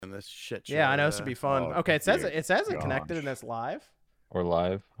this shit show. Yeah, I know this would be fun. Oh, Okay, it says dear it connected and it's live. Or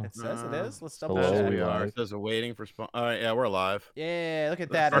live. It says it is. Let's double hello, check. we are. It says waiting for spawn. All right, yeah, we're live. Yeah, look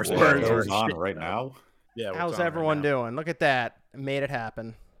at that. First everyone. birds It's are on shit. right now. Yeah, How's everyone doing? Look at that. Made it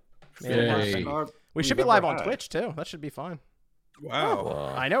happen. Made it Yay. happen. We should be live on Twitch too. That should be fine.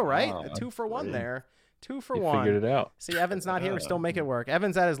 Wow. I know, right? wow, 2 for 1 great. there. 2 for You 1. figured it out. See, Evan's not here. We still make it work.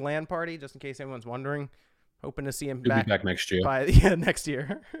 Evan's at his LAN party, just in case anyone's wondering. Hoping to see him He'll be back next year. by next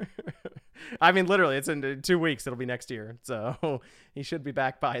year. I mean, literally, it's in 2 weeks. It'll be next year, so he should be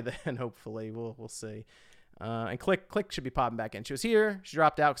back by then. Hopefully, we'll see. And Click should be popping back in. She was here. She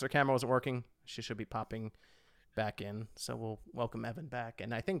dropped out because her camera wasn't working. She should be popping back in. So we'll welcome Evan back.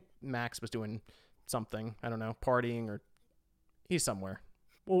 And I think Max was doing something. I don't know, partying or he's somewhere.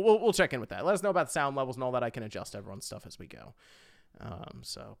 We'll check in with that. Let us know about the sound levels and all that. I can adjust everyone's stuff as we go.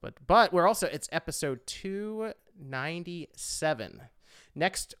 But we're also, it's episode 297.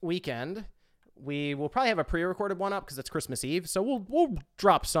 Next weekend, we will probably have a pre-recorded one up because it's Christmas Eve. So we'll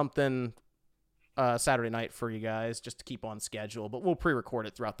drop something Saturday night for you guys just to keep on schedule. But we'll pre-record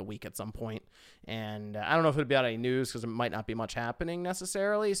it throughout the week at some point. And I don't know if it'll be out any news because it might not be much happening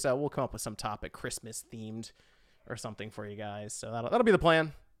necessarily. So we'll come up with some topic Christmas themed or something for you guys. So that'll be the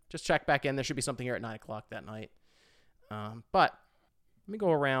plan. Just check back in. There should be something here at 9 o'clock that night. But let me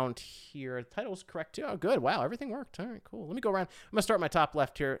go around here. The title's correct too. Oh, good. Wow, everything worked. All right, cool. Let me go around. I'm gonna start my top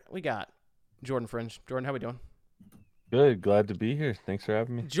left here. We got Jordan Fringe. Jordan, how we doing? Good. Glad to be here. Thanks for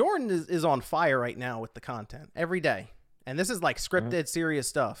having me. Jordan is on fire right now with the content every day, and this is like scripted, serious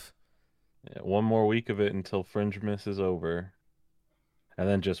stuff. Yeah, one more week of it until Fringe Miss is over, and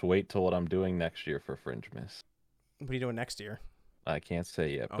then just wait till what I'm doing next year for Fringe Miss. What are you doing next year? I can't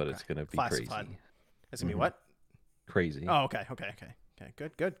say yet, but Okay. it's gonna be Classified. crazy. It's gonna be what? Crazy. Oh, okay.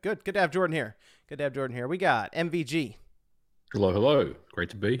 Good to have Jordan here. We got MVG. Hello. Great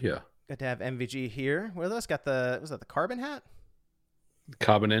to be here. Good to have MVG here with us. Got was that the carbon hat?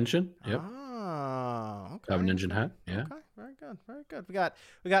 Carbon engine. Yep. Oh, okay. Carbon engine hat. Yeah. Okay, very good. We got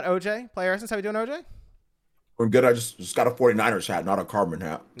OJ, Player Essence. How we doing, OJ? We're good. I just got a 49ers hat, not a carbon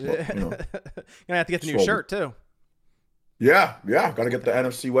hat. But, Gonna have to get the new Swole. shirt too. Yeah. Got to get the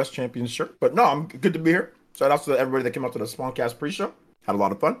NFC West Champions shirt. But no, I'm good to be here. Shout out to everybody that came out to the Spawncast pre-show. Had a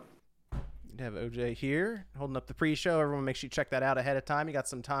lot of fun. Good to have OJ here, holding up the pre-show. Everyone, make sure you check that out ahead of time. You got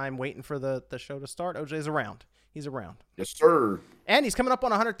some time waiting for the show to start. OJ's around. He's around. Yes, sir. And he's coming up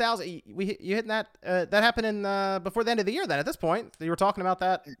on 100,000. You hitting that? That happened in before the end of the year. Then at this point, you were talking about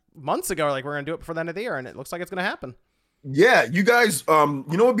that months ago. Like we're gonna do it before the end of the year, and it looks like it's gonna happen. Yeah, you guys, you know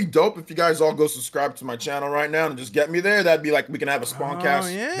what'd be dope if you guys all go subscribe to my channel right now and just get me there. That'd be like we can have a Spawncast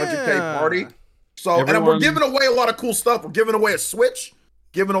 100K party. So, and then we're giving away a lot of cool stuff. We're giving away a Switch,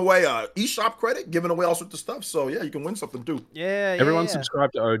 giving away a eShop credit, giving away all sorts of stuff. So yeah, you can win something too. Yeah. Everyone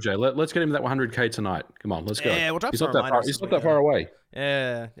subscribe to OJ. Let's get him that 100K tonight. Come on, let's go. Yeah, we'll drop He's some not that far. reminders He's as not we that go. far away.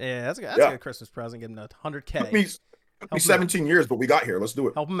 Yeah. That's a Yeah. good Christmas present. Give him a Took 100K. me 17 years, but we got here. Let's do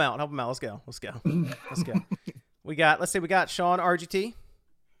it. Help him out. Let's go. We got Sean RGT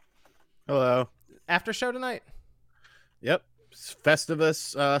Hello. after show tonight. Yep.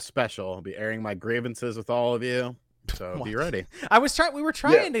 Festivus special. I'll be airing my grievances with all of you. So be ready. We were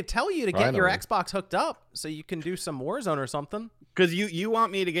trying to tell you to get your Finally. Xbox hooked up so you can do some Warzone or something. Because you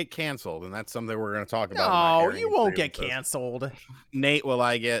want me to get canceled, and that's something we're going to talk about. in my No, airing you won't get grievances. canceled. Nate, will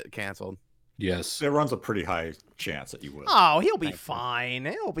I get canceled? Yes. There runs a pretty high chance that you will. Oh, he'll be fine.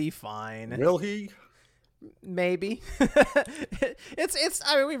 Will he? Maybe. it's.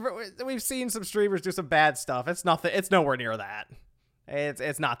 I mean, we've seen some streamers do some bad stuff. It's nothing. It's nowhere near that.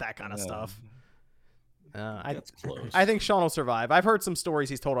 It's not that kind of stuff. That's close. I think Sean will survive. I've heard some stories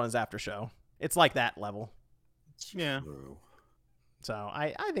he's told on his after show. It's like that level. Yeah. True. So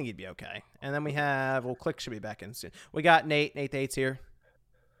I think he'd be okay. And then we have, Click should be back in soon. We got Nate. Nate Tate's here.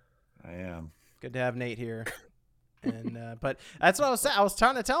 I am. Good to have Nate here. And but that's what I was saying. I was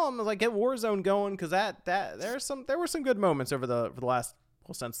trying to tell him, I was like, get Warzone going, because there were some good moments over the last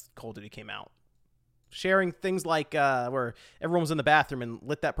since Call of Duty came out. Sharing things like where everyone was in the bathroom and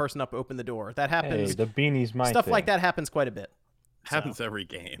lit that person up, opened the door. That happens. Hey, the beanie's my Stuff thing. like that happens quite a bit. Happens every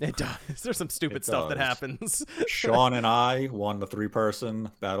game. It does. There's some stupid It stuff that does. happens. Sean and I won the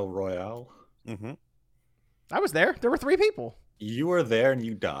 3-person battle royale. Mm-hmm. I was there. There were 3 people. You were there and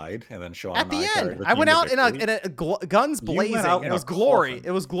you died, and then Sean At and the I end, carried the I went team out to in victory. guns You went blazing. out And in it a was glory. coffin.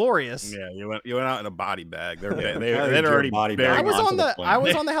 It was glorious. Yeah, you went out in a body bag. They'd Carried already your body buried. I was onto on the I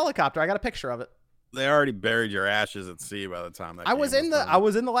was plane. on the helicopter. I got a picture of it. They already buried your ashes at sea by the time that I was game in done. I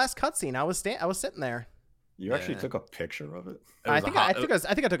was in the last cutscene. I was sitting there. You actually Yeah. took a picture of it? It I was think a I ho- think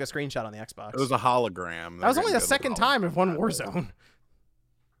I took a screenshot on the Xbox. It was a hologram. That was only the They're second getting good time with I've won holograms. Warzone.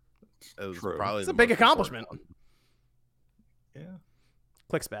 It was True. probably It's the a big most important accomplishment. one. Yeah.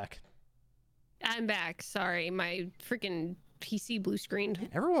 Clicks back. I'm back. Sorry, my freaking PC blue screened.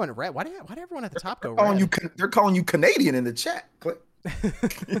 Everyone red. Why did everyone at the top go Calling red? you, they're calling you Canadian in the chat. Click.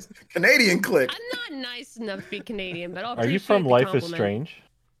 Canadian click. I'm not nice enough to be Canadian, but I'll Are you appreciate from the Life is compliment. Strange?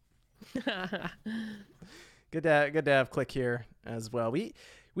 Good to have Click here as well.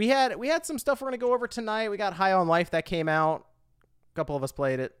 We had some stuff we're gonna go over tonight. We got High on Life that came out. A couple of us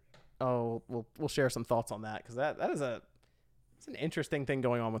played it. Oh, we'll share some thoughts on that because it's an interesting thing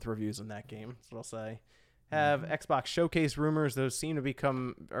going on with reviews in that game. That's what I'll say. Have Xbox Showcase rumors. Those seem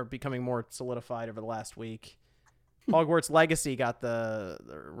to are becoming more solidified over the last week. Hogwarts Legacy got the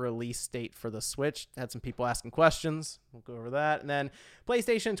release date for the Switch. Had some people asking questions. We'll go over that. And then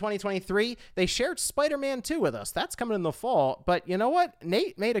PlayStation 2023, they shared Spider-Man 2 with us. That's coming in the fall. But you know what?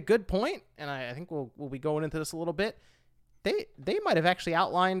 Nate made a good point, and I think we'll be going into this a little bit. They might have actually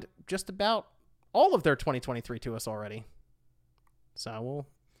outlined just about all of their 2023 to us already. So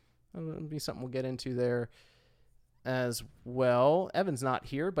that'll be something we'll get into there as well. Evan's not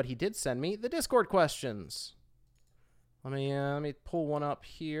here, but he did send me the Discord questions. Let me pull one up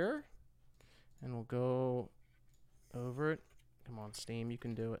here, and we'll go over it. Come on, Steam, you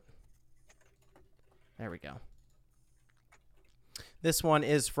can do it. There we go. This one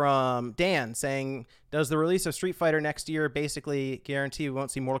is from Dan saying, does the release of Street Fighter next year basically guarantee we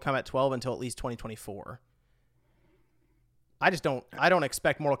won't see Mortal Kombat 12 until at least 2024? I don't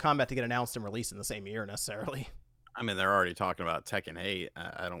expect Mortal Kombat to get announced and released in the same year necessarily. I mean, they're already talking about Tekken 8.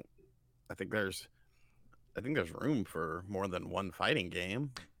 I think there's room for more than one fighting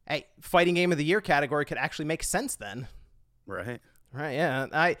game. Hey, fighting game of the year category could actually make sense then. Right. Right,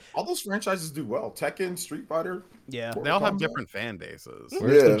 yeah. All those franchises do well. Tekken, Street Fighter. Yeah. They all have Kombat. different fan bases.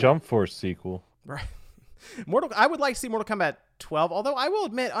 Where's Yeah. the Jump Force sequel? Right. I would like to see Mortal Kombat 12, although I will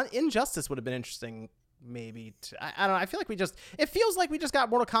admit Injustice would have been interesting maybe. I don't know. I feel like it feels like we just got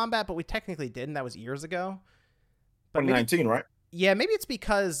Mortal Kombat, but we technically didn't. That was years ago. But 2019, right? Yeah, maybe it's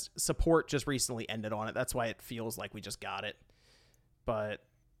because support just recently ended on it. That's why it feels like we just got it. But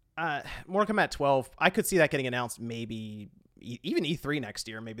Mortal Kombat 12, I could see that getting announced maybe even E3 next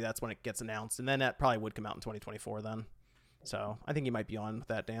year. Maybe that's when it gets announced. And then that probably would come out in 2024 then. So I think you might be on with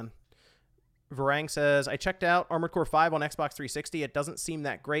that, Dan. Varang says, I checked out Armored Core 5 on Xbox 360. It doesn't seem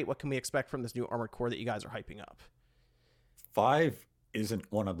that great. What can we expect from this new Armored Core that you guys are hyping up? 5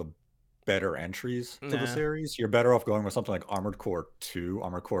 isn't one of the better entries to Nah. the series. You're better off going with something like Armored Core 2,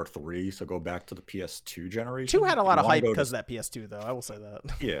 Armored Core 3, so go back to the PS2 generation. 2 had a If lot you of wanna hype go to- because of that PS2, though. I will say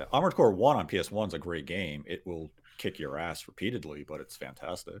that. Yeah, Armored Core 1 on PS1 is a great game. It will kick your ass repeatedly, but it's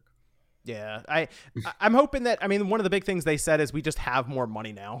fantastic. Yeah, I'm hoping that, I mean, one of the big things they said is we just have more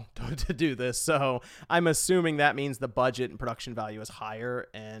money now to do this. So I'm assuming that means the budget and production value is higher.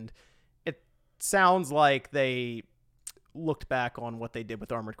 And it sounds like they looked back on what they did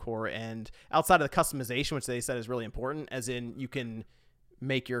with Armored Core, and outside of the customization, which they said is really important, as in you can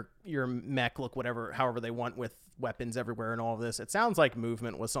make your mech look however they want with weapons everywhere and all of this. It sounds like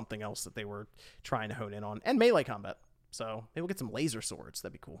movement was something else that they were trying to hone in on, and melee combat. So maybe we'll get some laser swords.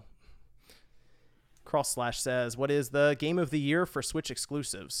 That'd be cool. Cross Slash says, what is the game of the year for Switch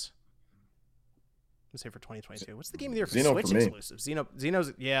exclusives? Let's say for 2022. What's the game of the year for Xeno Switch for me. exclusives?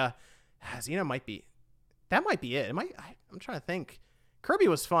 Xeno's, yeah. Xeno might be. That might be it. I'm trying to think. Kirby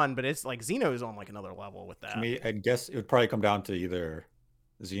was fun, but it's like Xeno's on like another level with that. To me, I guess it would probably come down to either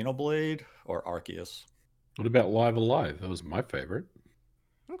Xenoblade or Arceus. What about Live Alive? That was my favorite.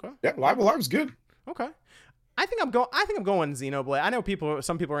 Okay. Yeah, Live Alive is good. Okay. I think I'm going Xenoblade. I know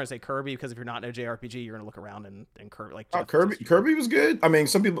some people are gonna say Kirby because if you're not in a JRPG, you're gonna look around and Kirby like Jeff Kirby. just- Kirby was good. I mean,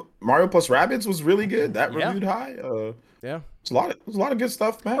 some people Mario plus Rabbids was really good. That Yeah. reviewed high. Yeah. There's a lot of good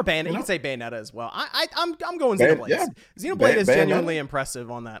stuff, man. Or Bayonetta. You know? can say Bayonetta as well. I'm going Bay- Xenoblade. yeah. Xenoblade is Bayonetta. genuinely impressive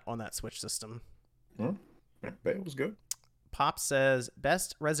on that Switch system. Yeah, Bay was good. Pop says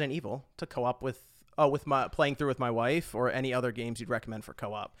best Resident Evil to co-op with my playing through with my wife, or any other games you'd recommend for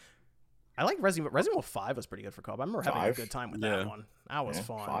co-op. I like Resident Evil 5 was pretty good for co-op. I remember having a 5? good time with Yeah. that one. That was Yeah,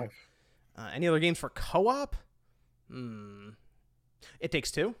 fun. 5. Any other games for co-op? It Takes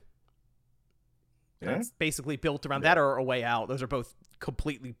Two. Yeah. That's basically built around that, or A Way Out. Those are both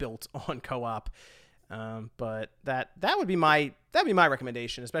completely built on co-op. But that would be my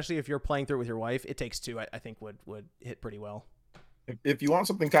recommendation, especially if you're playing through it with your wife. It Takes Two, I think would hit pretty well. If you want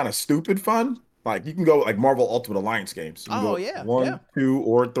something kind of stupid fun, like you can go like Marvel Ultimate Alliance games. You can Oh, go yeah, 1, yeah. 2,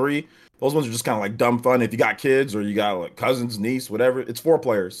 or 3. Those ones are just kind of like dumb fun. If you got kids or you got like cousins, niece, whatever, it's 4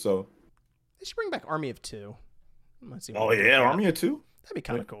 players. So. They should bring back Army of Two. Let's see what Oh we can do yeah, with that. Army of 2. That'd be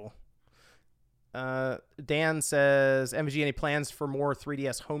kind of cool. Dan says, MVG, any plans for more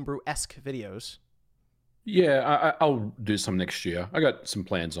 3DS homebrew-esque videos? Yeah, I'll do some next year. I got some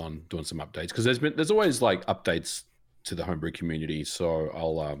plans on doing some updates because there's always like updates to the homebrew community.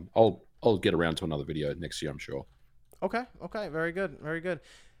 So I'll get around to another video next year, I'm sure. Okay, very good, very good.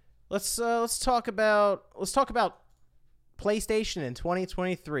 Let's talk about PlayStation in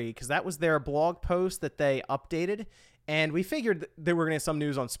 2023 because that was their blog post that they updated, and we figured that we're gonna get some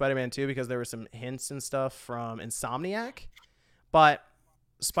news on Spider-Man 2 because there were some hints and stuff from Insomniac, but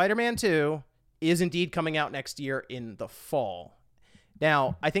Spider-Man 2 is indeed coming out next year in the fall.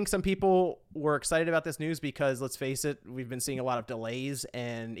 Now, I think some people were excited about this news because, let's face it, we've been seeing a lot of delays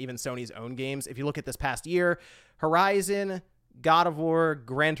and even Sony's own games. If you look at this past year, Horizon, God of War,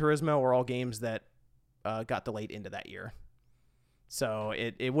 Gran Turismo are all games that got delayed into that year. So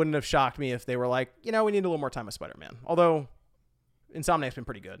it wouldn't have shocked me if they were like, we need a little more time with Spider-Man. Although Insomniac's been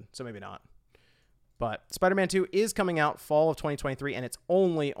pretty good, so maybe not. But Spider-Man 2 is coming out fall of 2023, and it's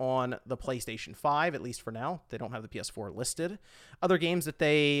only on the PlayStation 5, at least for now. They don't have the PS4 listed. Other games that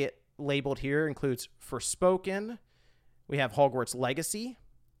they labeled here includes Forspoken. We have Hogwarts Legacy.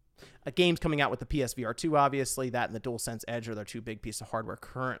 A game's coming out with the PSVR 2, obviously. That and the DualSense Edge are their two big pieces of hardware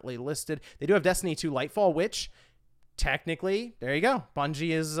currently listed. They do have Destiny 2 Lightfall, which technically, there you go.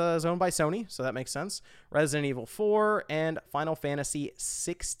 Bungie is owned by Sony, so that makes sense. Resident Evil 4 and Final Fantasy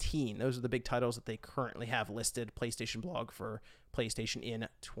 16. Those are the big titles that they currently have listed. PlayStation blog for PlayStation in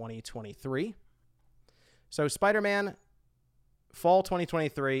 2023. So Spider-Man, fall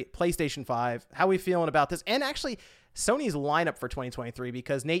 2023, PlayStation 5. How are we feeling about this? And actually, Sony's lineup for 2023,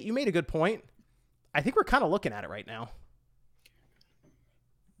 because Nate, you made a good point. I think we're kind of looking at it right now.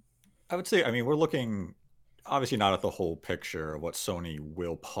 I would say, we're looking obviously not at the whole picture of what Sony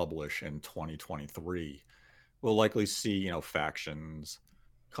will publish in 2023. We'll likely see, factions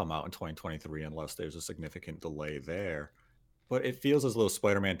come out in 2023 unless there's a significant delay there. But it feels as though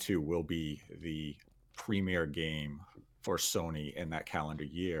Spider-Man 2 will be the premier game for Sony in that calendar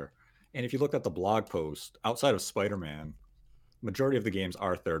year. And if you look at the blog post, outside of Spider-Man, majority of the games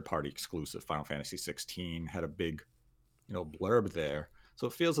are third-party exclusive. Final Fantasy 16 had a big, blurb there. So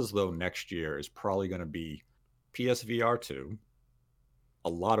it feels as though next year is probably going to be PSVR 2, a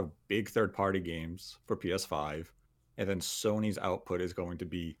lot of big third-party games for PS5, and then Sony's output is going to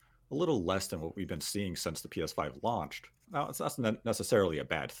be a little less than what we've been seeing since the PS5 launched. Now, that's not necessarily a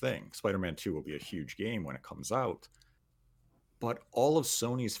bad thing. Spider-Man 2 will be a huge game when it comes out. But all of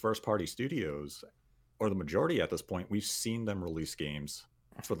Sony's first-party studios, or the majority at this point, we've seen them release games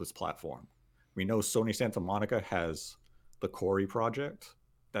for this platform. We know Sony Santa Monica has the Corey project.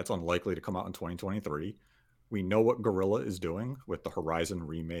 That's unlikely to come out in 2023. We know what Guerrilla is doing with the Horizon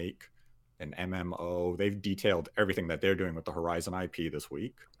remake and MMO. They've detailed everything that they're doing with the Horizon IP this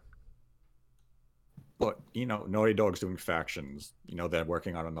week. But, Naughty Dog's doing factions. They're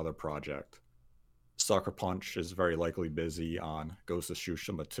working on another project. Sucker Punch is very likely busy on Ghost of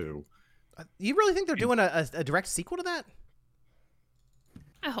Tsushima 2. You really think they're doing a direct sequel to that?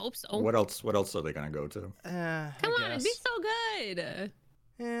 I hope so. What else are they going to go to? Come on, it'd be so good.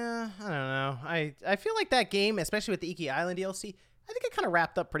 Yeah, I don't know. I feel like that game, especially with the Iki Island DLC, I think it kind of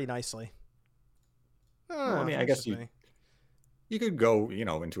wrapped up pretty nicely. I guess you could go,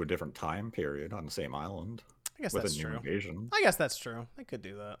 into a different time period on the same island. I guess with that's a new true. invasion. I guess that's true. They could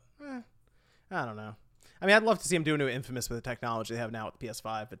do that. I don't know. I'd love to see them do a new Infamous with the technology they have now with the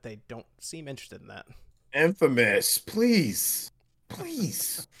PS5, but they don't seem interested in that. Infamous, please.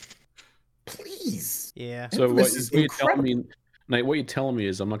 Yeah. So what you're telling me, Nate, what you're telling me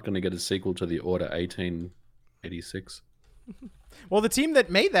is I'm not going to get a sequel to the Order 1886. Well, the team that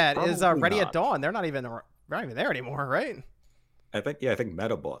made that is Probably Ready at not. Dawn. They're not even there anymore, right? I think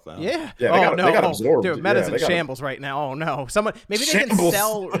Meta bought that. Yeah. Yeah, they got absorbed. Dude, Meta's Yeah, in they got- shambles right now. Oh no. Maybe they can Shambles.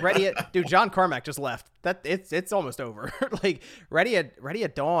 sell Ready at Dude, John Carmack just left. It's almost over. Like Ready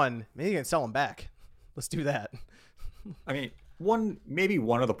at Dawn, maybe you can sell them back. Let's do that. Maybe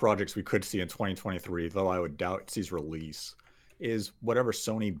one of the projects we could see in 2023, though I would doubt it sees release, is whatever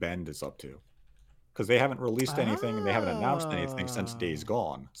Sony Bend is up to. Because they haven't released anything and they haven't announced anything since Days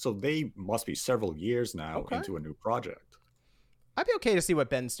Gone. So they must be several years now into a new project. I'd be okay to see what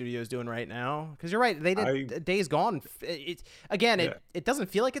Ben Studio is doing right now. Because you're right, they did Days Gone. It doesn't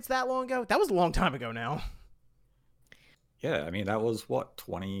feel like it's that long ago. That was a long time ago now. Yeah, that was what,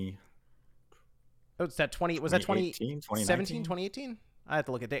 20... Oh, it's that 20... Was that 2017, 2018? I have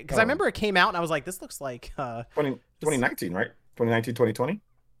to look at it. Because I remember it came out and I was like, this looks like... 2019, right? 2019, 2020?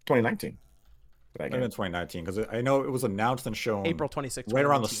 2019. Might have been 2019 because I know it was announced and shown April 26th, right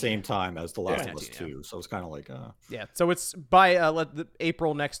around the 2019. same time as The Last of Us 2019, 2. So it's kind of like, Yeah, so it's by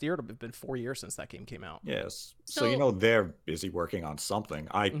April next year. It'll have been 4 years since that game came out. yes. So, So- they're busy working on something.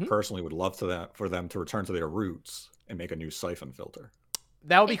 I personally would love for them to return to their roots and make a new siphon filter.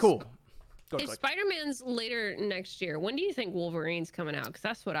 That would be It's- cool. Go If click. Spider-Man's later next year, when do you think Wolverine's coming out? Because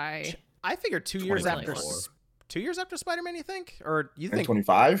that's what I. I figured 2 years after 2024. 2 years after Spider-Man. You think, or you think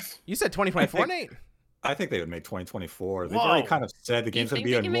 2025? you said 2024, I think- Nate? I think they would make 2024. They've Whoa. already kind of said the game's going think to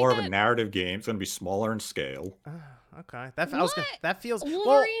be they like can make more of a that? narrative game. It's going to be smaller in scale. Okay, I was gonna, What? that feels. Well,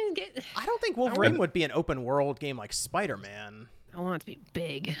 Wolverine get. I don't think Wolverine would be an open world game like Spider-Man. I want it to be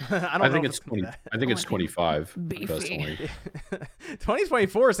big. I don't I know think if it's gonna be 20. I think it's 25 beefy. personally.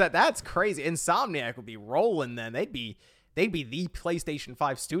 2024 is that's crazy. Insomniac would be rolling then. They'd be the PlayStation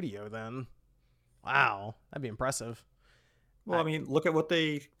 5 studio then. Wow, that'd be impressive. Well, I mean, look at what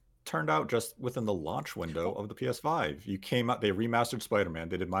they turned out just within the launch window of the PS5. You came out, they remastered Spider-Man,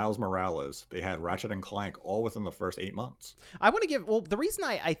 they did Miles Morales, they had Ratchet and Clank all within the first 8 months. I want to give. Well, the reason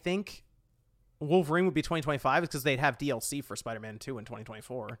I think Wolverine would be 2025 is because they'd have DLC for Spider-Man 2 in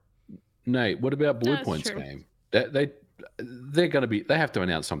 2024. Nate, what about Blue That's Point's true. game? They're going to be. They have to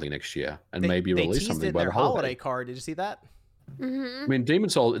announce something next year and maybe they release teased something it in by their the holiday. holiday card. Did you see that? Mm-hmm. I mean, Demon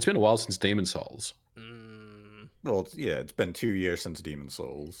Souls. It's been a while since Demon Souls. Well, it's been 2 years since Demon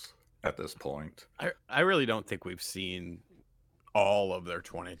Souls at this point. I really don't think we've seen all of their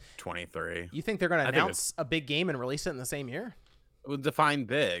 2023. You think they're going to I think announce a big game and release it in the same year? We'll define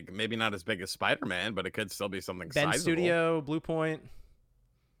big. Maybe not as big as Spider-Man, but it could still be something Ben sizable. Studio, Blue Point,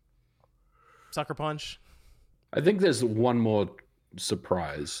 Sucker Punch. I think there's one more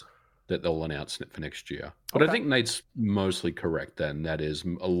surprise that they'll announce for next year. But I Okay. think Nate's mostly correct then. That is,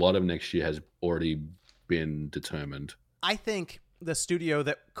 a lot of next year has already been determined. I think the studio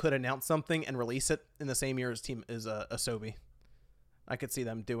that could announce something and release it in the same year as Asobi. I could see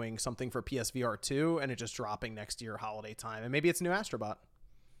them doing something for PSVR 2 and it just dropping next year holiday time, and maybe it's new Astrobot.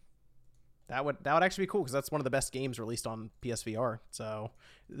 That would actually be cool because that's one of the best games released on PSVR. So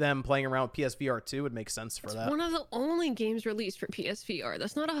them playing around with PSVR 2 would make sense for that. One of the only games released for PSVR.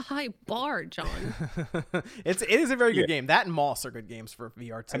 That's not a high bar, John. It is a very good game. That and Moss are good games for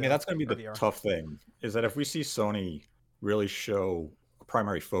VR 2. I mean, that's going to be for the VR. tough thing, is that if we see Sony really show a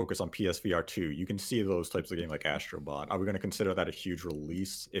primary focus on PSVR 2, you can see those types of games like Astrobot. Are we going to consider that a huge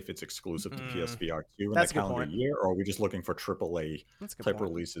release if it's exclusive to PSVR 2 in That's the a good calendar point. year, or are we just looking for AAA That's a good type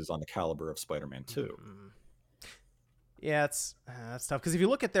point. releases on the caliber of Spider-Man 2? Yeah, that's tough because if you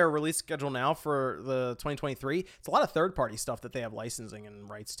look at their release schedule now for the 2023, it's a lot of third-party stuff that they have licensing and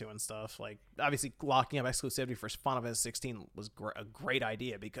rights to and stuff. Like obviously locking up exclusivity for Final Fantasy 16 was a great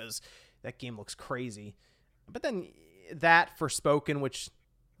idea because that game looks crazy. But then that for Spoken, which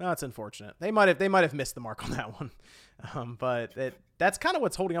that's unfortunate. They might have missed the mark on that one. But that's kind of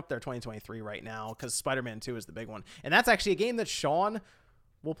what's holding up their 2023 right now because Spider-Man 2 is the big one, and that's actually a game that Sean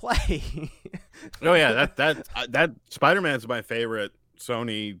will play. Oh yeah, that Spider-Man's my favorite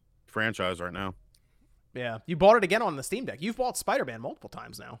Sony franchise right now. Yeah, you bought it again on the Steam Deck. You've bought Spider-Man multiple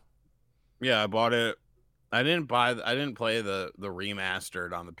times now. Yeah, I bought it. I didn't play the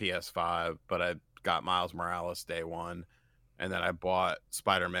remastered on the PS5, but I got Miles Morales day one, and then I bought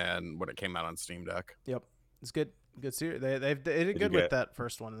Spider-Man when it came out on Steam Deck. Yep, it's good. Good series. They did you good with get- that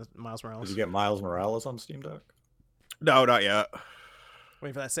first one, Miles Morales. Did you get Miles Morales on Steam Deck? No, not yet.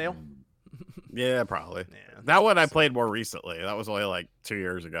 Waiting for that sale. Yeah, probably. Yeah, That one I played more recently. That was only like 2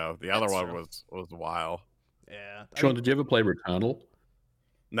 years ago. The other That's one true. was a while. yeah. Sean, did you ever play Returnal?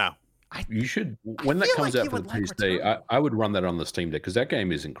 No. You should. When that feel comes like out you for the would like PC, Returnal. I would run that on the Steam Deck because that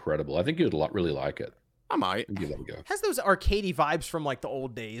game is incredible. I think you'd really like it. I might. Give that a go. Has those arcadey vibes from like the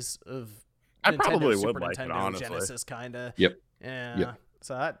old days of I Nintendo, probably Super would like it, Nintendo, honestly. Genesis kind of. Yep. Yeah. Yep.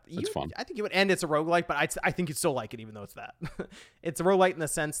 So That's fun. I think you would, and it's a roguelike, but I think you'd still like it even though it's that. It's a roguelike in the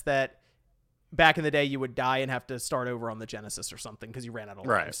sense that back in the day you would die and have to start over on the Genesis or something because you ran out of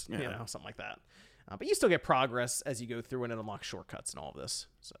Right, lives, yeah. something like that. But you still get progress as you go through and it unlocks shortcuts and all of this.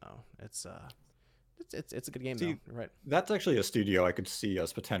 So it's a good game though. See, You're right. That's actually a studio I could see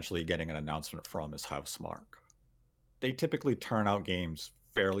us potentially getting an announcement from is Housemarque. They typically turn out games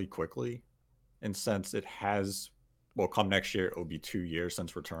fairly quickly, and since it has, well, come next year, it'll be 2 years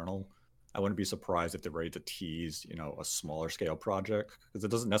since Returnal. I wouldn't be surprised if they're ready to tease, a smaller scale project, because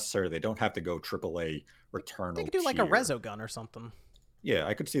it doesn't necessarily, they don't have to go AAA Returnal. They could do like a tier. Resogun or something. Yeah,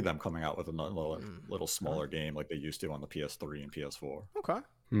 I could see them coming out with another little smaller game like they used to on the PS3 and PS4.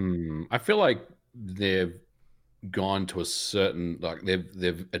 Okay. I feel like they've gone to a certain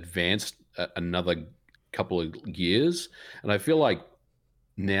they've advanced another couple of years, and I feel like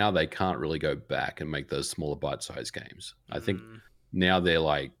now they can't really go back and make those smaller bite-sized games. I think now they're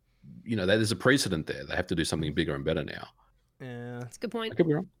like, there's a precedent there. They have to do something bigger and better now. Yeah, That's a good point. I could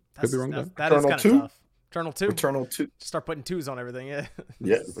be wrong. Could be wrong. That is Returnal kind of 2? tough. Returnal 2. Returnal 2. Start putting 2s on everything. Yeah.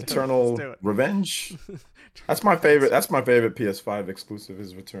 Yeah, Let's do Returnal it. Revenge. That's my favorite. That's my favorite PS5 exclusive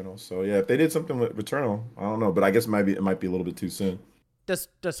is Returnal. So yeah, if they did something with Returnal, I don't know, but I guess it might be a little bit too soon.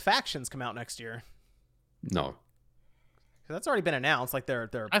 Does Factions come out next year? No. 'Cause that's already been announced. Like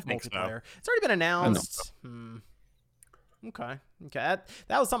their I think so. multiplayer. It's already been announced. Okay. That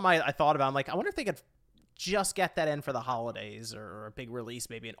was something I thought about. I'm like, I wonder if they could just get that in for the holidays or a big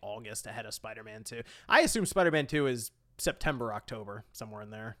release maybe in August ahead of Spider-Man 2. I assume Spider-Man 2 is September, October, somewhere in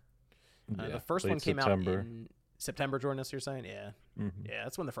there. The first one came out in September, Jordan, you're saying? Yeah. Mm-hmm. Yeah,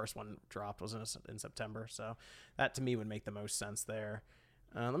 that's when the first one dropped, wasn't it, in September? So that to me would make the most sense there.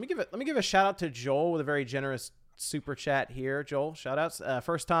 Let me give a shout out to Joel with a very generous super chat here. Joel, shout outs.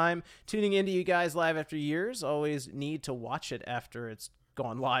 First time tuning into you guys live after years. Always need to watch it after it's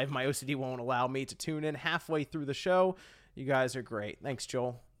gone live. My OCD won't allow me to tune in halfway through the show. You guys are great. Thanks,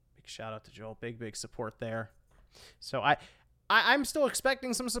 Joel. Big shout out to Joel. Big support there. So I'm still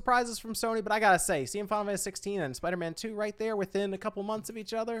expecting some surprises from Sony, but I gotta say, seeing Final Fantasy 16 and Spider-Man 2 right there within a couple months of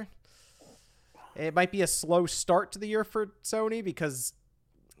each other, it might be a slow start to the year for Sony because,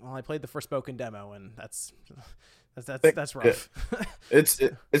 well, I played the Forspoken demo and that's rough. It's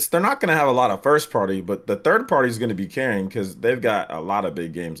they're not going to have a lot of first party, but the third party is going to be carrying because they've got a lot of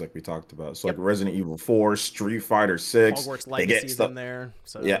big games like we talked about. So like Resident Evil 4, Street Fighter 6, Hogwarts Legacy is in there.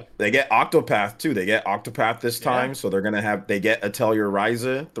 So. Yeah, they get Octopath too. They get Octopath this time, so they're gonna they get Atelier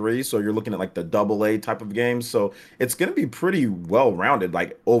Ryza 3. So you're looking at like the AA type of games. So it's gonna be pretty well rounded,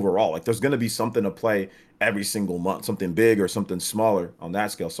 like overall. Like there's gonna be something to play every single month, something big or something smaller on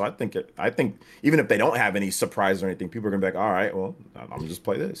that scale. So I think even if they don't have any surprise or anything, people are gonna be like, all right, well, I'm gonna just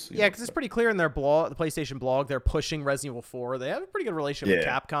play this. Yeah, because it's pretty clear in their blog, the PlayStation blog, they're pushing Resident Evil 4. They have a pretty good relationship with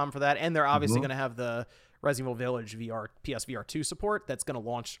Capcom for that, and they're obviously gonna have the Resident Evil Village PSVR 2 support that's going to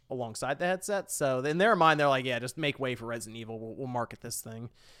launch alongside the headset. So in their mind, they're like, yeah, just make way for Resident Evil. We'll market this thing.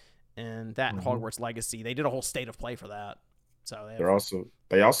 And that and Hogwarts Legacy, they did a whole state of play for that. So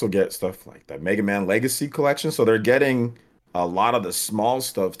they also get stuff like the Mega Man Legacy collection. So they're getting a lot of the small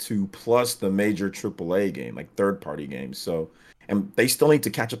stuff too, plus the major AAA game, like third-party games. So, and they still need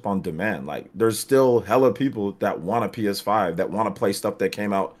to catch up on demand. Like there's still hella people that want a PS5 that want to play stuff that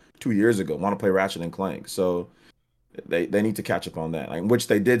came out 2 years ago, want to play Ratchet and Clank. So they need to catch up on that. Like, which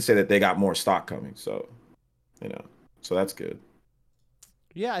they did say that they got more stock coming. So, so that's good.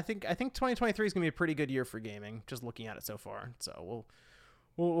 Yeah, I think 2023 is gonna be a pretty good year for gaming. Just looking at it so far. So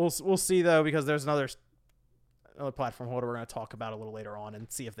we'll see though, because there's another platform holder we're gonna talk about a little later on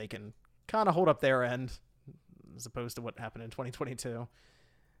and see if they can kind of hold up their end as opposed to what happened in 2022.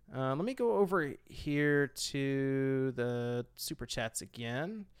 Let me go over here to the super chats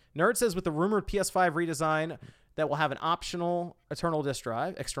again. Nerd says, with the rumored PS5 redesign that will have an optional external disk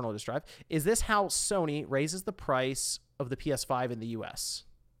drive, is this how Sony raises the price of the PS5 in the US?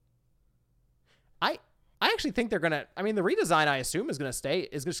 I actually think they're gonna. I mean, the redesign I assume is gonna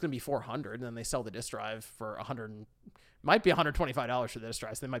just gonna be $400, and then they sell the disk drive for $100. Might be $125 for the disk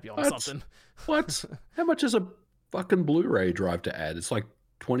drive. So they might be on something. What? How much is a fucking Blu-ray drive to add? It's like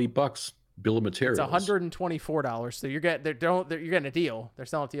 $20 bill of materials. It's $124. So you're getting a deal. They're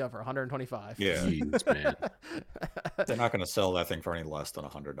selling it to you for $125. Yeah, Jeez, man. They're not going to sell that thing for any less than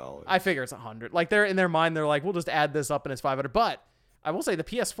 $100. I figure it's $100. Like they're in their mind, they're like, we'll just add this up and it's $500. But I will say the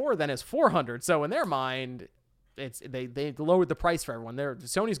PS4 then is $400. So in their mind, it's they lowered the price for everyone.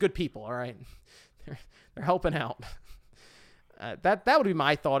 Sony's good people, all right. They're helping out. That would be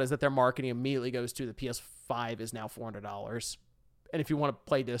my thought, is that their marketing immediately goes to the PS5 is now $400. And if you want to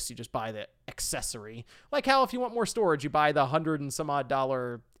play this, you just buy the accessory. Like how if you want more storage, you buy the $100 and some odd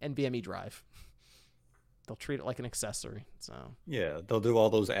NVMe drive. They'll treat it like an accessory. So yeah, they'll do all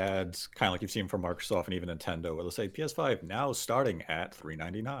those ads, kind of like you've seen from Microsoft and even Nintendo, where they'll say PS5 now starting at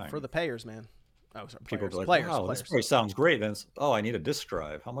 $399 for the payers, man. Oh, sorry, people players. are like, players, wow, players. this price sounds great. Then I need a disk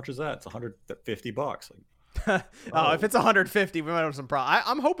drive. How much is that? It's $150. Like, if it's $150, we might have some problem.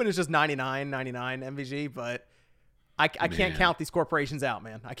 I'm hoping it's just $99 MVG, but I can't count these corporations out,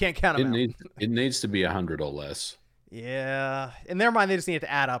 man. I can't count them out. It needs to be $100 or less. Yeah. In their mind, they just need it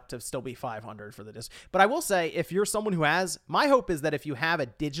to add up to still be $500 for the disc. But I will say, if you're someone who has, my hope is that if you have a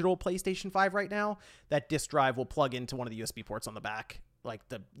digital PlayStation 5 right now, that disc drive will plug into one of the USB ports on the back, like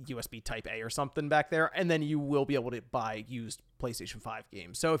the USB Type A or something back there, and then you will be able to buy used PlayStation 5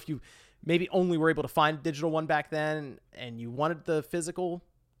 games. So if you maybe only were able to find a digital one back then and you wanted the physical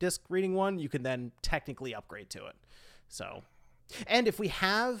disc reading one, you can then technically upgrade to it. So And if we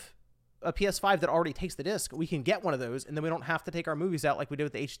have a PS5 that already takes the disc, we can get one of those, and then we don't have to take our movies out like we did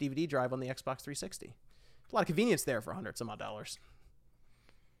with the HD drive on the Xbox 360. A lot of convenience there for $100 some odd. I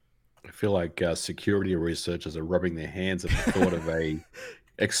feel like security researchers are rubbing their hands at the thought of a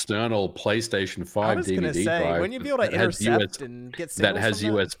external PlayStation 5 I was DVD gonna say, drive. wouldn't you be able to that has intercept and get signals that has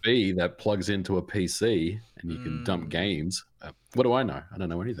from that? USB that plugs into a PC and you can dump games. What do I know? I don't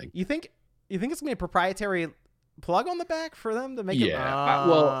know anything. You think it's gonna be a proprietary plug on the back for them to make it? Yeah,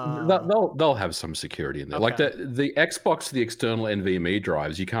 well, they'll have some security in there. Like Okay. the Xbox, the external NVMe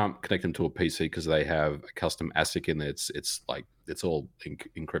drives, you can't connect them to a PC because they have a custom ASIC in there. It's like it's all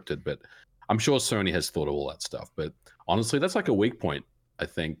encrypted. But I'm sure Sony has thought of all that stuff. But honestly, that's like a weak point. I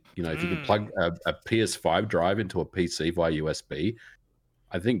think if you can plug a PS5 drive into a PC via USB,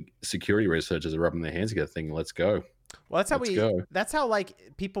 I think security researchers are rubbing their hands together, thinking, "Let's go." Well, Let's go. that's how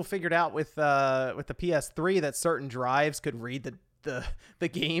like people figured out with the PS3 that certain drives could read the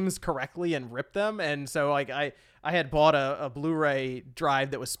games correctly and rip them. And so like I had bought a Blu-ray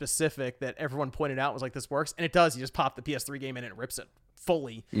drive that was specific that everyone pointed out was like, this works, and it does. You just pop the PS3 game in and it rips it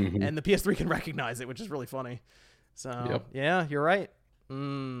fully, and the PS3 can recognize it, which is really funny. So yeah, you're right. I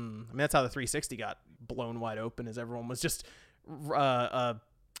mean, that's how the 360 got blown wide open, as everyone was just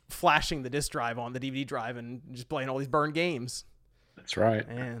flashing the disc drive on the DVD drive and just playing all these burned games. That's right.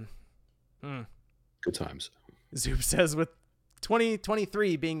 Man. Good times. Zoop says, with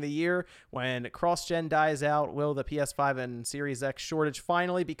 2023 being the year when cross-gen dies out, will the PS5 and Series X shortage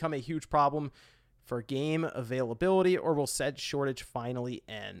finally become a huge problem for game availability, or will said shortage finally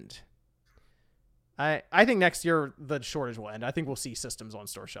end? I think next year the shortage will end. I think we'll see systems on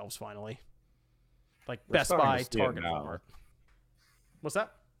store shelves finally. Like We're Best starting Buy, to see it Target, now. Walmart. What's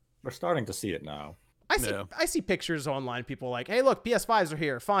that? We're starting to see it now. I see pictures online. People like, hey, look, PS5s are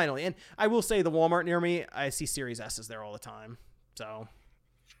here finally. And I will say, the Walmart near me, I see Series S's there all the time. So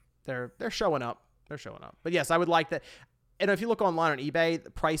they're showing up. They're showing up. But yes, I would like that. And if you look online on eBay,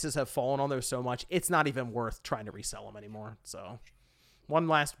 the prices have fallen on those so much, it's not even worth trying to resell them anymore. So one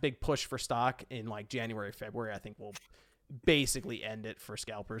last big push for stock in like January, February, I think will basically end it for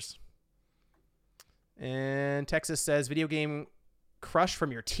scalpers. And Texas says, video game crush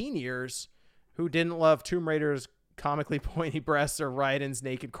from your teen years. Who didn't love Tomb Raider's comically pointy breasts or Raiden's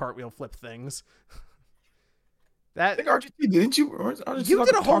naked cartwheel flip things? I think RGT, didn't you? You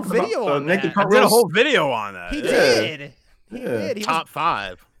did a whole video on that. I did a whole video on that. He did. He Yeah. did. He Top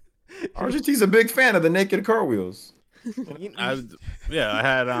 5. RGT's a big fan of the naked car wheels. I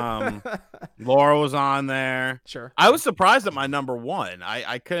had Laura was on there. Sure. I was surprised at my number 1.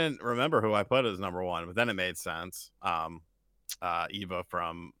 I couldn't remember who I put as number 1, but then it made sense. Eva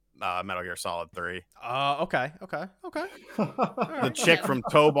from Metal Gear Solid 3. Okay. The chick from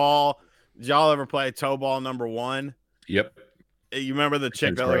Toe Ball. Did y'all ever play Toe Ball number 1? Yep. You remember the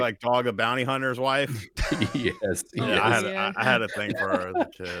chick that looked like Dog a Bounty Hunter's wife? Yes. Yeah, I had a thing for her as a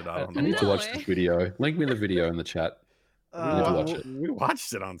kid. I don't I know. need to No watch way. this video. Link me the video in the chat. We need to watch it. We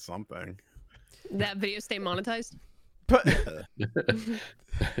watched it on something. That video stay monetized? But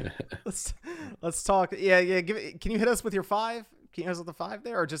let's talk. Yeah. Can you hit us with your 5? Can you hit us with the 5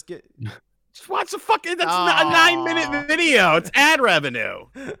 there, or just get? Just watch the fucking. That's not a 9-minute video. It's ad revenue.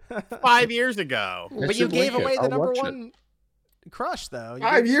 5 years ago. But you should gave link it. away the I'll number watch it. 1 crush, though.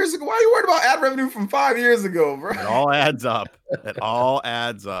 5 years ago? Why are you worried about ad revenue from 5 years ago, bro? It all adds up. It all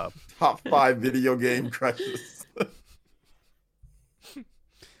adds up. Top 5 video game crushes.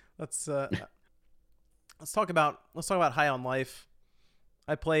 Let's talk about High on Life.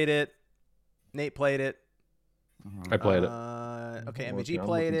 I played it. Nate played it. I played it. Okay, I'm MVG looking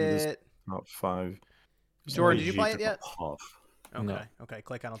played through this. it. Top 5. Jordan, did you MVG play it took a yet? puff. Okay, No. okay.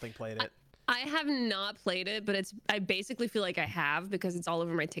 Click, I don't think played it. I have not played it, but I basically feel like I have because it's all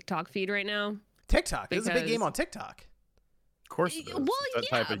over my TikTok feed right now. TikTok. This is a big game Because- on TikTok. Of course it is. Well, It's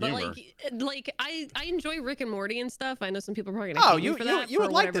that yeah, type of but humor. like I enjoy Rick and Morty and stuff. I know some people are probably gonna Oh, hate me you for that you for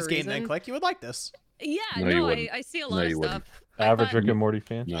would like whatever this game then, reason. Click. You would like this. Yeah, No, you no, wouldn't. I see a No, lot of you wouldn't. stuff. I Average thought- Rick and Morty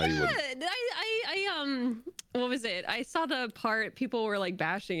fan. No, you Yeah, wouldn't. I what was it? I saw the part people were like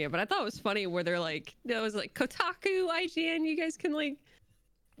bashing it, but I thought it was funny where they're like, it was like Kotaku, IGN, you guys can like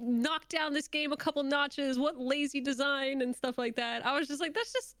knock down this game a couple notches. What lazy design and stuff like that. I was just like,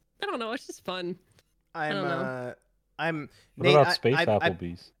 that's just, I don't know, it's just fun. I'm don't know. I'm What Nate, about Space I-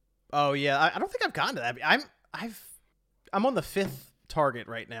 Applebee's? Oh yeah, I don't think I've gotten to that. I'm on the 5th target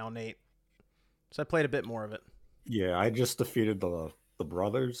right now, Nate. So I played a bit more of it. Yeah, I just defeated the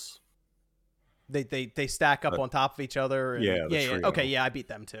brothers. They stack up on top of each other. And, yeah, the trio. Okay, yeah, I beat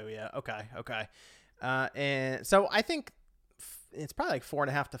them too. Yeah, okay. And so I think it's probably like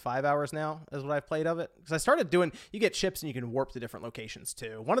 4.5 to 5 hours now is what I've played of it. Because I started doing, you get chips and you can warp to different locations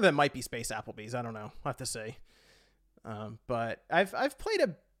too. One of them might be Space Applebee's. I don't know. I'll have to see. But I've played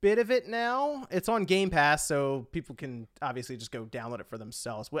a bit of it now. It's on Game Pass, so people can obviously just go download it for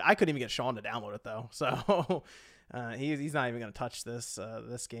themselves. I couldn't even get Sean to download it though, so he's not even going to touch this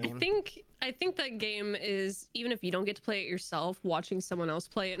game. I think that game is, even if you don't get to play it yourself, watching someone else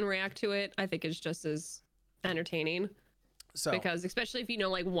play it and react to it, I think is just as entertaining. So because especially if you know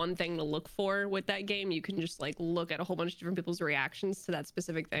like one thing to look for with that game, you can just like look at a whole bunch of different people's reactions to that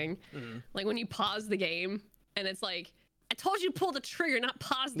specific thing. Like when you pause the game and it's like, I told you to pull the trigger, not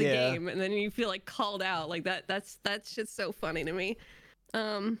pause the game, and then you feel like called out. Like that's just so funny to me.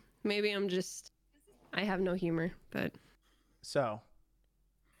 Maybe I have no humor, but so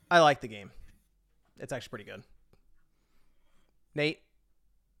I like the game. It's actually pretty good. Nate,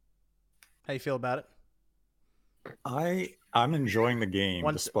 how you feel about it? I'm enjoying the game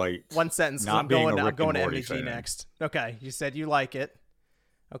despite one sentence. Not I'm going being a Rick to and Morty MVG fan. next. Okay, you said you like it.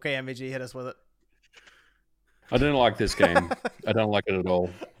 Okay, MVG, hit us with it. I don't like this game. I don't like it at all.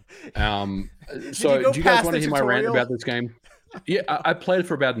 So you go do you guys past want the to hear my rant tutorial? about this game? Yeah, I played it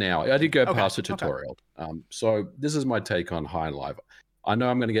for about an hour. I did go past the okay. tutorial. So this is my take on High and Live. I know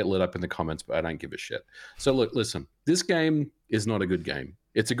I'm going to get lit up in the comments, but I don't give a shit. So look, listen, this game is not a good game.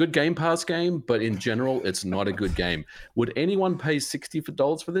 It's a good Game Pass game, but in general, it's not a good game. Would anyone pay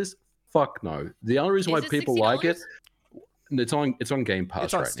 $60 for this? Fuck no. The only reason why people like it, it's on Game Pass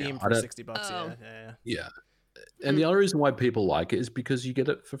It's on right Steam now. for $60. Oh. Yeah. And the only reason why people like it is because you get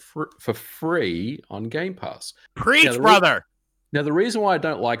it for free on Game Pass. Preach, brother. Now, the reason why I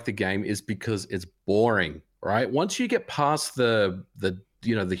don't like the game is because it's boring, right? Once you get past the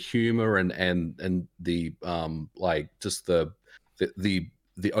humor and the like just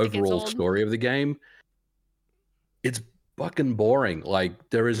the overall story of the game, it's fucking boring. Like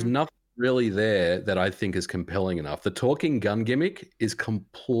there is nothing really there that I think is compelling enough. The talking gun gimmick is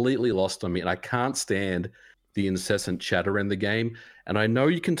completely lost on me, and I can't stand the incessant chatter in the game. And I know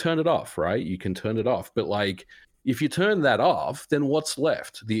you can turn it off, right? You can turn it off, but like if you turn that off, then what's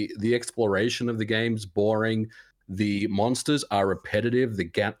left? The exploration of the game's boring. The monsters are repetitive.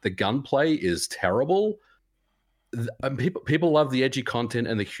 The gunplay is terrible. People love the edgy content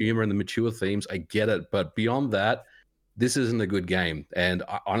and the humor and the mature themes. I get it, but beyond that, this isn't a good game. And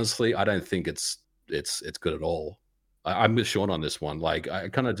honestly, I don't think it's good at all. I'm with Sean on this one. Like I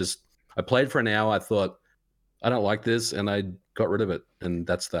played for an hour. I thought I don't like this, and I got rid of it, and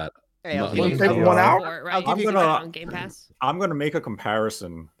that's that. Hey, I'll give you 1 hour. I'm gonna make a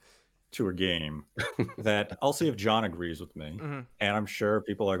comparison to a game that I'll see if John agrees with me, and I'm sure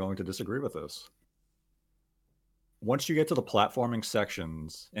people are going to disagree with this. Once you get to the platforming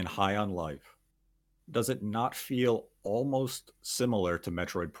sections in High on Life, does it not feel almost similar to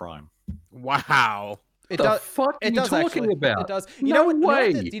Metroid Prime? Wow. What the fuck are you talking about? It does. No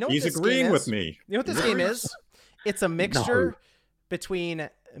way. He's agreeing with me. You know what this game is? It's a mixture between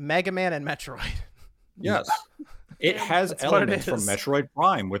Mega Man and Metroid. Yes. It has elements from Metroid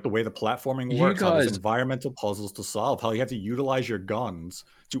Prime with the way the platforming works, how there's environmental puzzles to solve, how you have to utilize your guns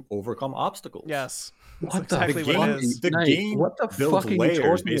to overcome obstacles. Yes. What the game builds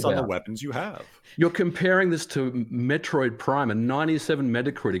layers based on the weapons you have. You're comparing this to Metroid Prime, a 97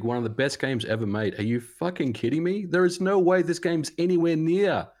 Metacritic, one of the best games ever made. Are you fucking kidding me? There is no way this game's anywhere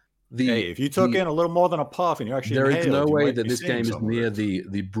near if you took in a little more than a puff and you actually there is no way that this game is near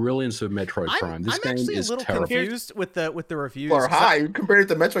the brilliance of Metroid Prime. This game is terrible. Confused with the reviews. Or high compared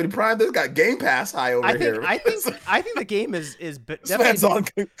to Metroid Prime, this got Game Pass high over here. I think the game is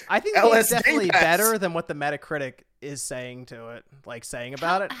definitely. I think it's definitely better than what the Metacritic is saying to it, saying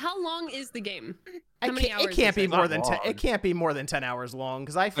about it. How long is the game? It can't be more than 10. It can't be more than 10 hours long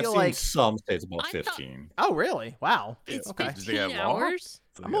because I feel like some say it's about 15. Oh, really? Wow. It's okay. 15 hours.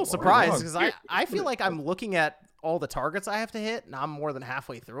 I'm a little surprised because I feel like I'm looking at all the targets I have to hit, and I'm more than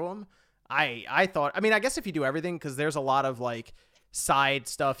halfway through them. I thought. I mean, I guess if you do everything, because there's a lot of side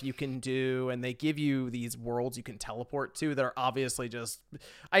stuff you can do, and they give you these worlds you can teleport to that are obviously just,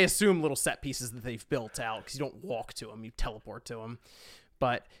 I assume, little set pieces that they've built out because you don't walk to them, you teleport to them.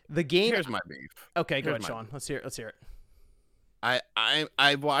 But the game. Here's my beef. Okay, go ahead, Sean. Let's hear it.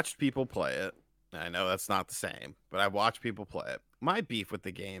 I've watched people play it. I know that's not the same, but I've watched people play it. My beef with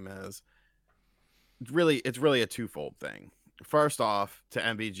the game is it's really a twofold thing. First off, to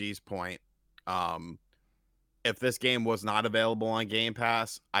MVG's point, if this game was not available on Game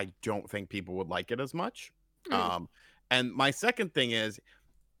Pass, I don't think people would like it as much. And my second thing is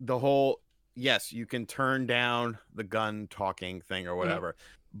the whole, yes, you can turn down the gun talking thing or whatever,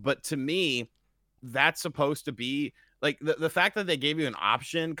 but to me, that's supposed to be like the fact that they gave you an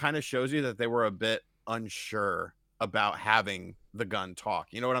option kind of shows you that they were a bit unsure about having the gun talk.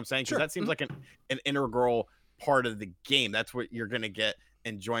 You know what I'm saying? Because that seems like an integral part of the game. That's what you're gonna get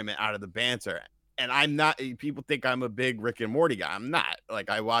enjoyment out of the banter. And I'm not. People think I'm a big Rick and Morty guy. I'm not. Like,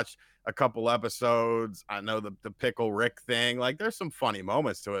 I watched a couple episodes. I know the pickle Rick thing. Like, there's some funny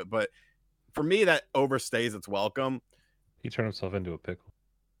moments to it, but for me, that overstays its welcome. He turned himself into a pickle.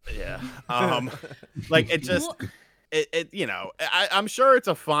 Yeah. Like, it just it you know, I'm sure it's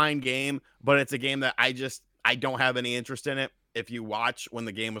a fine game, but it's a game that I don't have any interest in it. If you watch when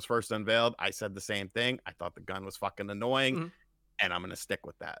the game was first unveiled, I said the same thing. I thought the gun was fucking annoying, and I'm gonna stick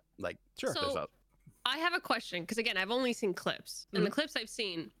with that. Like, sure. So, I have a question, because again, I've only seen clips, and the clips I've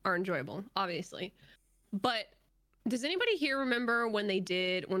seen are enjoyable, obviously. But does anybody here remember when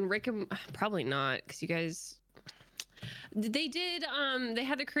Rick and probably not, because you guys. They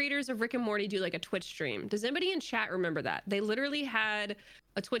had the creators of Rick and Morty do like a Twitch stream. Does anybody in chat remember that? They literally had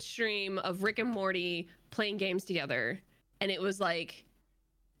a Twitch stream of Rick and Morty playing games together, and it was like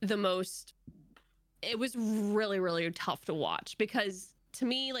it was really, really tough to watch, because to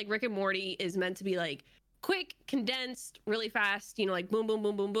me, like, Rick and Morty is meant to be like quick, condensed, really fast, you know, like boom, boom,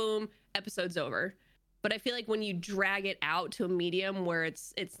 boom, boom, boom, episode's over. But I feel like when you drag it out to a medium where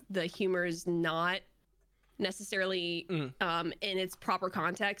it's the humor is not necessarily in its proper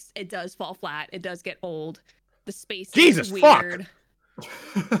context, it does fall flat. It does get old. The space is weird.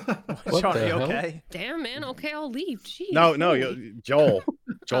 What Sean, are you okay? Damn, man. Okay, I'll leave. Jeez. No,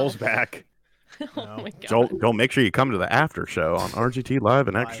 Joel's back. Oh my God. Joel, make sure you come to the after show on RGT Live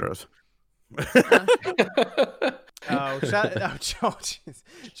and Extras.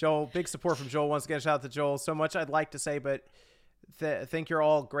 Joel, big support from Joel. Once again, shout out to Joel. So much I'd like to say, but think you're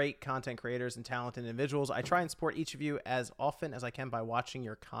all great content creators and talented individuals. I try and support each of you as often as I can by watching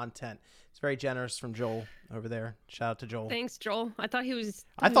your content. It's very generous from Joel over there. Shout out to Joel. Thanks, Joel. I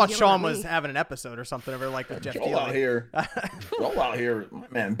thought Sean was having an episode or something over like with Jeff Joel Keighley. out here. Joel out here,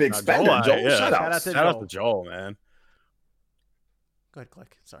 man. Big spender. Joel, shout out to Joel, man. Go ahead,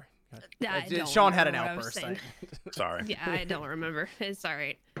 Click. Sorry. Sean had an outburst. Sorry. Yeah, I don't remember. It's all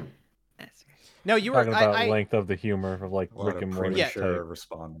right. No, you were talking about length of the humor of like Rick and Morty.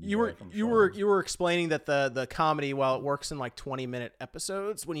 You were explaining that the comedy, while it works in like 20-minute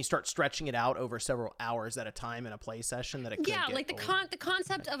episodes, when you start stretching it out over several hours at a time in a play session, that it could get like old. the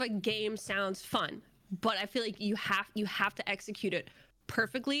concept of a game sounds fun, but I feel like you have to execute it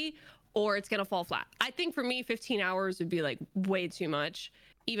perfectly, or it's gonna fall flat. I think for me, 15 hours would be like way too much,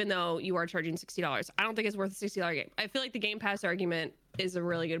 even though you are charging $60. I don't think it's worth a $60 game. I feel like the Game Pass argument is a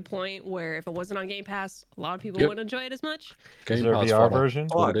really good point, where if it wasn't on Game Pass, a lot of people wouldn't enjoy it as much. Is there a VR version?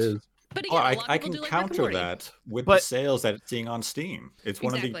 It is. But again, I can counter that with the sales that it's seeing on Steam. It's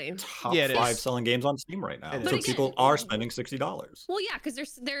one of the top 5 selling games on Steam right now. So people are spending $60. Well, yeah,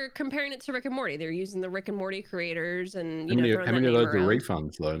 because they're comparing it to Rick and Morty. They're using the Rick and Morty creators, and how many of those are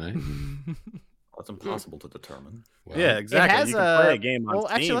refunds, though, Nate? It's impossible to determine. Well, yeah, exactly. It has you can play a game on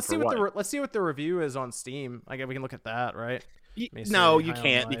Steam. Actually, let's see what the review is on Steam. I guess we can look at that, right? No, you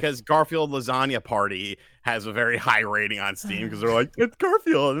can't, because Garfield Lasagna Party has a very high rating on Steam because they're like, it's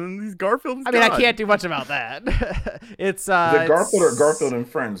Garfield and he's Garfield. I mean, I can't do much about that. It's Garfield or Garfield and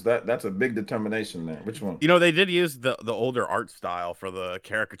Friends. That's a big determination there. Which one? You know, they did use the older art style for the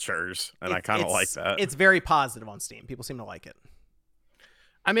caricatures, and I kind of like that. It's very positive on Steam. People seem to like it.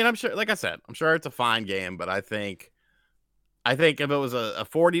 I mean, I'm sure, like I said, I'm sure it's a fine game, but I think if it was a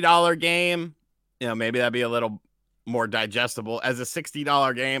 $40 game, you know, maybe that'd be a little more digestible. As a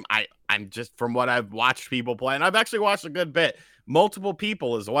 $60 game, I'm just, from what I've watched people play, and I've actually watched a good bit, multiple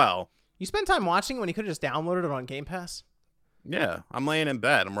people as well. You spend time watching when you could have just downloaded it on Game Pass? Yeah, I'm laying in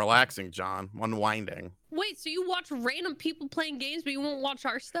bed. I'm relaxing, John. Unwinding. Wait, so you watch random people playing games, but you won't watch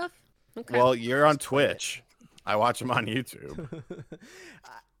our stuff? Okay. Well, you're on Twitch. I watch them on YouTube.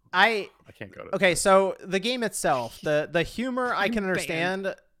 I can't go to. Okay, so the game itself, the humor, I can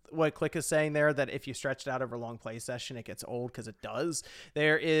understand what Click is saying there, that if you stretch it out over a long play session, it gets old, because it does.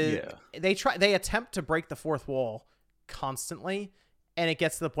 They attempt to break the fourth wall constantly, and it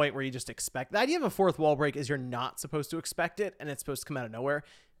gets to the point where you just expect. The idea of a fourth wall break is you're not supposed to expect it, and it's supposed to come out of nowhere.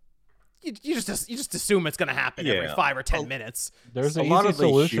 You just assume it's going to happen every 5 or 10 minutes. There's a lot of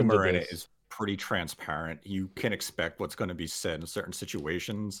the humor in it is pretty transparent. You can expect what's going to be said in certain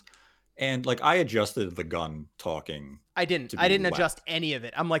situations. And like, I adjusted the gun talking. I didn't adjust any of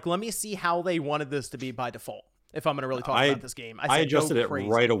it. I'm like, let me see how they wanted this to be by default, if I'm going to really talk about this game. I adjusted it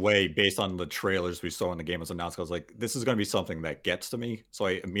right away based on the trailers we saw when the game was announced. I was like, this is going to be something that gets to me. So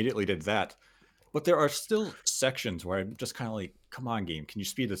I immediately did that. But there are still sections where I'm just kind of like, come on, game, can you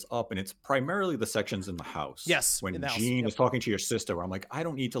speed this up? And it's primarily the sections in the house. Yes, When in the house, Jean yep. is talking to your sister, where I'm like, I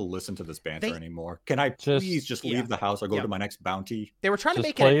don't need to listen to this banter They- anymore. Can I please just leave the house or go Yeah. to my next bounty? They were trying to Just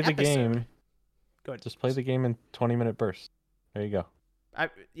make play it an the episode. game. Go ahead. Just play the game in 20-minute bursts. There you go.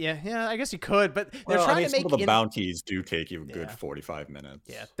 Yeah, I guess you could, but they're Well, trying I mean, to make some of the in- bounties do take you a good Yeah. 45 minutes.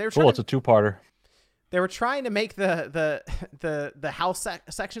 Yeah, they were Cool, trying it's to, a two-parter. they were trying to make the house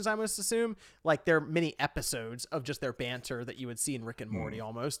sections, I must assume, like they're mini episodes of just their banter that you would see in Rick and Morty.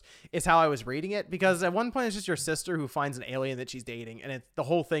 Almost is how I was reading it, because at one point it's just your sister who finds an alien that she's dating, and the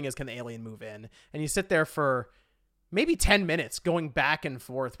whole thing is, can the alien move in? And you sit there for maybe 10 minutes going back and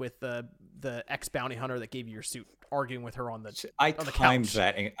forth with the ex bounty hunter that gave you your suit, arguing with her on the. I on the timed couch.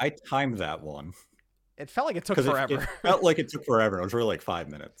 that. I timed that one It felt like it took because forever. it felt like it took forever. It was really like 5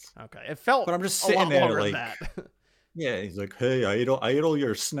 minutes. Okay, it felt. But I'm just a sitting lot there longer like, than that. yeah, he's like, hey, I ate all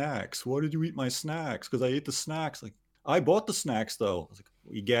your snacks. Why did you eat my snacks? Because I ate the snacks. Like, I bought the snacks though. I was like,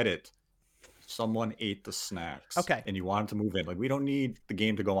 we get it. Someone ate the snacks. Okay. And you want him to move in. Like, we don't need the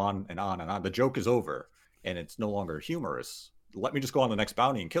game to go on and on and on. The joke is over, and it's no longer humorous. Let me just go on the next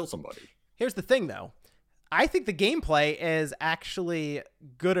bounty and kill somebody. Here's the thing, though. I think the gameplay is actually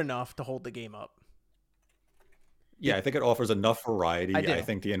good enough to hold the game up. Yeah, I think it offers enough variety. I do. I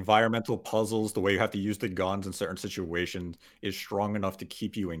think the environmental puzzles, the way you have to use the guns in certain situations, is strong enough to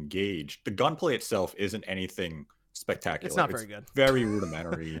keep you engaged. The gunplay itself isn't anything spectacular. It's not very good. Very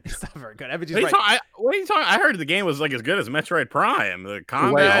rudimentary. It's not very good. What MVG's are, you right. what are you talking? I heard the game was like as good as Metroid Prime. The Well,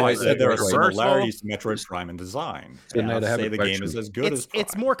 combat. I the said there are reversal. similarities to Metroid Prime in design. Yeah. And I'd I have say a the game question. is as good as Prime.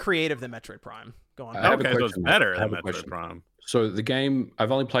 It's more creative than Metroid Prime. Go on. I have a Okay, so it's question. better I than have a Metroid question. Prime. So the game,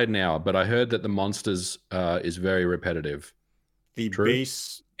 I've only played an hour, but I heard that the monsters is very repetitive. The True.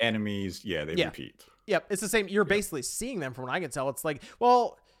 base enemies, they Yeah. repeat. Yep, it's the same. You're basically seeing them from what I can tell. It's like,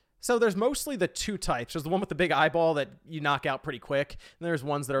 well, so there's mostly the two types. There's the one with the big eyeball that you knock out pretty quick, and there's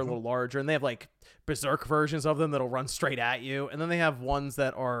ones that are a little larger, and they have like berserk versions of them that'll run straight at you, and then they have ones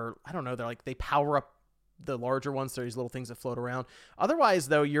that are, I don't know, they're like, they power up the larger ones. So these little things that float around. Otherwise,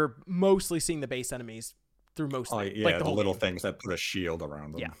 though, you're mostly seeing the base enemies through most of Oh, it, yeah, like the whole little game. things that put a shield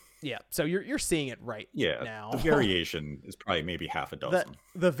around them. Yeah. So you're seeing it right Yeah, now. the variation is probably maybe half a dozen.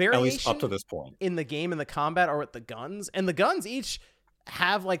 the At variation least up to this point. in the game and the combat are with the guns, and the guns each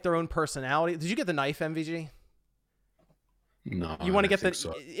have like their own personality. Did you get the knife, MVG? No, You want to I get the think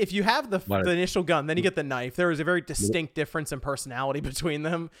so. if you have the Might- initial gun, then you get the knife. There is a very distinct difference in personality between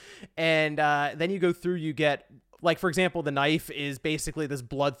them, and then you go through. You get, like, for example, the knife is basically this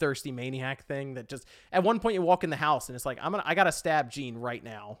bloodthirsty maniac thing that just, at one point you walk in the house and it's like, I gotta stab Gene right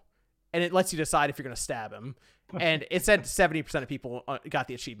now, and it lets you decide if you're gonna stab him. And it said 70% of people got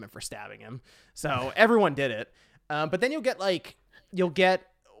the achievement for stabbing him, so everyone did it. But then you'll get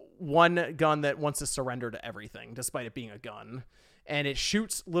one gun that wants to surrender to everything, despite it being a gun, and it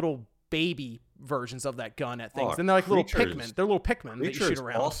shoots little baby versions of that gun at things. Oh, and they're like little Creature's- Pikmin. They're little Pikmin that you Creature shoot is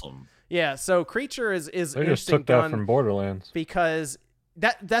around. awesome. Yeah, so Creature is They an just interesting took that gun from Borderlands. because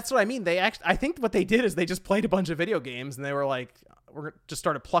that's what I mean. I think what they did is they just played a bunch of video games and they were like, we're just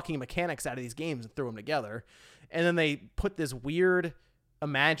started plucking mechanics out of these games and threw them together, and then they put this weird,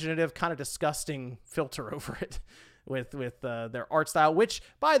 imaginative, kind of disgusting filter over it with their art style. Which,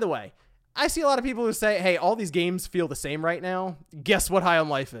 by the way, I see a lot of people who say, hey, all these games feel the same right now. Guess what High on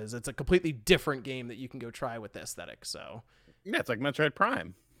Life is? It's a completely different game that you can go try with the aesthetic. So Yeah, it's like Metroid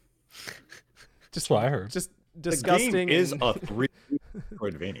Prime. just That's what I heard. just The disgusting. game is and- a 3D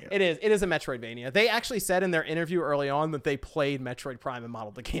Metroidvania. It is a Metroidvania. They actually said in their interview early on that they played Metroid Prime and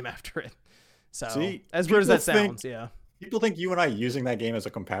modeled the game after it. So See, as weird as that people think- sounds, yeah. People think you and I using that game as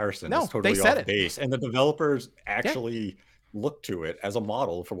a comparison No, is totally they said off it. base, and the developers actually look to it as a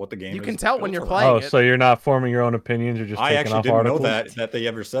model for what the game. You is can tell when built you're around. playing Oh, it. so you're not forming your own opinions. You're just I taking actually off didn't articles. know that they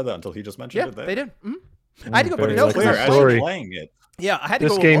ever said that until he just mentioned Yeah, it there. they did. Mhm. I had to go Very no, like because Clear, I'm as playing. story. you're playing it. Yeah, I had to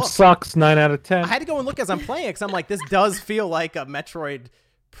This go game look. sucks. 9 out of 10. I had to go and look as I'm playing it because I'm like, this does feel like a Metroid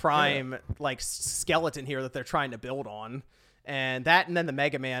Prime like skeleton here that they're trying to build on, and then the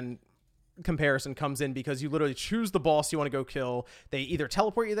Mega Man comparison comes in because you literally choose the boss you want to go kill. They either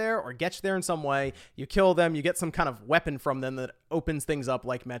teleport you there or get you there in some way. You kill them, you get some kind of weapon from them that opens things up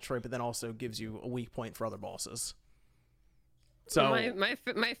like Metroid, but then also gives you a weak point for other bosses. So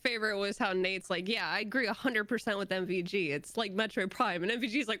my favorite was how Nate's like, yeah, I agree 100% with MVG. It's like Metroid Prime, and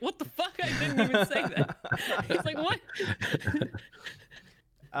MVG's like, what the fuck? I didn't even say that. He's like, what?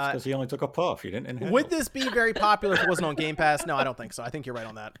 Because he only took a puff. He didn't inhale. would this be very popular if it wasn't on Game Pass? No, I don't think so. I think you're right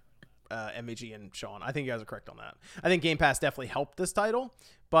on that. MVG and Sean, I think you guys are correct on that. I think Game Pass definitely helped this title,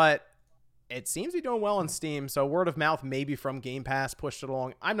 but It seems to be doing well on Steam, so word of mouth maybe from Game Pass pushed it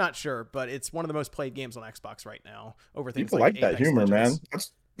along. I'm not sure, but it's one of the most played games on Xbox right now over things People like that Apex humor, Legends. man.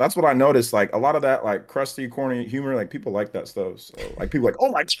 That's what I noticed. Like a lot of that, like crusty, corny humor. Like people like that stuff. So like people like,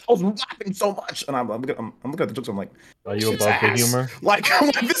 oh my, I was laughing so much, and I'm looking at the jokes. I'm like, Are you shit's above the ass. humor? Like, I'm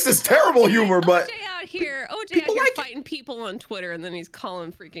like, this is terrible humor, but OJ out here people like it. fighting people on Twitter, and then he's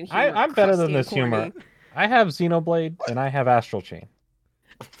calling freaking humor. I'm better than crusty and this humor. corny. I have Xenoblade and I have Astral Chain.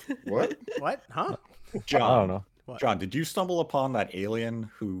 what? What? Huh? I John, don't know. What? John, did you stumble upon that alien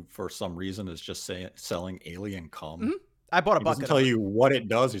who, for some reason, is just selling alien cum? Mhm. I bought a He bucket. doesn't tell of it. you what it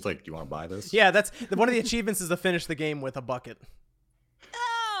does. He's like, "Do you want to buy this?" Yeah, that's one of the achievements is to finish the game with a bucket.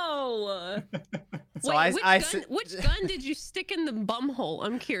 Oh. So Wait, I which gun did you stick in the bum hole?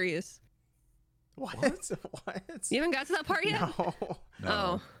 I'm curious. What? What? You haven't got to that part yet? No.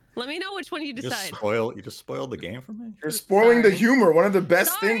 Oh, let me know which one you You decide. just spoiled the game for me. You're spoiling the Sorry. humor. One of the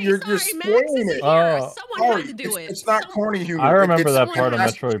best Sorry, things. You're Max spoiling isn't it. here. Oh. Someone Sorry, had to do it. it's not Some- corny humor. I remember It's that one part of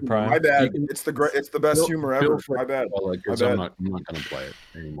fantastic Metroid humor. Prime. My bad. You can- It's the best Feel- humor feel ever. free My bad. to spoil it, 'cause My I'm bad. not going to play it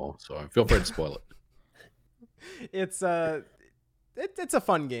anymore. So feel free to spoil it. It's it's a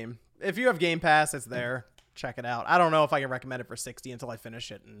fun game. If you have Game Pass, it's there. Check it out. I don't know if I can recommend it for 60 until I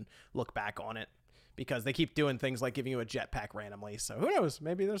finish it and look back on it, because they keep doing things like giving you a jetpack randomly. So who knows?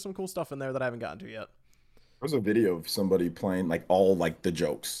 Maybe there's some cool stuff in there that I haven't gotten to yet. There's a video of somebody playing like all like the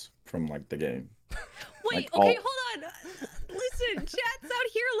jokes from like the game. Wait, Like, okay, all- hold on. Listen, chat's out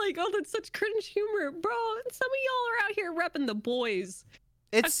here like, oh, that's such cringe humor, bro. Some of y'all are out here repping The Boys.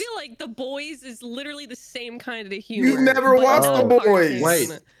 I feel like The Boys is literally the same kind of humor. You never but watched it's The a Boys. cartoon.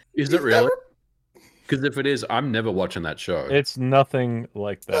 Wait. Is it really? Because if it is, I'm never watching that show. It's nothing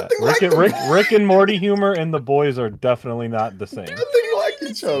like that. Nothing like the- Rick and Morty humor and the boys are definitely not the same. Nothing like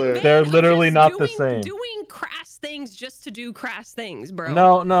each other. They're literally just not the same. Doing crass things just to do crass things, bro.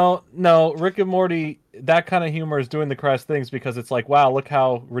 No. Rick and Morty, that kind of humor is doing the crass things because it's like, wow, look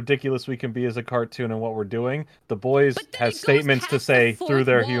how ridiculous we can be as a cartoon and what we're doing. The boys But then has it goes statements to past the say fourth through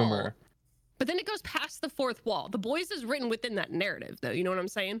their wall. humor. But then it goes past the fourth wall. The Boys is written within that narrative, though. You know what I'm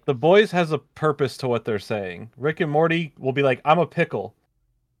saying? The boys has a purpose to what they're saying. Rick and Morty will be like, I'm a pickle.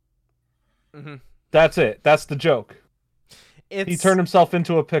 Mm-hmm. That's it. That's the joke. He turned himself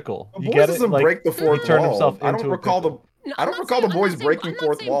into a pickle. The You Boys get it? doesn't Like, break the fourth turned wall. himself I don't into a recall pickle. No, I don't I'm not recall saying- the I'm Boys not saying- breaking I'm not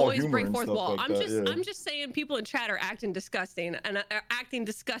fourth saying wall Boys humor break and fourth stuff wall. like I'm that, just, yeah. I'm just saying people in chat are acting disgusting and acting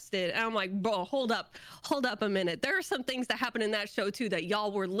disgusted. And I'm like, bro, hold up a minute. There are some things that happen in that show too that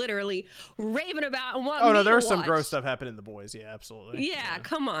y'all were literally raving about and want Oh me no, there to was some watch. gross stuff happening in The Boys. Yeah, absolutely. Yeah,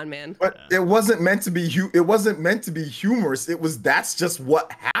 come on, man. But it wasn't meant to be it wasn't meant to be humorous. That's just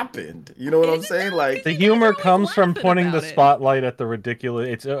what happened. You know what I'm Is it saying? though? Like The You guys humor are always comes from laughing pointing the about it. spotlight at the ridiculous.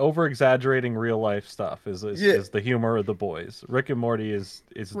 It's over exaggerating real life stuff. Is Yeah. the humor of the boys. Rick and Morty is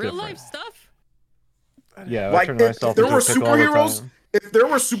Real different. life stuff. Yeah, I Like, turn if myself there into were a pickle all the superheroes, time. if there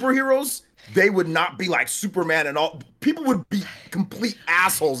were superheroes, they would not be like Superman and all. People would be complete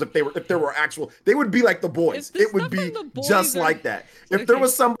assholes if there were actual. They would be like the Boys. If the It would stuff be in The Boys just are- like that. If there Okay.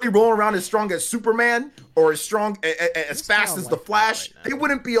 was somebody rolling around as strong as Superman or as strong as fast sound as the like that Flash, right now. they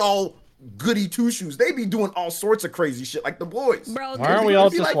wouldn't be all goody two shoes. They'd be doing all sorts of crazy shit like the Boys. Bro, Why aren't we there's all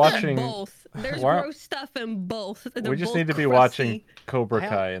gross just stuff in watching- both? There's why- gross stuff in both. We They're just both need to be crusty. watching Cobra I have-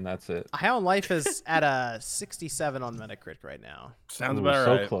 Kai, and that's it. High on Life is at a 67 on Metacritic right now. Sounds Ooh, about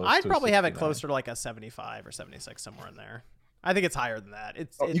so right. close. I'd to a probably have it 69. closer to like a 75 or 76, somewhere in there. I think it's higher than that.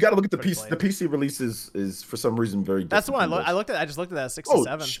 It's You got to look at the pretty PC. played. The PC release is for some reason very. That's the one I different looked. from this. I just looked at that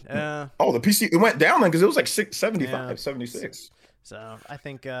 67. sh- Yeah. Oh, the PC it went down then because it was like 75, Yeah. 76. So I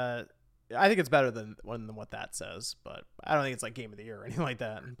think it's better than what that says, but I don't think it's like Game of the Year or anything like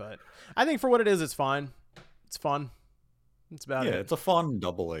that. But I think for what it is, it's fine. It's fun. It's about Yeah, it. it's a fun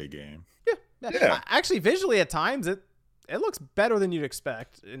AA game. Yeah. Actually, visually at times it looks better than you'd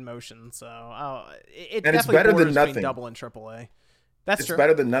expect in motion. So it And it's definitely better than borders between nothing. double and AAA. That's It's true.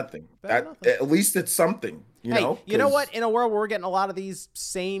 better than nothing. Better than nothing. At least it's something. You Hey, know. you know 'Cause- what? In a world where we're getting a lot of these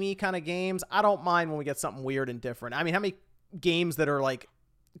samey kind of games, I don't mind when we get something weird and different. I mean, how many games that are like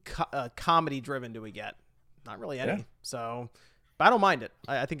comedy driven do we get? Not really any. Yeah. So, but I don't mind it.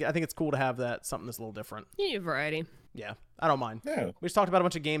 I think it's cool to have that something that's a little different. You need variety. Yeah, I don't mind. Yeah, We just talked about a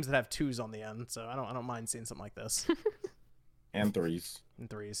bunch of games that have 2s on the end, so I don't mind seeing something like this and threes, and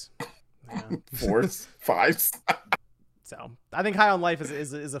 3s. Yeah. 4s, 5s. So I think High on Life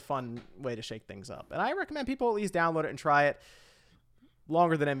is a fun way to shake things up, and I recommend people at least download it and try it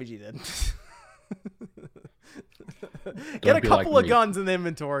longer than MVG did. Get a be couple like of me. guns in the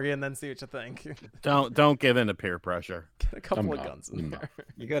inventory and then see what you think. Don't give in to peer pressure. Get a couple I'm of not. guns in I'm there.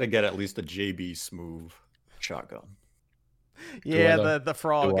 You got to get at least a JB Smooth shotgun. Yeah, the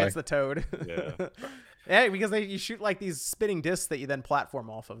frog Do I? gets the toad. Yeah. Yeah, because you shoot like these spinning discs that you then platform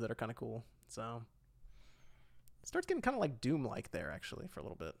off of that are kind of cool. So it starts getting kind of like Doom-like there, actually, for a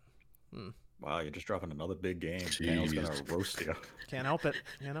little bit. Wow, you're just dropping another big game. Daniel's gonna roast you. Can't help it.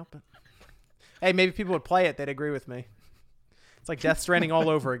 Can't help it. Hey, maybe people would play it. They'd agree with me. It's like Death Stranding all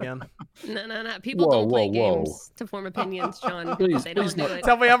over again. No. People Whoa, don't play whoa, whoa. games to form opinions, Sean. Please, they don't please do not. it.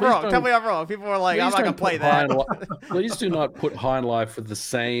 Tell me I'm Please wrong. don't- Tell me I'm wrong. People are like, I'm not going to play that. Please do not put High and Life with the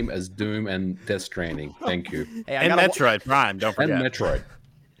same as Doom and Death Stranding. Thank you. Hey, I And gotta Metroid Prime, don't And forget. Metroid.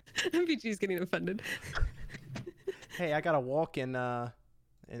 MVG's getting offended. Hey, I got to walk in High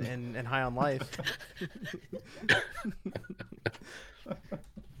on Life.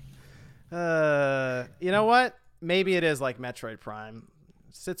 You know what? Maybe it is like Metroid Prime.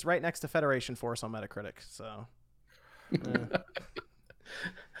 Sits right next to Federation Force on Metacritic, so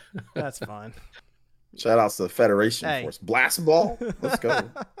that's fine. Shout outs to Federation Hey. Force. Blast ball. Let's go.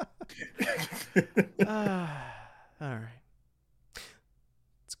 All right.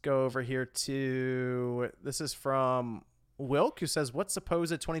 Let's go over here to, this is from Wilk, who says, what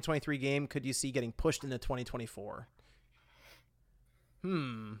supposed 2023 game could you see getting pushed into 2024?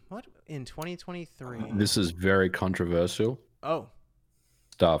 What in 2023? This is very controversial. Oh.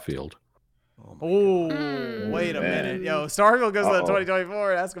 Starfield. Oh, wait a man. minute. Yo, Starfield goes to Uh-oh.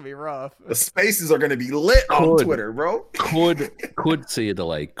 2024. That's going to be rough. The spaces are going to be lit on Could. Twitter, bro. Could see a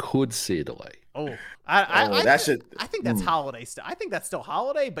delay. Could see a delay. Oh, I that shit. I think that's holiday stuff. I think that's still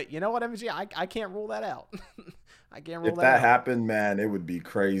holiday, but you know what, MG? I can't rule that out. I can't rule If that that out. happened, man, it would be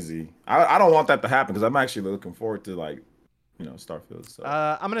crazy. I don't want that to happen because I'm actually looking forward to Starfield. So.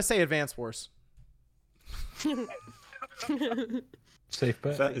 I'm going to say Advance Wars. Safe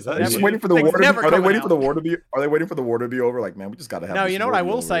bet. Is that They're just waiting for the Things war to be, never are they coming waiting out. for the war to be? Are they waiting for the war to be over? Like, man, we just got to have. No, this you know war what I be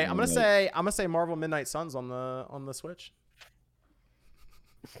will over say? and I'm gonna like, say Marvel Midnight Suns on the Switch.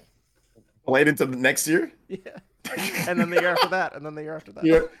 Played into the next year. Yeah. And then the year after that, and then the year after that.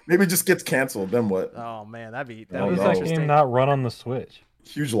 Yeah, maybe it just gets canceled. Then what? Oh man, that'd be How How does no. that interesting. game not run on the Switch?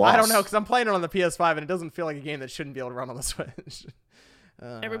 Huge loss. I don't know because I'm playing it on the PS5 and it doesn't feel like a game that shouldn't be able to run on the Switch.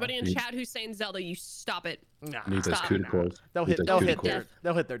 Everybody in chat who's saying Zelda, you stop it. Nah, Need those Stop. CUDA cores. they'll Need hit those they'll CUDA hit cores.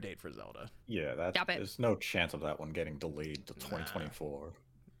 they'll hit their date for Zelda. Yeah, Stop it. there's no chance of that one getting delayed to 2024.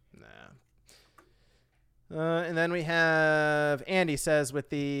 Nah. And then we have Andy says with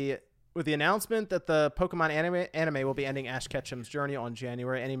the announcement that the Pokemon anime will be ending Ash Ketchum's journey on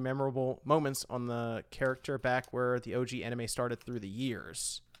January, any memorable moments on the character back where the OG anime started through the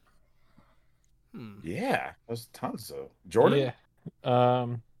years? Yeah, there's tons of Jordan. Yeah.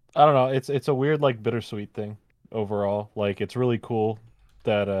 I don't know. It's a weird like bittersweet thing overall. Like it's really cool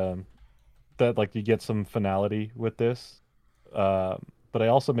that that like you get some finality with this. But it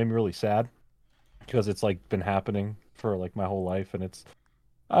also made me really sad because it's like been happening for like my whole life, and it's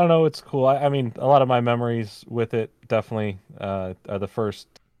I don't know. It's cool. I mean, a lot of my memories with it definitely are the first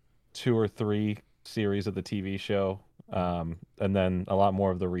 2 or 3 series of the TV show, and then a lot more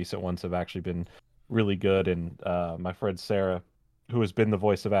of the recent ones have actually been really good. And my friend Sarah, who has been the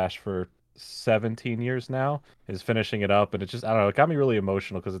voice of Ash for 17 years now, is finishing it up, and it just I don't know. It got me really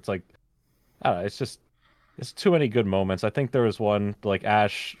emotional because it's like I don't know. It's too many good moments. I think there was one like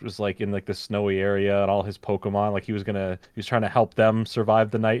Ash was like in like the snowy area and all his Pokemon like he was trying to help them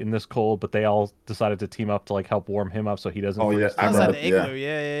survive the night in this cold, but they all decided to team up to like help warm him up so he doesn't. Oh, freeze yeah, to I death. Outside remember- the igloo,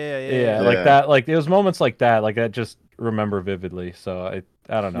 yeah. Yeah, like that. Like it was moments like that just remember vividly. So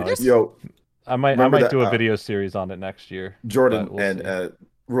I don't know. Yo, I might remember that, do a video series on it next year. Jordan, but we'll and see.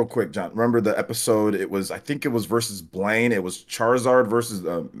 real quick, John, remember the episode? I think it was versus Blaine. It was Charizard versus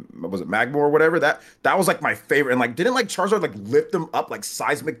was it Magmar or whatever? That was like my favorite. And like, didn't like Charizard like lift him up like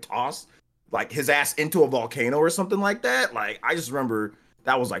seismic toss, like his ass into a volcano or something like that? Like, I just remember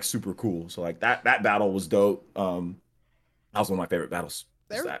that was like super cool. So like that battle was dope. That was one of my favorite battles.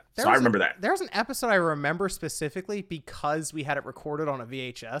 So I remember that. There was an episode I remember specifically because we had it recorded on a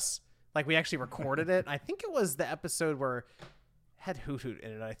VHS. Like we actually recorded it. I think it was the episode where it had Hoot Hoot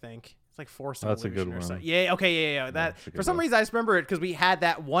in it. I think it's like Force That's a Evolution good or one. something. Yeah. Okay. Yeah. That That's a for good some one. reason I just remember it because we had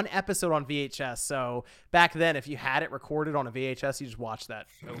that one episode on VHS. So back then, if you had it recorded on a VHS, you just watched that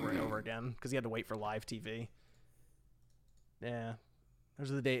over and over again because you had to wait for live TV. Yeah,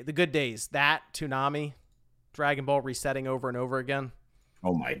 those are the good days. That Toonami, Dragon Ball resetting over and over again.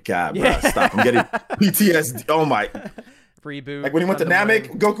 Oh my god, bro! Yeah. Stop! I'm getting PTSD. Oh my! Reboot. Like when he went to Gundam Namek,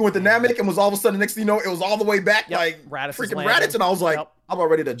 Wing. Goku went to Namek, and was all of a sudden next thing you know, it was all the way back, Yep, like Raditz is freaking landing. Raditz, and I was like, Yep. I'm about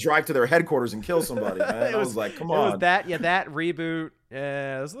ready to drive to their headquarters and kill somebody, man. I was like, come on. It was that, that reboot.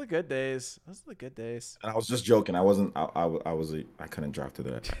 Yeah, those are the good days. Those are the good days. And I was just joking. I wasn't. I couldn't drive to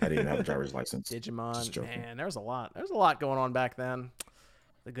that. I didn't have a driver's license. Digimon, man, there was a lot. There was a lot going on back then.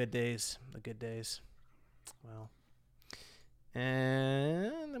 The good days. The good days. Well.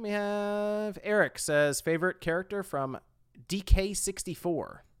 And then we have Eric says favorite character from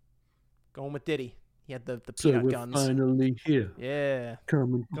DK64. Going with Diddy. He had the peanut guns. Finally here. Yeah.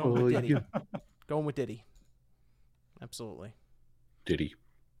 Coming for you. Going with Diddy. Absolutely. Diddy.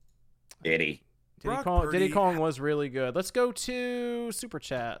 Diddy Kong was really good. Let's go to Super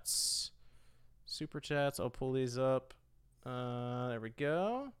Chats. Super Chats. I'll pull these up. There we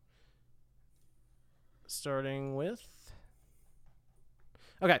go. Starting with...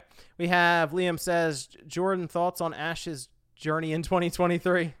 Okay. We have Liam says, Jordan, thoughts on Ash's journey in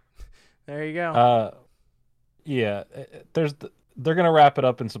 2023? There you go. Yeah, they're gonna wrap it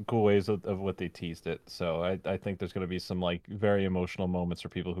up in some cool ways of what they teased it. So I think there's gonna be some like very emotional moments for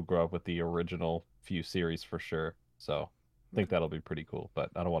people who grew up with the original few series for sure. So I think that'll be pretty cool.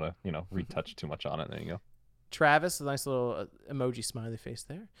 But I don't want to retouch too much on it. There you go. Travis, a nice little emoji smiley face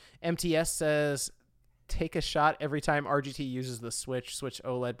there. MTS says, take a shot every time RGT uses the Switch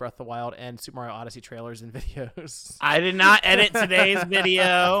OLED, Breath of the Wild, and Super Mario Odyssey trailers and videos. I did not edit today's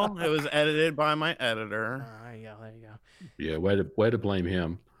video. It was edited by my editor. There you go. Yeah, way to blame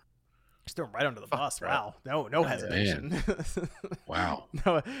him. Just throw him right under the bus. Wow. No hesitation. Wow.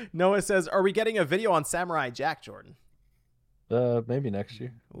 Noah says, are we getting a video on Samurai Jack, Jordan? Maybe next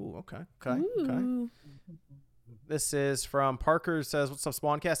year. Ooh, okay. This is from Parker says, what's up,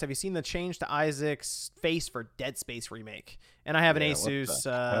 Spawncast? Have you seen the change to Isaac's face for Dead Space remake? And I have an Asus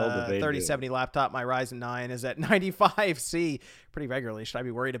 3070 laptop. My Ryzen 9 is at 95C pretty regularly. Should I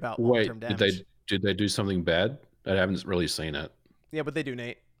be worried about long-term damage? Did they do something bad? I haven't really seen it. Yeah, but they do,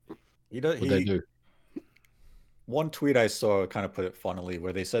 Nate. What they do? One tweet I saw kind of put it funnily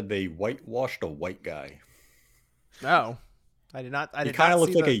where they said they whitewashed a white guy. No, I did not. He kind of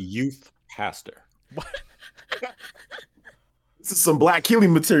looked like a youth pastor. What? This is some Black Keely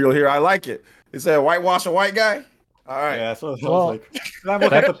material here. I like it. Is that whitewash a white guy? All right. Yeah, so I was like, I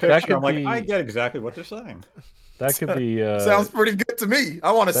look at the picture. I'm like, I get exactly what they're saying. That could be sounds pretty good to me.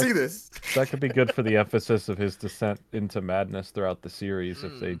 I want to see this. That could be good for the emphasis of his descent into madness throughout the series.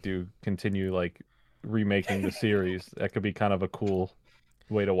 If they do continue like remaking the series, that could be kind of a cool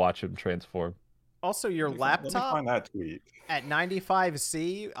way to watch him transform. Also, your laptop let me find that tweet. At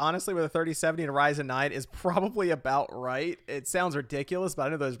 95C, honestly, with a 3070 and a Ryzen 9 is probably about right. It sounds ridiculous, but I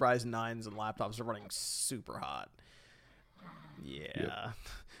know those Ryzen 9s and laptops are running super hot. Yeah. Yep.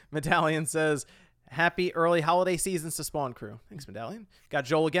 Medallion says, happy early holiday seasons to Spawn Crew. Thanks, Medallion. Got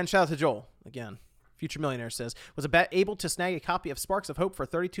Joel again. Shout out to Joel again. Future Millionaire says, was able to snag a copy of Sparks of Hope for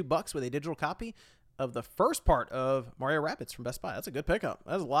 $32 with a digital copy of the first part of Mario Rabbids from Best Buy. That's a good pickup.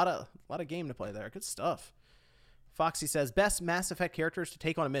 That's a lot of game to play there. Good stuff. Foxy says, best Mass Effect characters to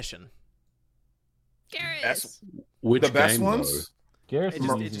take on a mission. Garrus. Which the best game, ones? Garrus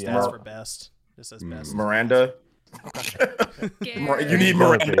it just asks for best. Just says best. Miranda. You need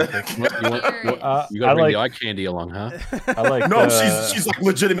Miranda. You gotta bring the eye candy along, huh? I like. No, she's like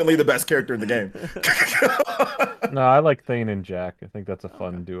legitimately the best character in the game. No, I like Thane and Jack. I think that's a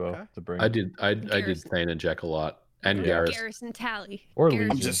fun duo to bring. I did Thane and Jack a lot, and Garrus. Garrus and Tally. Or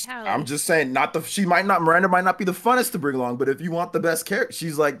Garrus Legion. I'm just saying, Miranda might not be the funnest to bring along, but if you want the best character,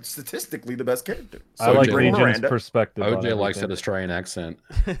 she's like statistically the best character. So I like Legion's perspective. OJ likes that Australian accent.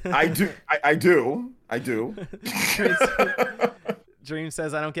 I do. Dream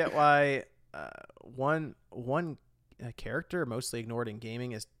says, I don't get why one character mostly ignored in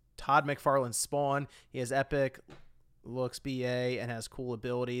gaming is Todd McFarlane's Spawn. He has epic looks, BA, and has cool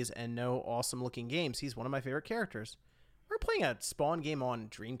abilities and no awesome looking games. He's one of my favorite characters. We were playing a Spawn game on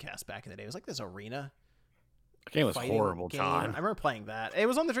Dreamcast back in the day. It was like this arena. The game was horrible, John. I remember playing that. It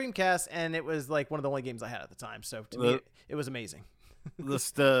was on the Dreamcast, and it was like one of the only games I had at the time. So to me, it was amazing.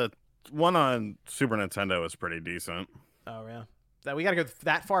 The one on Super Nintendo was pretty decent. Oh yeah, that we got to go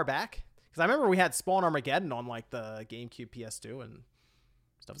that far back because I remember we had Spawn Armageddon on like the GameCube, PS2, and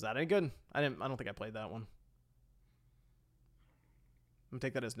stuff. Was that any good? I don't think I played that one. I'm gonna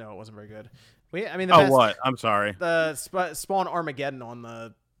take that as no. It wasn't very good. What? I'm sorry. The Spawn Armageddon on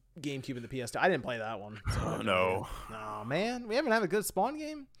the GameCube and the PS2. I didn't play that one. So No, man, we haven't had a good Spawn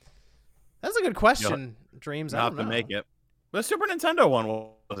game. That's a good question. Dreams. I don't know. To make it. The Super Nintendo one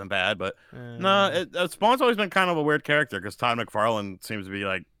wasn't bad, but Spawn's always been kind of a weird character because Todd McFarlane seems to be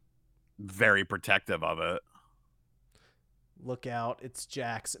like very protective of it. Look out! It's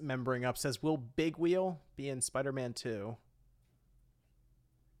Jax membering up. Says, "Will Big Wheel be in Spider-Man 2?"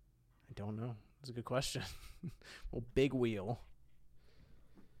 I don't know. That's a good question. Well, big wheel.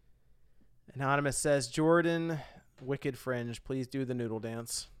 Anonymous says, Jordan, Wicked Fringe, please do the noodle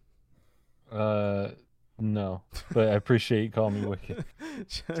dance. No, but I appreciate you calling me Wicked.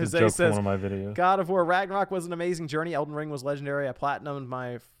 It's a joke from one of my videos. God of War Ragnarok was an amazing journey. Elden Ring was legendary. I platinumed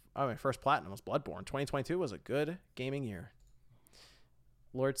my first platinum was Bloodborne. 2022 was a good gaming year.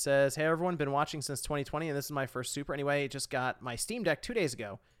 Lord says, hey everyone, been watching since 2020 and this is my first super. Anyway, just got my Steam Deck 2 days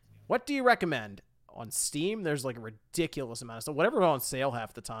ago. What do you recommend? On Steam, there's like a ridiculous amount of stuff. Whatever's on sale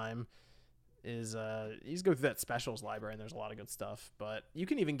half the time is you just go through that specials library and there's a lot of good stuff. But you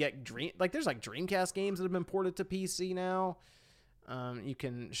can even get there's like Dreamcast games that have been ported to PC now.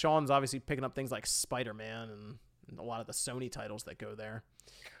 Sean's obviously picking up things like Spider-Man and a lot of the Sony titles that go there.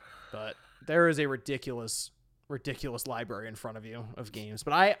 But there is a ridiculous library in front of you of games.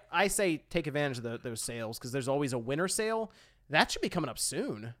 But I say take advantage of those sales because there's always a winter sale. That should be coming up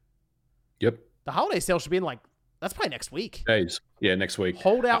soon. Yep. The holiday sale should be in that's probably next week. Days. Yeah, next week.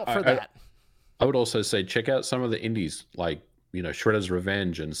 Hold out for that. I would also say check out some of the indies like, Shredder's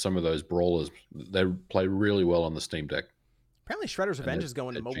Revenge and some of those brawlers. They play really well on the Steam Deck. Apparently Shredder's Revenge is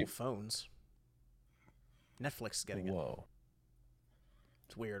going to mobile phones. Netflix is getting it. Whoa.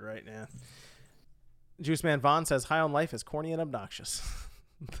 It's weird, right? Yeah. Juice Man Vaughn says, high on life is corny and obnoxious.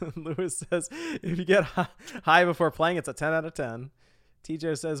 Lewis says, if you get high before playing, it's a 10 out of 10.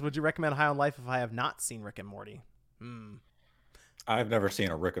 TJ says, would you recommend High on Life if I have not seen Rick and Morty? I've never seen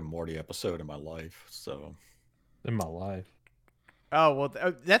a Rick and Morty episode in my life, so. In my life. Oh,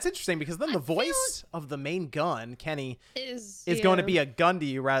 well, that's interesting because then the voice of the main gun, Kenny, is going to be a gun to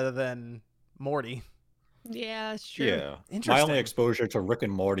you rather than Morty. Yeah, sure. Yeah. My only exposure to Rick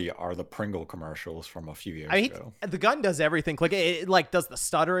and Morty are the Pringle commercials from a few years ago. The gun does everything. Like it does the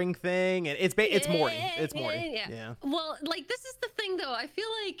stuttering thing, and it's Morty. It's Morty. Yeah. Well, this is the thing though. I feel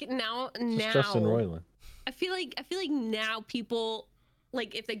like now Justin Roiland. I feel like now people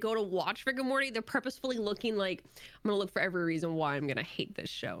if they go to watch Rick and Morty, they're purposefully looking like I'm gonna look for every reason why I'm gonna hate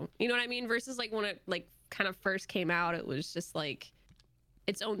this show. You know what I mean? Versus when it kind of first came out, it was just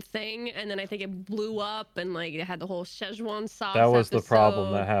its own thing, and then I think it blew up and it had the whole Szechuan sauce. That was the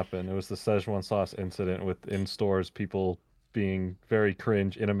problem that happened. It was the Szechuan sauce incident with in stores people being very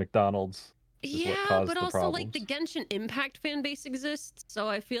cringe in a McDonald's. Yeah, but also the Genshin Impact fan base exists, so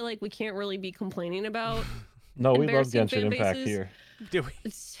I feel like we can't really be complaining about. No, we love Genshin Impact here. Do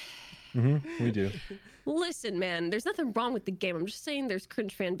we? We do. Listen, man, there's nothing wrong with the game. I'm just saying there's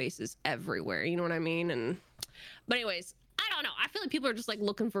cringe fan bases everywhere. You know what I mean? But anyways, I don't know. I feel like people are just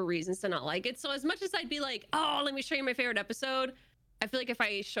looking for reasons to not like it. So as much as I'd be like, oh, let me show you my favorite episode, I feel like if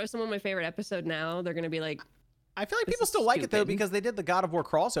I show someone my favorite episode now, they're gonna be like, I feel like people still like it though because they did the God of War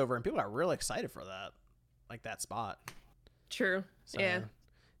crossover and people got really excited for that, that spot. True. So, yeah.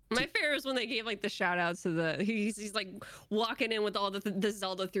 My favorite is when they gave the shout outs to he's walking in with all the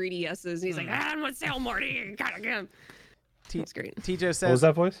Zelda 3DSs and he's like, I'm gonna sell Morty. God again. That's great. TJ says, what was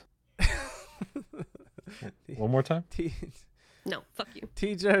that voice? One more time? No, fuck you.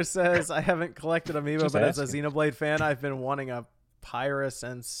 TJ says, I haven't collected Amiibo, but as a Xenoblade fan, I've been wanting a Pyra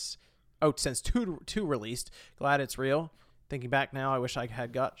since 2 released. Glad it's real. Thinking back now, I wish I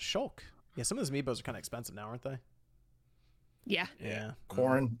had got Shulk. Yeah, some of those Amiibos are kind of expensive now, aren't they? Yeah. Yeah.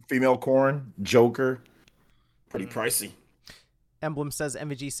 Corrin, female Corrin, Joker. Pretty pricey. Emblem says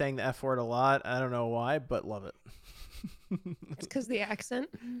MVG saying the F word a lot. I don't know why, but love it. It's because the accent.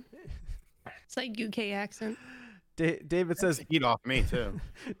 It's UK accent. David says, eat off me too.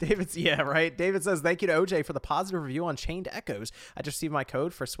 David says, thank you to OJ for the positive review on Chained Echoes. I just received my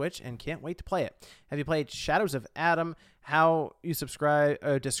code for Switch and can't wait to play it. Have you played Shadows of Adam? How you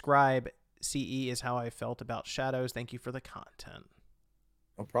describe CE is how I felt about Shadows. Thank you for the content.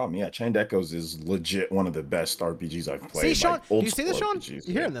 No problem. Yeah, Chained Echoes is legit one of the best RPGs I've played. See, Sean, do you see this, Sean? RPGs,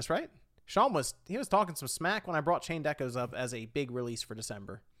 You're hearing this, right? Sean was talking some smack when I brought Chained Echoes up as a big release for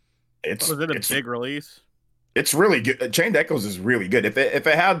December. Was it a big release? It's really good. Chained Echoes is really good. If it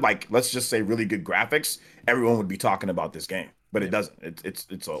had let's just say really good graphics, everyone would be talking about this game. But it doesn't. It's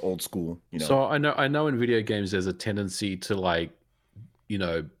an old school. So I know in video games there's a tendency to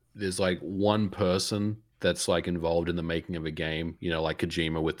there's one person that's involved in the making of a game. Like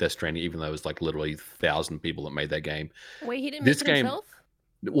Kojima with Death Stranding, even though it was literally 1,000 people that made that game. Wait, he didn't make it himself?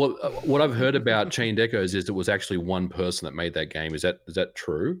 Well, what I've heard about Chained Echoes is it was actually one person that made that game. Is that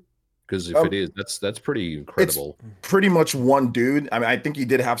true? Because if it is, that's pretty incredible. It's pretty much one dude. I mean, I think he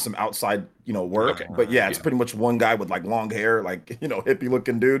did have some outside, work, but yeah, it's pretty much one guy with long hair, hippie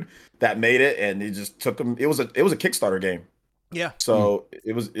looking dude that made it, and he just took him. It was a Kickstarter game. Yeah. So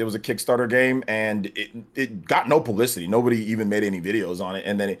it was a Kickstarter game, and it got no publicity. Nobody even made any videos on it,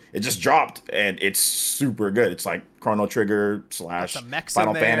 and then it just dropped, and it's super good. It's like Chrono Trigger /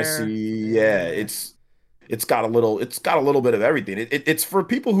 Final Fantasy. Yeah, it's got a little bit of everything. It's for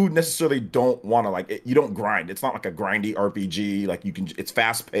people who necessarily don't want to like you don't grind. It's not like a grindy RPG. Like you can. It's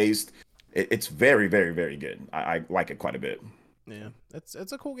fast paced. It's very, very, very good. I like it quite a bit. Yeah, it's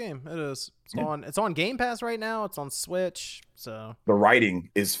a cool game. It is. It's on Game Pass right now. It's on Switch. So the writing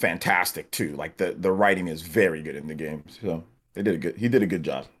is fantastic too. Like the writing is very good in the game. So he did a good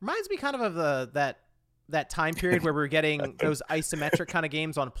job. Reminds me kind of that time period where we were getting those isometric kind of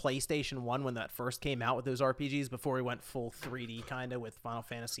games on PlayStation 1 when that first came out with those RPGs before we went full 3D kind of with Final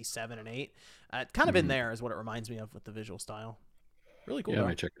Fantasy 7 and 8. Kind of in there is what it reminds me of with the visual style. Really cool. Yeah,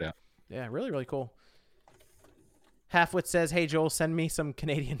 I check it out. Yeah, really, really cool. Halfwit says, "Hey Joel, send me some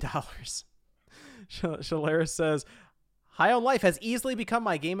Canadian dollars." Shalaris says, "High on Life has easily become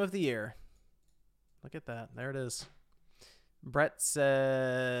my game of the year." Look at that. There it is. Brett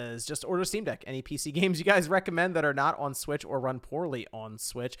says, "Just order Steam Deck. Any PC games you guys recommend that are not on Switch or run poorly on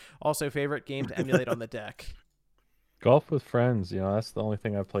Switch? Also, favorite game to emulate on the deck." Golf with Friends, that's the only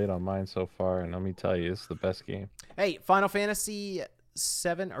thing I've played on mine so far, and let me tell you, it's the best game. Hey, Final Fantasy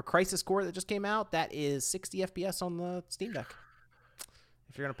 7 or Crisis Core that just came out, that is 60 FPS on the Steam Deck.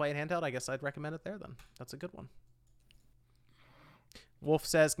 If you're going to play it handheld, I guess I'd recommend it there then. That's a good one. Wolf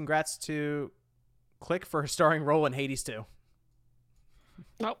says, "Congrats to Click for a starring role in Hades 2.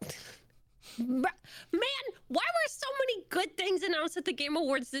 Oh. Man, why were so many good things announced at the Game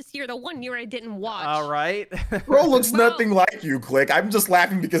Awards this year? The one year I didn't watch. All right. Bro looks nothing like you, Click. I'm just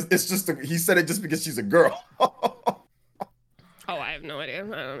laughing because it's just he said it just because she's a girl. Oh, I have no idea.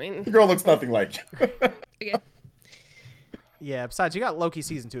 I mean, the girl looks nothing like you. Okay. Yeah, besides, you got Loki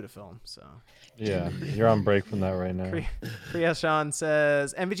Season 2 to film, so. Yeah, you're on break from that right now. Priyashan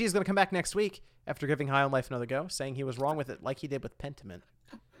says, "MVG is going to come back next week after giving High on Life another go, saying he was wrong with it like he did with Pentiment."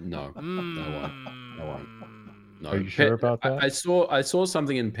 No, no. Are you sure about that? I saw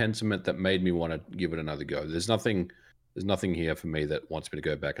something in Pentiment that made me want to give it another go. There's nothing here for me that wants me to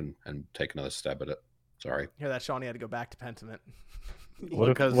go back and take another stab at it. Sorry. Hear that, Sean? He had to go back to Pentiment. What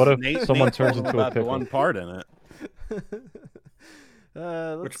if someone turns into a pickle? One part in it.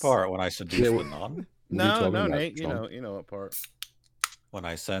 Which part? When I seduced the nun? No, Nate. You know what part? When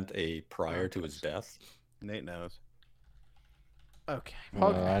I sent a prior to his death. Nate knows. Okay.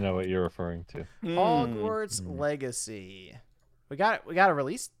 I know what you're referring to. Hogwarts Legacy. We got a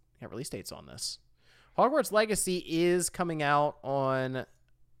release. We got release dates on this. Hogwarts Legacy is coming out on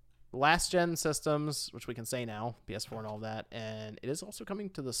last gen systems, which we can say now, PS4 and all that, and it is also coming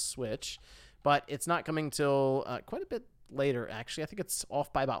to the Switch, but it's not coming till quite a bit later. Actually, I think it's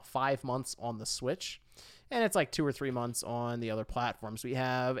off by about 5 months on the Switch, and it's like 2 or 3 months on the other platforms. We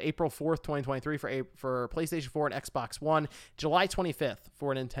have April 4th, 2023 for PlayStation 4 and Xbox One, July 25th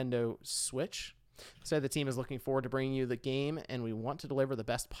for Nintendo Switch. So the team is looking forward to bringing you the game, and we want to deliver the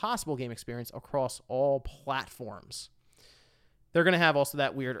best possible game experience across all platforms. They're going to have also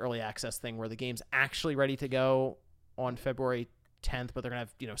that weird early access thing where the game's actually ready to go on February 10th, but they're going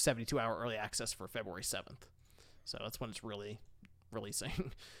to have 72-hour early access for February 7th. So that's when it's really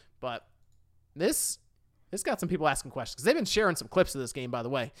releasing. But this got some people asking questions because they've been sharing some clips of this game, by the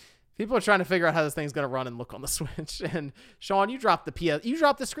way. People are trying to figure out how this thing's going to run and look on the Switch. And Sean, you dropped the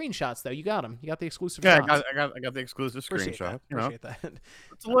screenshots though. You got them. You got the exclusive. Yeah, shots. I got the exclusive screenshot. Appreciate that.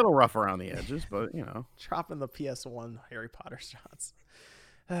 It's a little rough around the edges, but dropping the PS1 Harry Potter shots.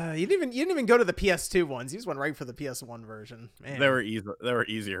 You didn't even go to the PS2 ones. You just went right for the PS1 version. Man. They were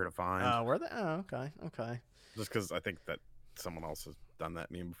easier to find. Were they? Oh, okay. Just because I think that someone else has done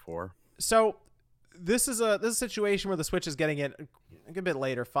that meme before. So this is a situation where the Switch is getting it a good bit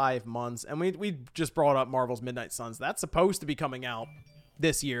later, 5 months, and we just brought up Marvel's Midnight Suns. That's supposed to be coming out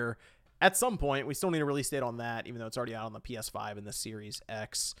this year at some point. We still need a release date on that, even though it's already out on the PS5 and the Series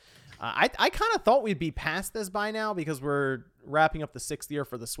X. I kind of thought we'd be past this by now because we're wrapping up the 6th year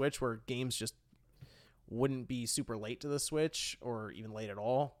for the Switch, where games just wouldn't be super late to the Switch or even late at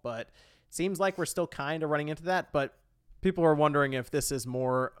all. But it seems like we're still kind of running into that. But people are wondering if this is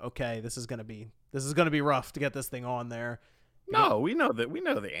more okay. This is gonna be rough to get this thing on there. No, we know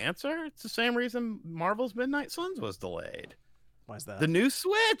the answer. It's the same reason Marvel's Midnight Suns was delayed. Why is that? The new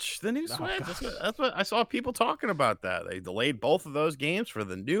Switch. Switch. That's what I saw people talking about. That they delayed both of those games for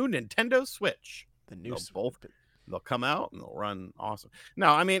the new Nintendo Switch. They'll come out and they'll run awesome. No,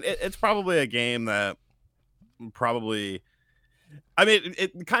 I mean it's probably a game that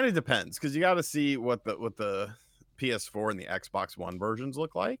it kind of depends because you got to see what the PS4 and the Xbox One versions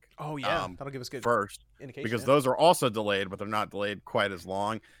look like. Oh yeah, that'll give us good first indication. because those are also delayed, but they're not delayed quite as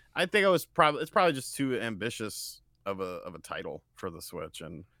long. I think it's probably just too ambitious of a title for the Switch,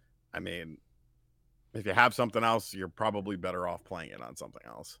 and I mean, if you have something else, you're probably better off playing it on something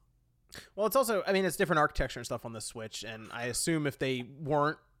else. Well, it's also, I mean, it's different architecture and stuff on the Switch, and I assume if they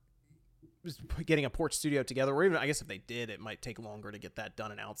weren't getting a port studio together, or even I guess if they did, it might take longer to get that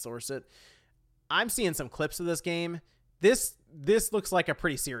done and outsource it. I'm seeing some clips of this game. This looks like a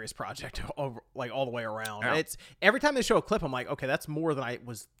pretty serious project, like all the way around. Yeah. It's every time they show a clip, I'm like, okay, that's more than I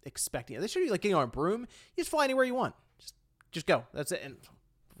was expecting. They should be like getting on a broom. You just fly anywhere you want. Just go. That's it. And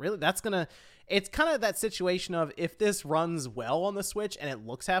really, it's kind of that situation of if this runs well on the Switch and it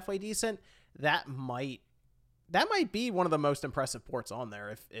looks halfway decent, that might be one of the most impressive ports on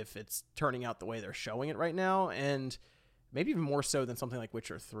there if it's turning out the way they're showing it right now, and maybe even more so than something like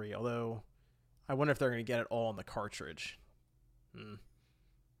Witcher 3, although I wonder if they're going to get it all on the cartridge.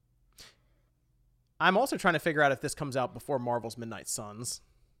 I'm also trying to figure out if this comes out before Marvel's Midnight Suns,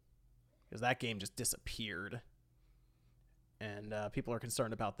 because that game just disappeared, and people are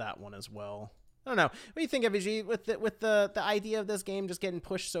concerned about that one as well. I don't know. What do you think, MVG, with the idea of this game just getting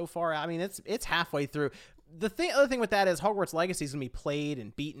pushed so far? I mean, it's halfway through. The other thing with that is Hogwarts Legacy is going to be played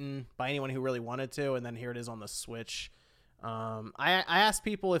and beaten by anyone who really wanted to, and then here it is on the Switch. I asked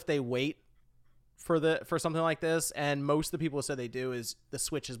people if they wait for something like this, and most of the people who said they do is the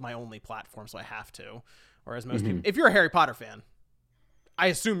Switch is my only platform, so I have to. Whereas most people, if you're a Harry Potter fan, I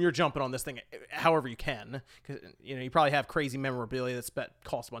assume you're jumping on this thing however you can, because you probably have crazy memorabilia that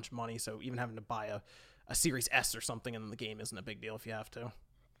costs a bunch of money, so even having to buy a Series S or something in the game isn't a big deal if you have to.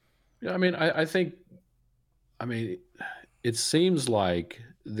 Yeah, I mean, I think it seems like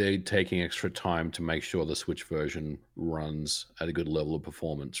they're taking extra time to make sure the Switch version runs at a good level of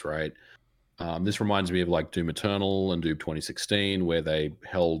performance, right? This reminds me of like Doom Eternal and Doom 2016, where they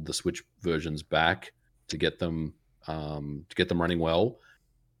held the Switch versions back to get them running well.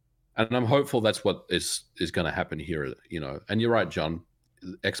 And I'm hopeful that's what is going to happen here, And you're right, John.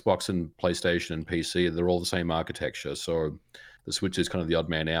 Xbox and PlayStation and PC, they're all the same architecture. So the Switch is kind of the odd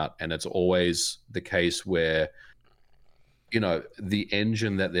man out. And it's always the case where, the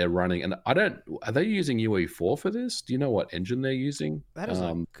engine that they're running, and are they using UE4 for this? Do you know what engine they're using? That is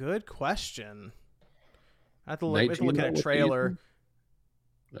a good question. I have to look at a trailer.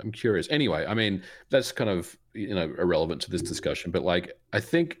 I'm curious. Anyway, I mean, that's kind of, irrelevant to this discussion, but like, I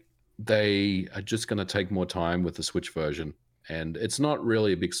think they are just going to take more time with the Switch version. And it's not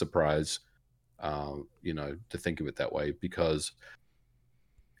really a big surprise, to think of it that way, because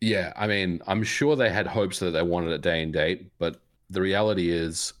yeah, I mean, I'm sure they had hopes that they wanted a day and date, but the reality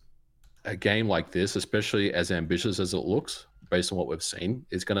is a game like this, especially as ambitious as it looks, based on what we've seen,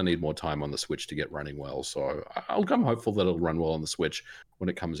 is going to need more time on the Switch to get running well. So I'm hopeful that it'll run well on the Switch when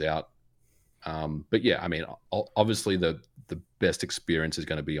it comes out. But yeah, I mean, obviously the best experience is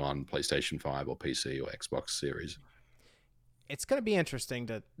going to be on PlayStation 5 or PC or Xbox Series. It's going to be interesting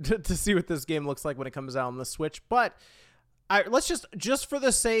to see what this game looks like when it comes out on the Switch. But let's just for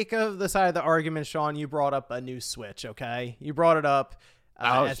the sake of the side of the argument, Sean, you brought up a new Switch, okay? You brought it up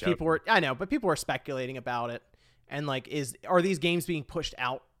as joking. People were, I know, but people were speculating about it. And like, are these games being pushed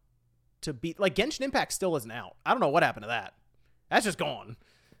out to be like Genshin Impact still isn't out? I don't know what happened to that. That's just gone.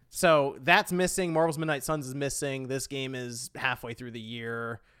 So that's missing. Marvel's Midnight Suns is missing. This game is halfway through the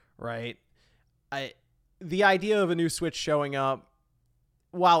year, right? The idea of a new Switch showing up,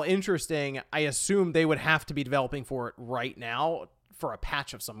 while interesting, I assume they would have to be developing for it right now for a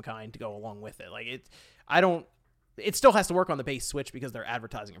patch of some kind to go along with it. Like it still has to work on the base Switch because they're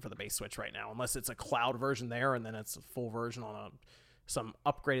advertising it for the base Switch right now, unless it's a cloud version there and then it's a full version on some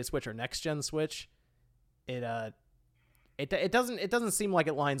upgraded Switch or next gen Switch. It doesn't seem like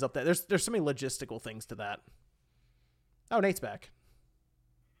it lines up that there's so many logistical things to that. Oh, Nate's back.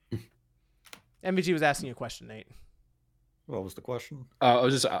 MVG was asking you a question, Nate. What was the question? I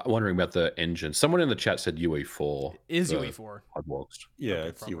was just wondering about the engine. Someone in the chat said UE4. Is UE4? Hogwarts. Yeah, okay,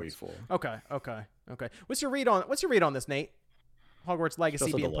 it's UE4. Okay. What's your read on this, Nate? Hogwarts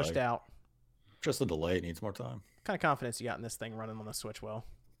Legacy being pushed out. Just a delay. It needs more time. What kind of confidence you got in this thing running on the Switch well?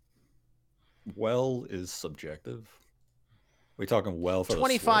 Well is subjective. We talking well for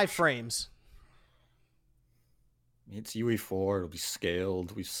 25 frames. It's UE4. It'll be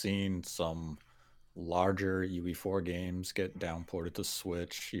scaled. We've seen some larger UE4 games get downported to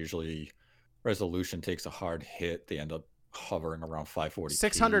Switch. Usually resolution takes a hard hit. They end up hovering around 540p.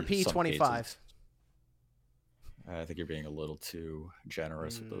 600p 25. Cases. I think you're being a little too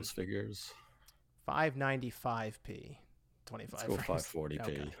generous with those figures. 595p 25. Let's go 540p.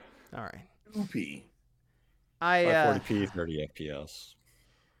 Okay. All right. 2p. 540p, 30 FPS.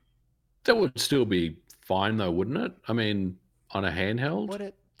 That would still be fine, though, wouldn't it? I mean, on a handheld. Would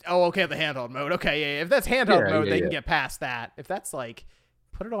it? Oh, okay, the handheld mode. Okay, yeah. If that's handheld mode, they can get past that. If that's like,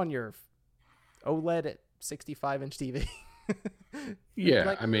 put it on your OLED at 65-inch TV. Yeah,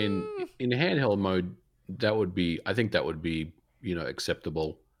 like, I mean, in handheld mode, that would be. I think that would be,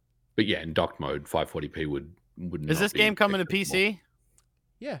 acceptable. But yeah, in docked mode, 540p would not. Is this game coming to PC?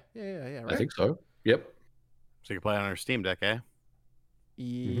 Yeah. Right? I think so. Yep. So you can play it on your Steam Deck, eh?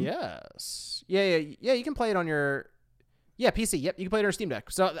 Yes. Yeah. You can play it on your PC. Yep, you can play it on your Steam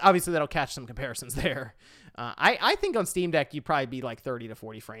Deck. So obviously that'll catch some comparisons there. I think on Steam Deck you'd probably be like 30 to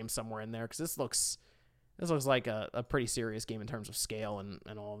 40 frames somewhere in there because this looks like a pretty serious game in terms of scale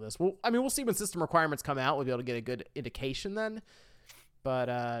and all of this. Well, I mean, we'll see when system requirements come out. We'll be able to get a good indication then. But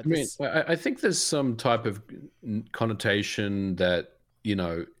I think there's some type of connotation that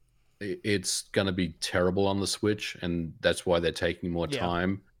it's going to be terrible on the Switch, and that's why they're taking more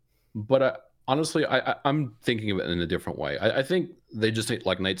time. But honestly, I'm thinking of it in a different way. I think they just need,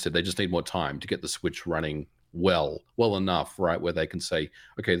 like Nate said, they just need more time to get the Switch running well enough, right, where they can say,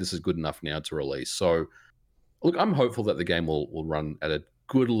 okay, this is good enough now to release. So, look, I'm hopeful that the game will run at a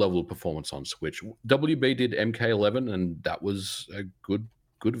good level of performance on Switch. WB did MK11, and that was a good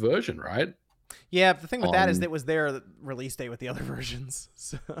version, right? Yeah, the thing with that is that it was their release date with the other versions.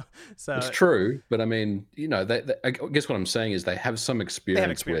 So it's true, but I mean, I guess what I'm saying is they have some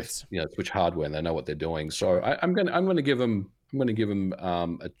experience with Switch hardware, and they know what they're doing. So I'm gonna give them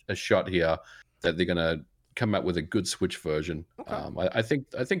a shot here that they're gonna come out with a good Switch version. Okay. I think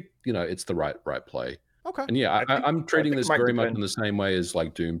it's the right play. Okay. And yeah, I'm treating this very much in the same way as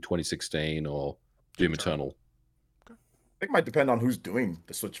like Doom 2016 or Doom Eternal. I think it might depend on who's doing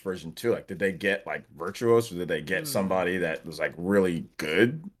the Switch version too. Like, did they get like Virtuos, or did they get somebody that was like really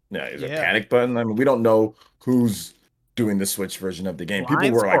good? Is it Panic Button? I mean, we don't know who's doing the Switch version of the game. Blind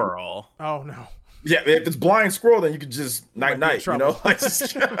People were Squirrel. like, "Oh no." Yeah, if it's Blind Squirrel, then you could just night. Like,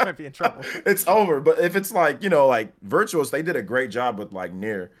 might be in trouble. It's over. But if it's like like Virtuos, they did a great job with like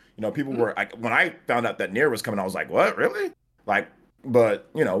Nier. People were like, when I found out that Nier was coming, I was like, what, really? Like. But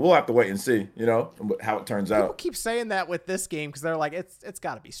we'll have to wait and see, how it turns out. People keep saying that with this game because they're like, it's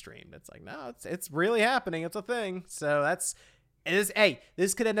got to be streamed. It's like, no, it's really happening. It's a thing. So this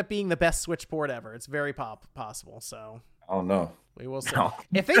could end up being the best Switch port ever. It's very possible. So I don't know. We will see. No.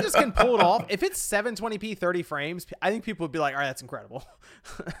 If they just can pull it off, if it's 720p 30 frames, I think people would be like, all right, that's incredible.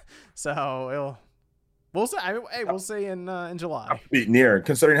 So we'll see. We'll see in July. Beat Nier,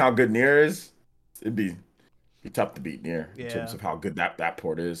 considering how good Nier is, it'd be tough to beat Nier in terms of how good that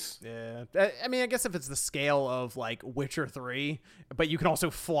port is. Yeah. I mean, I guess if it's the scale of like Witcher 3, but you can also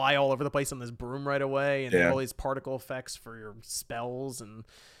fly all over the place on this broom right away and all these particle effects for your spells, and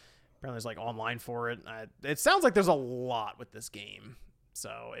apparently there's like online for it. It sounds like there's a lot with this game.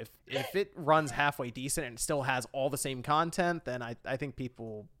 So if it runs halfway decent and still has all the same content, then I think people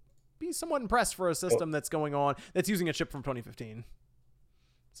will be somewhat impressed for a system that's that's using a chip from 2015.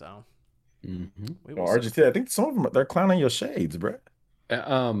 So RGT, I think some of them they're clowning your shades, bro.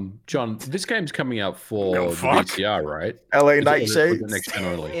 John, this game's coming out for the VCR, right? LA Night Shades.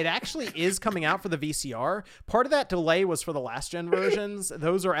 It actually is coming out for the VCR. Part of that delay was for the last gen versions.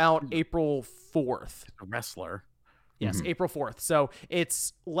 Those are out April 4th. A wrestler. Yes, April 4th. So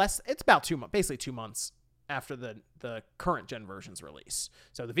it's about 2 months, basically 2 months after the current gen version's release.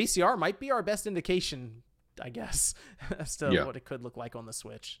 So the VCR might be our best indication, I guess, as to what it could look like on the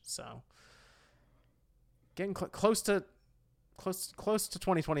Switch. So getting close to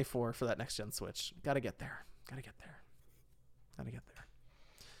 2024 for that next gen Switch. Gotta get there.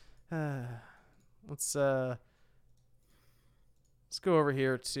 Let's go over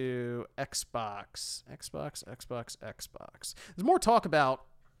here to Xbox. There's more talk about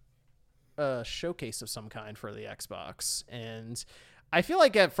a showcase of some kind for the Xbox, and I feel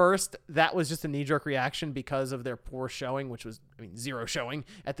like at first that was just a knee-jerk reaction because of their poor showing, which was, zero showing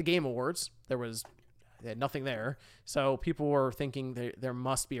at the Game Awards. They had nothing there. So people were thinking there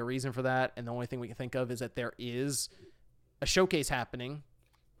must be a reason for that. And the only thing we can think of is that there is a showcase happening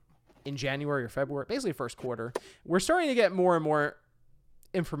in January or February, basically first quarter. We're starting to get more and more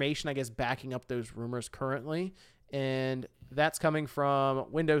information, I guess, backing up those rumors currently. And that's coming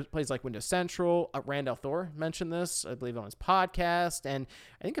from places like Windows Central. Randall Thor mentioned this, I believe, on his podcast. And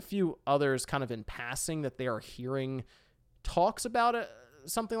I think a few others kind of in passing that they are hearing talks about it.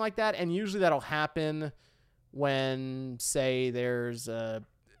 Something like that, and usually that'll happen when, say, there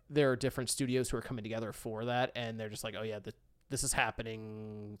are different studios who are coming together for that, and they're just like, oh yeah, this is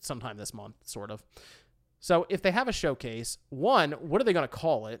happening sometime this month, sort of. So if they have a showcase, one, what are they going to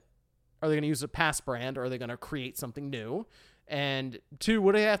call it? Are they going to use a past brand, or are they going to create something new? And 2,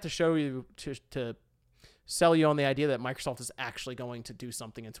 what do they have to show you to sell you on the idea that Microsoft is actually going to do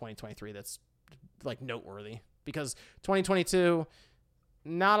something in 2023 that's like noteworthy? Because 2022,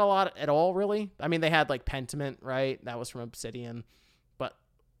 not a lot at all, really. I mean, they had like Pentiment, right? That was from Obsidian, but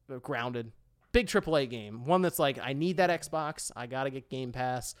Grounded, big AAA game, one that's like, I need that Xbox, I got to get Game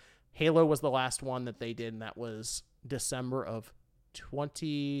Pass. Halo was the last one that they did, and that was December of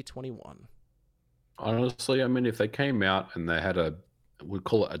 2021. Honestly, I mean, if they came out and they had we'd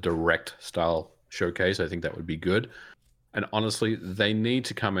call it a direct style showcase, I think that would be good. And honestly, they need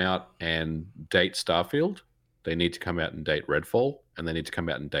to come out and date Starfield. They need to come out and date Redfall, and they need to come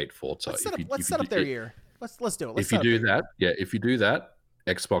out and date Forza. Let's set up their year. Let's do it. If you do that,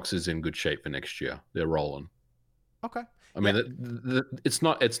 Xbox is in good shape for next year. They're rolling. Okay. I mean, it's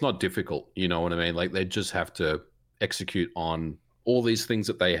not difficult. You know what I mean? Like, they just have to execute on all these things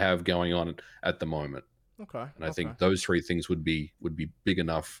that they have going on at the moment. Okay. And I think those 3 things would be big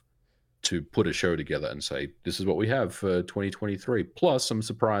enough to put a show together and say, this is what we have for 2023, plus some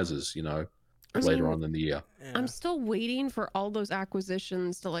surprises, later on in the year. Yeah. I'm still waiting for all those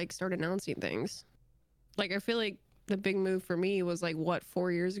acquisitions to like start announcing things. Like, I feel like the big move for me was like, what,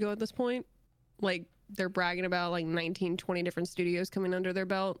 4 years ago at this point? Like, they're bragging about like 19, 20 different studios coming under their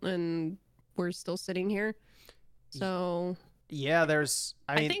belt, and we're still sitting here. So yeah,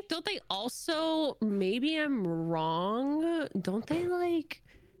 I think, don't they also, maybe I'm wrong, don't they like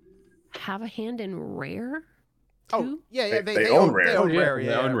have a hand in Rare? Oh, yeah, They own Rare. They own Rare, They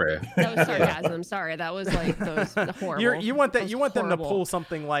yeah. own Rare. That was sarcasm. Sorry, that was like those horrible. You want them to horrible. pull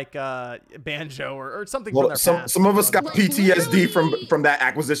something like Banjo or something Well, from their past. some of us got Like, PTSD literally- from that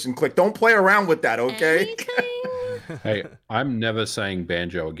acquisition click. Don't play around with that, okay? Anything? Hey, I'm never saying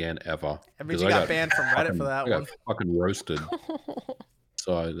Banjo again, ever. I mean, 'cause you I got banned from Reddit for that I got one. fucking roasted.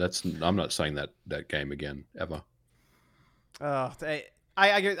 So I'm not saying that game again, ever. Oh,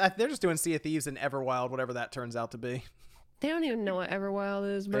 they're just doing Sea of Thieves and Everwild, whatever that turns out to be. They don't even know what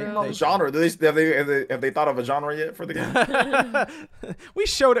Everwild is, bro. No genre. Have they thought of a genre yet for the game? We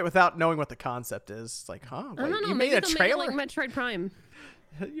showed it without knowing what the concept is. It's like, huh? I Wait, don't know. you Maybe made a they'll trailer? make like Metroid Prime.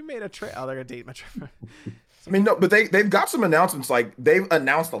 You made a trailer. Oh, they're gonna date Metroid Prime. I mean, no, but they've got some announcements. Like, they've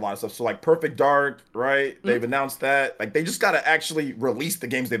announced a lot of stuff. So, like, Perfect Dark, right? They've announced that. Like, they just got to actually release the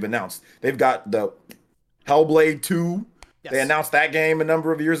games they've announced. They've got the Hellblade 2. Yes. They announced that game a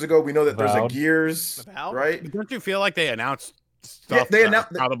number of years ago. We know that there's a Avowed. Gears, Avowed? right? But don't you feel like they announced stuff they that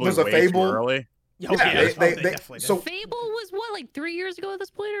announced- are probably there's a way Fable. too early? Oh, Yeah, they definitely did. so Fable was what, like 3 years ago at this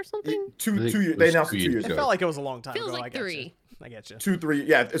point or something? I two think years. it They was announced 2 it 2 years years It ago. felt like it was a long time Feels ago. like I get 3. you. I get you. 2, 3.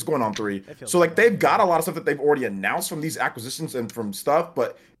 Yeah, it's going on 3. It feels So, like, like they've got a lot of stuff that they've already announced from these acquisitions and from stuff,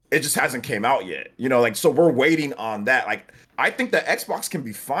 but it just hasn't came out yet. Like, so we're waiting on that. Like, I think that Xbox can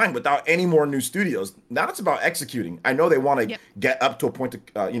be fine without any more new studios. Now it's about executing. I know they want to get up to a point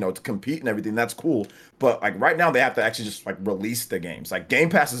to, to compete and everything. That's cool. But like right now, they have to actually just like release the games. Like Game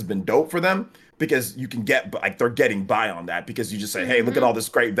Pass has been dope for them because you can get, like, they're getting by on that because you just say, hey, look at all this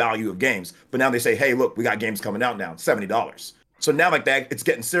great value of games. But now they say, hey, look, we got games coming out now, $70. So now, like, that, it's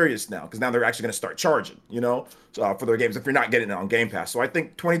getting serious now because now they're actually going to start charging, for their games if you're not getting it on Game Pass. So I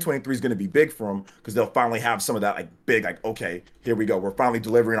think 2023 is going to be big for them because they'll finally have some of that, like, big, like, okay, here we go. We're finally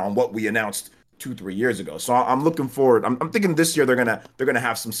delivering on what we announced 2-3 years ago. So I'm looking forward. I'm thinking this year they're gonna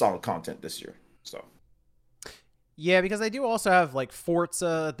have some solid content this year. So Yeah, because they do also have like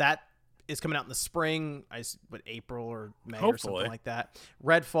Forza that is coming out in the spring. April or May or Hopefully. something like that.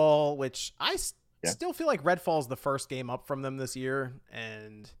 Redfall, which I still feel like Redfall is the first game up from them this year,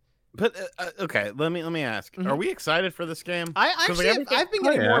 and But okay, let me ask: Are we excited for this game? I 'Cause, actually like, I've been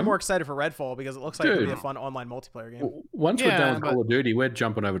getting I more and am. more excited for Redfall because it looks like it'll be a Dude. fun online multiplayer game. Once we're Yeah, done with but- Call of Duty, we're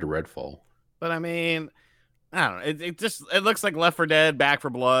jumping over to Redfall. But I mean, I don't know. It looks like Left 4 Dead, Back 4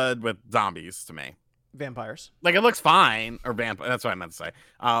 Blood with zombies to me. Vampires. Like, it looks fine, or vampire. That's what I meant to say. It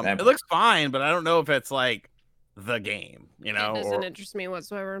Vampire. looks fine, but I don't know if it's like the game, It doesn't or interest me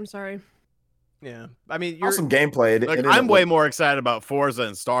whatsoever. I'm sorry. Yeah, I mean, you're awesome gameplay. like and I'm it way looked- more excited about Forza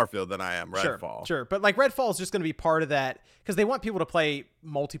and Starfield than I am Redfall. Sure. But like Redfall is just going to be part of that because they want people to play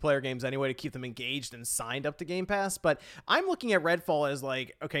multiplayer games anyway to keep them engaged and signed up to Game Pass. But I'm looking at Redfall as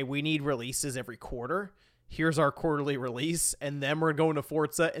like, okay, we need releases every quarter. Here's our quarterly release, and then we're going to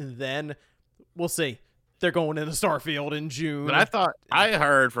Forza, and then we'll see. They're going into Starfield in June. But I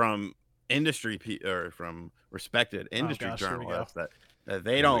heard from from respected industry gosh, here we go. journalists that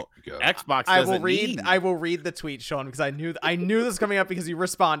They don't. Go. Xbox I doesn't will read. need. I will read the tweet, Sean, because I knew this was coming up because you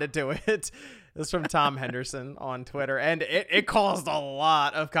responded to it. This is from Tom Henderson on Twitter, and it caused a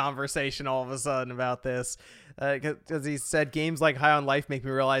lot of conversation all of a sudden about this, because he said games like High on Life make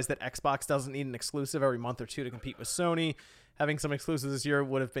me realize that Xbox doesn't need an exclusive every month or two to compete with Sony. Having some exclusives this year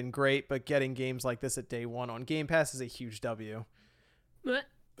would have been great, but getting games like this at day one on Game Pass is a huge W.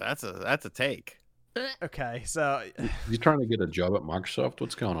 That's a take. Okay, so He's trying to get a job at Microsoft.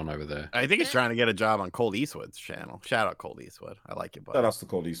 What's going on over there? I think he's trying to get a job on Colt Eastwood's channel. Shout out Colt Eastwood. I like you, Shout buddy. out to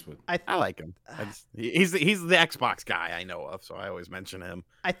Cold Eastwood. I like him. He's the Xbox guy I know of, so I always mention him.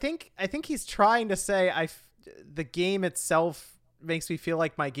 I think he's trying to say the game itself makes me feel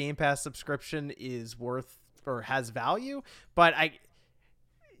like my Game Pass subscription is worth or has value, but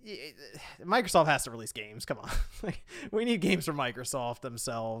Microsoft has to release games. Come on, we need games from Microsoft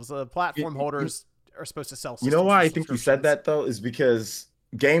themselves. Platform holders are supposed to sell. You know why I think you said that though is because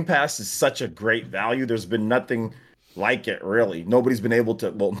Game Pass is such a great value. There's been nothing like it really. Nobody's been able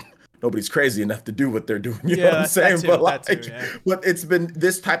to. Well, nobody's crazy enough to do what they're doing. You know what I'm saying? But but it's been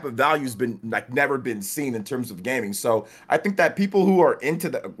this type of value's been like never been seen in terms of gaming. So I think that people who are into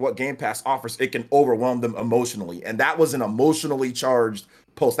what Game Pass offers, it can overwhelm them emotionally, and that was an emotionally charged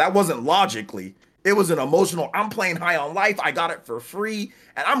post. That wasn't logically. It was an emotional. I'm playing High on Life. I got it for free,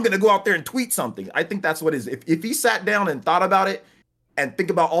 and I'm gonna go out there and tweet something. I think that's what it is. If he sat down and thought about it, and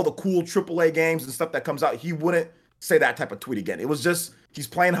think about all the cool AAA games and stuff that comes out, he wouldn't say that type of tweet again. It was just he's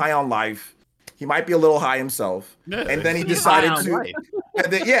playing High on Life. He might be a little high himself, and then he decided to.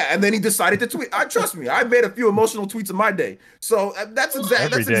 And then he decided to tweet. Trust me, I've made a few emotional tweets in my day. So that's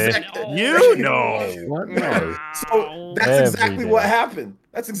exactly. You know. What? No. So that's exactly what happened.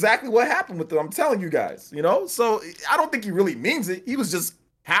 That's exactly what happened with them. I'm telling you guys, you know? So I don't think he really means it. He was just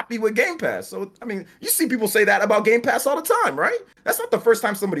happy with Game Pass. So, I mean, you see people say that about Game Pass all the time, right? That's not the first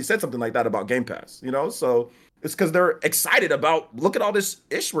time somebody said something like that about Game Pass, you know? So it's because they're excited about, look at all this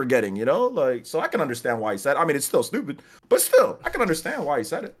ish we're getting, you know? Like, so I can understand why he said it. I mean, it's still stupid, but still, I can understand why he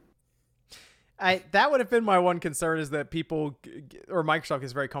said it. That would have been my one concern, is that people or Microsoft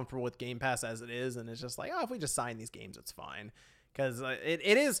is very comfortable with Game Pass as it is, and it's just like, oh, if we just sign these games, it's fine. Because it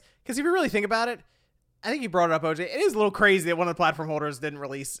is, because if you really think about it, I think you brought it up, OJ. It is a little crazy that one of the platform holders didn't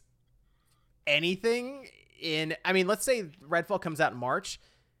release anything in. I mean, let's say Redfall comes out in March.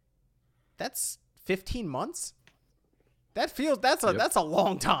 That's 15 months. That's a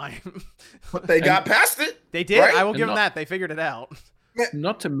long time. But they got past it. They did. Right? I will give them that. They figured it out.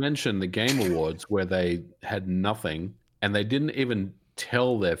 Not to mention the Game Awards where they had nothing, and they didn't even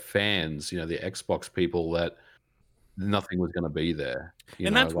tell their fans, you know, the Xbox people, that nothing was going to be there.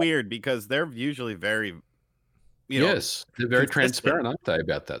 And that's weird because they're usually very, yes, they're very transparent, aren't they,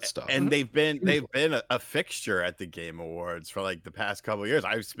 about that stuff? And they've been a fixture at the Game Awards for like the past couple of years.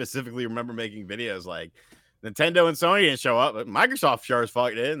 I specifically remember making videos like Nintendo and Sony didn't show up, but Microsoft sure as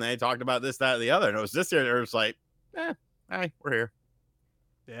fuck did, and they talked about this, that, and the other. And it was this year, it was like, hey, we're here.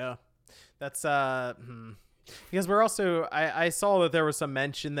 Yeah, that's because we're also. I saw that there was some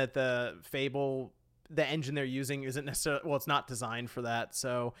mention that the Fable, the engine they're using, isn't necessarily, well, it's not designed for that,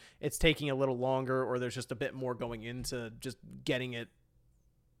 so it's taking a little longer, or there's just a bit more going into just getting it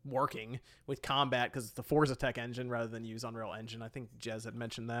working with combat, because it's the Forza Tech engine rather than use Unreal Engine. I think Jez had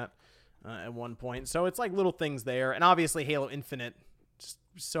mentioned that at one point. So it's like little things there, and obviously Halo Infinite, just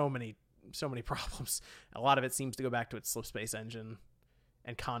so many problems. A lot of it seems to go back to its Slipspace engine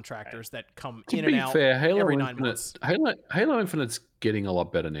and contractors that come in and out every 9 months. Halo Infinite's getting a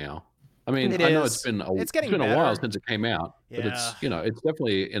lot better now. I mean, It I know is. it's been a better. while since it came out, but Yeah. it's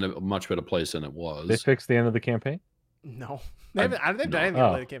definitely in a much better place than it was. They fixed the end of the campaign? No, they've done anything to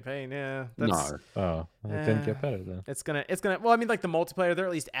play the campaign. Yeah, No. Oh, it didn't get better then. It's gonna. Well, I mean, like the multiplayer, they're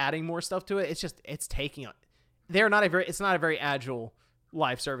at least adding more stuff to it. It's taking. It's not a very agile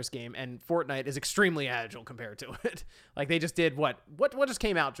live service game, and Fortnite is extremely agile compared to it. Like they just did what just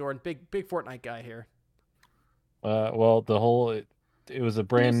came out, Jordan? Big Fortnite guy here. Well, it was a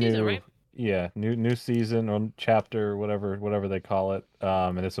brand new season, right? Yeah, new season or chapter, whatever they call it.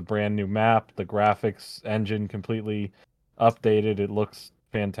 And it's a brand new map. The graphics engine completely updated. It looks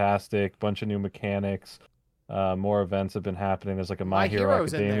fantastic. Bunch of new mechanics. More events have been happening. There's like a My Hero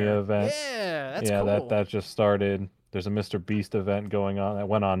Academia event. Yeah, that's cool. that just started. There's a Mr. Beast event going on that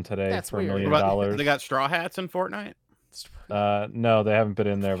went on today That's for weird. $1 million. They got straw hats in Fortnite. No, they haven't been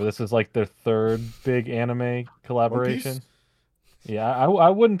in there, but this is like their third big anime collaboration. Yeah, I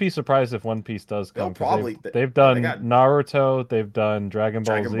wouldn't be surprised if One Piece does They'll come. probably- They've done they got- Naruto, they've done Dragon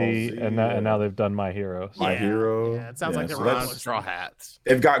Ball Dragon Ball Z, Z, and now they've done My Hero. So. My Hero. Yeah, it sounds like they're so really that's- close. Straw Hats.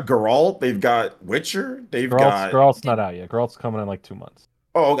 They've got Geralt. They've got Witcher. They've got. Geralt's not out yet. Geralt's coming in like 2 months.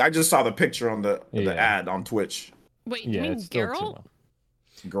 Oh, I just saw the picture on the Yeah. ad on Twitch. Wait, Yeah, you mean it's still 2 Geralt? months.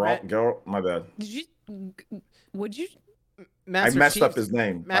 Geralt. My bad. Did you? Would you? Master I messed Chief, up his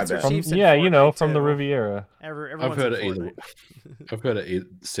name. Master My bad. Chief's in Yeah, you know, Fortnite, from the too. Riviera. Everyone's I've heard in it either. Fortnite. I've heard it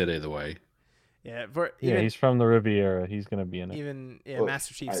said either way. Yeah, for, Yeah, even, he's from the Riviera. He's gonna be in it. Look,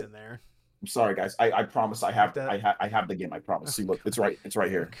 Master Chief's in there. I'm sorry, guys. I promise. I have. That- I have the game. I promise. See, look. It's right. It's right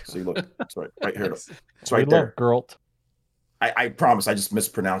here. See, look. It's right here. It's We right love there. Geralt. I promise. I just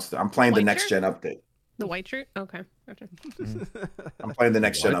mispronounced it. I'm playing the White next shirt? gen update. The white shirt? Okay. Gotcha. I'm playing the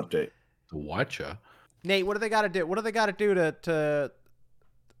next gen What? update. The Watcher. Nate, what do they got to do? What do they got to do to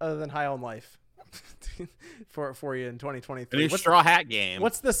other than High on Life for you in 2023? The new Straw Hat game.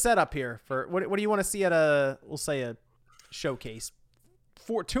 What's the setup here for what do you want to see at a showcase?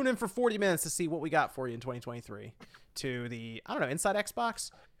 Tune in for 40 minutes to see what we got for you in 2023 to the Inside Xbox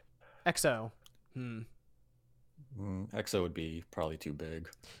XO. EXO would be probably too big.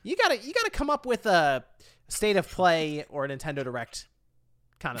 You gotta come up with a State of Play or a Nintendo Direct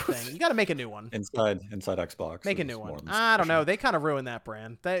kind of thing. You gotta make a new one. Inside Xbox. Make a is new more one. than I don't know. sufficient. They kind of ruined that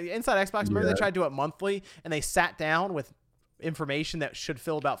brand. Inside Xbox, remember they Yeah. tried to do it monthly and they sat down with information that should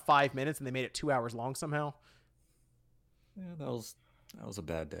fill about 5 minutes and they made it 2 hours long somehow. Yeah, that was a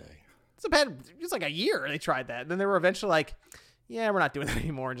bad day. It's like a year they tried that. And then they were eventually like, yeah, we're not doing that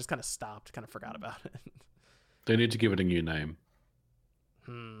anymore, and just kind of stopped, kind of forgot about it. They need to give it a new name.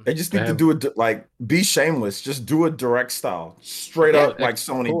 They just need to Damn. do it like be shameless. Just do a direct style, straight up like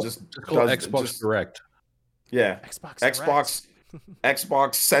Sony. Cool. Just Call it does Xbox just- Direct. Yeah, Xbox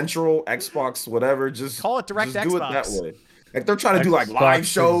Xbox Central, Xbox whatever. Just Call it Direct just do it that Xbox. way. Like they're trying to do like Xbox live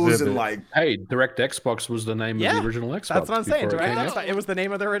shows Exhibit. and like Hey, Direct Xbox was the name Yeah, of the original Xbox. That's what I'm saying. before it Direct came out. Xbox. It was the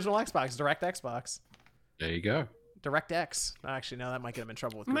name of the original Xbox. Direct Xbox. There you go. Direct X. Actually, no, that might get him in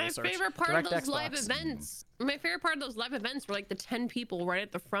trouble with My Google search. favorite part Direct of those live Xbox. events. My favorite part of those live events were like the 10 people right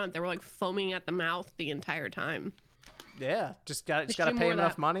at the front. They were like foaming at the mouth the entire time. Yeah, just got They to should do pay more them of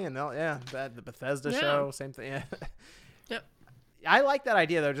enough that. money, and they'll the Bethesda Yeah. show, same thing. Yeah, Yep. I like that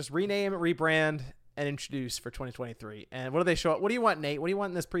idea though. Just rename, rebrand, and introduce for 2023. And what do they show? What do you want, Nate? What do you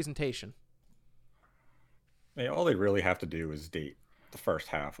want in this presentation? I mean, all they really have to do is date the first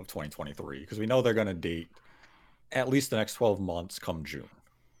half of 2023 because we know they're going to date at least the next 12 months come June.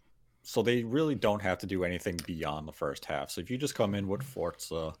 So they really don't have to do anything beyond the first half. So if you just come in with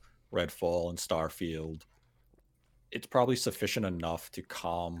Forza, Redfall, and Starfield, it's probably sufficient enough to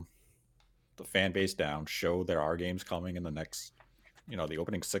calm the fan base down, show there are games coming in the next, the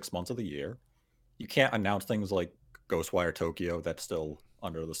opening 6 months of the year. You can't announce things like Ghostwire Tokyo, that's still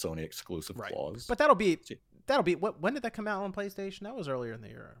under the Sony exclusive Right. clause. But that'll be when did that come out on PlayStation? That was earlier in the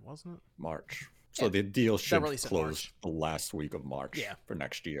year, wasn't it? March. So Yeah, the deal should release in close March. the last week of March Yeah. for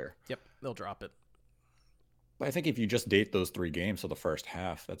next year. Yep, they'll drop it. But I think if you just date those 3 games for the first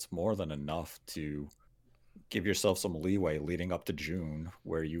half, that's more than enough to give yourself some leeway leading up to June,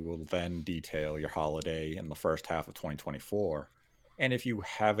 where you will then detail your holiday in the first half of 2024. And if you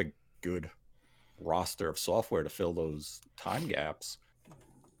have a good roster of software to fill those time gaps,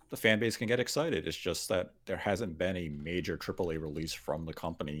 the fan base can get excited. It's just that there hasn't been a major AAA release from the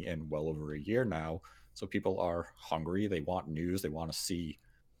company in well over a year now. So people are hungry. They want news. They want to see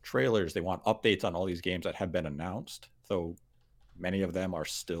trailers. They want updates on all these games that have been announced, though many of them are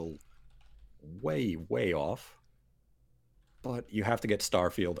still way, way off. But you have to get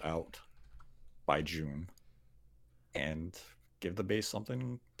Starfield out by June and give the base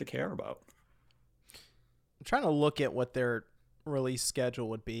something to care about. I'm trying to look at what their release schedule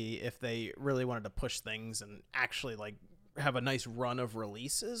would be if they really wanted to push things and actually like have a nice run of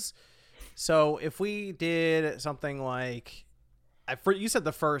releases. So if we did something like, you said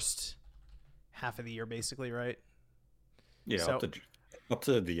the first half of the year, basically, right? Yeah, So- up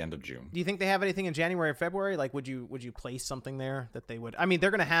to the end of June. Do you think they have anything in January or February? Like, would you place something there that they would? I mean,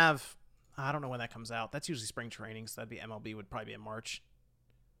 they're gonna have. I don't know when that comes out. That's usually spring training, so that'd be MLB would probably be in March.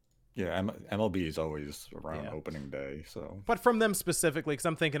 Yeah, MLB is always around Yeah. opening day, so But from them specifically, because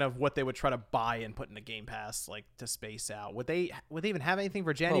I'm thinking of what they would try to buy and put into Game Pass, like to space out. Would they even have anything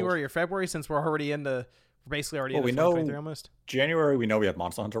for January or February? Since we're basically already Well, into we 2023 know- almost. January we know we have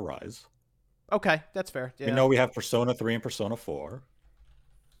Monster Hunter Rise. Okay, that's fair. Yeah. We know we have Persona 3 and Persona 4.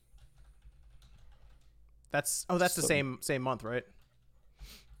 that's the So- same month, right?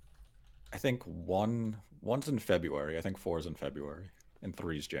 I think one's in February. I think 4 is in February, and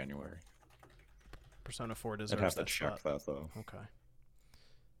 3 is January. Persona 4 I'd deserves have to that check spot. that though.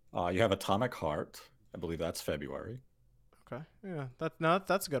 Okay. You have Atomic Heart. I believe that's February. Okay. Yeah.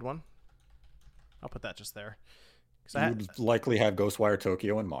 That's a good one. I'll put that just there. You would likely have Ghostwire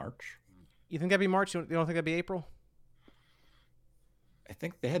Tokyo in March. You think that'd be March? You don't think that'd be April? I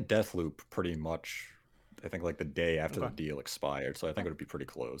think they had Deathloop pretty much, I think like the day after the deal expired. So I think it would be pretty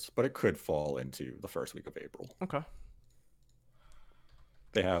close. But it could fall into the first week of April. Okay.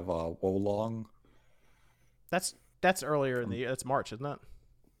 They have Wolong. That's earlier in the year. That's March, isn't it?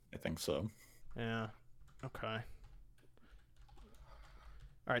 I think so. Yeah. Okay.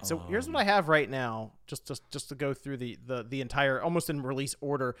 All right, so here's what I have right now, just to go through the entire, almost in release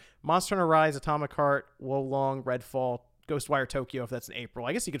order: Monster Hunter Rise, Atomic Heart, Wolong, Redfall, Ghostwire Tokyo. If that's in April,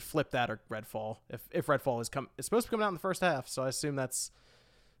 I guess you could flip that, or Redfall if Redfall is supposed to be coming out in the first half. So I assume that's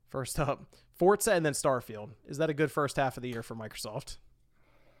first up. Forza and then Starfield. Is that a good first half of the year for Microsoft?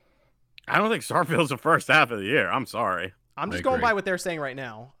 I don't think Starfield's the first half of the year. I'm sorry. I'm just going by what they're saying right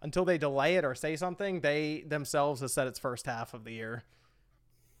now. Until they delay it or say something, they themselves have said it's first half of the year.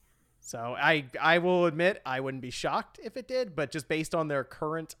 So I will admit I wouldn't be shocked if it did, but just based on their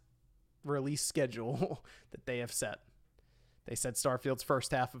current release schedule that they have set, they said Starfield's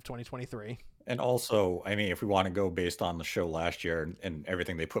first half of 2023. And also, I mean, if we want to go based on the show last year and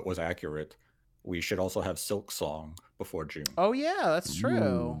everything they put was accurate, we should also have Silk Song before June. Oh yeah, that's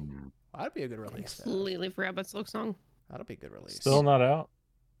true. That'd be a good release. Completely forgot about Silk Song. That'll be a good release. Still not out.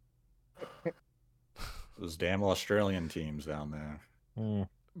 Those damn Australian teams down there.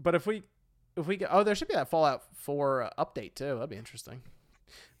 But if we go, there should be that Fallout 4 update too. That'd be interesting.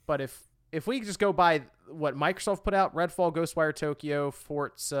 But if we just go by what Microsoft put out, Redfall, Ghostwire Tokyo,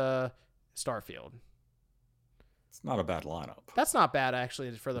 Forza, Starfield. It's not a bad lineup. That's not bad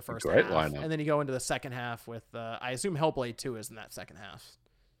actually for the first great half. lineup. And then you go into the second half with I assume Hellblade 2 is in that second half.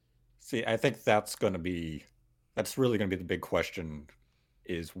 See, I think that's really going to be the big question,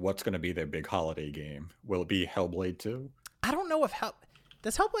 is what's going to be their big holiday game? Will it be Hellblade 2? I don't know if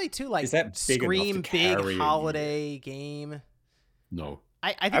does Hellblade 2 like Is that big enough scream to big carry a holiday game? No.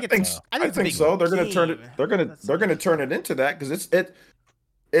 I I think so. They're gonna turn it. They're gonna turn it into that because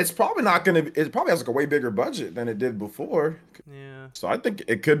it's probably not gonna. It probably has like a way bigger budget than it did before. Yeah. So I think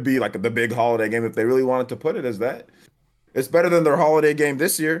it could be like the big holiday game if they really wanted to put it as that. It's better than their holiday game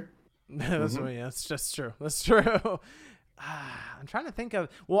this year. That's yeah, that's just true. That's true. I'm trying to think of.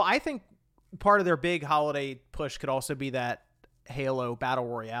 Well, I think part of their big holiday push could also be that Halo Battle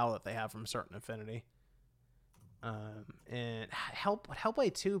Royale that they have from Certain Affinity. And would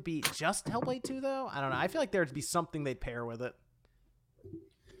Hellblade 2 be just Hellblade 2 though? I don't know. I feel like there'd be something they'd pair with it.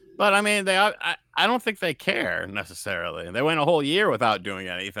 But I mean, I don't think they care necessarily. They went a whole year without doing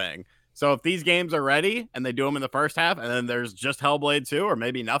anything. So if these games are ready and they do them in the first half, and then there's just Hellblade 2 or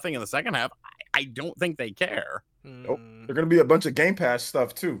maybe nothing in the second half, I don't think they care. Nope. They're gonna be a bunch of Game Pass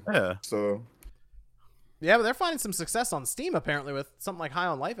stuff too. Yeah. So. Yeah, but they're finding some success on Steam apparently with something like High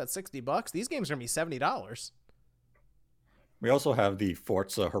on Life at $60. These games are gonna be $70. We also have the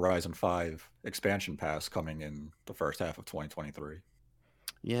Forza Horizon 5 expansion pass coming in the first half of 2023.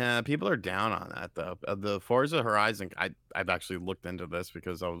 Yeah, people are down on that though. The Forza Horizon, I've actually looked into this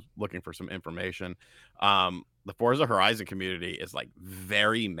because I was looking for some information. The Forza Horizon community is like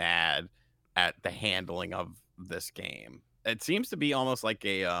very mad at the handling of this game. It seems to be almost like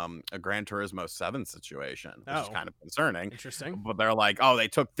a Gran Turismo 7 situation, which is kind of concerning. Interesting. But they're like, oh, they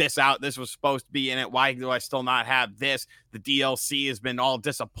took this out. This was supposed to be in it. Why do I still not have this? The DLC has been all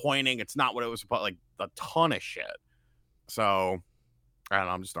disappointing. It's not what it was supposed, like a ton of shit. So I don't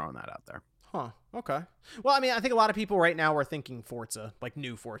know. I'm just throwing that out there. Huh. Okay. Well, I mean, I think a lot of people right now are thinking Forza, like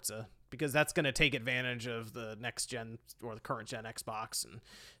new Forza, because that's going to take advantage of the next gen or the current gen Xbox, and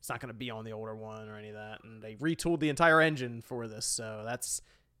it's not going to be on the older one or any of that. And they retooled the entire engine for this, so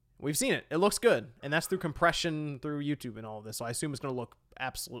we've seen it. It looks good, and that's through compression through YouTube and all of this. So I assume it's going to look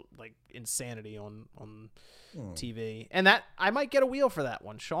absolute like insanity on TV, and that I might get a wheel for that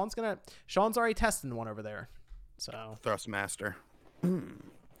one. Sean's already testing one over there, so Thrustmaster.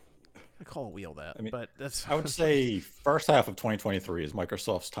 I call a wheel that, I mean, but that's. I would say first half of 2023 is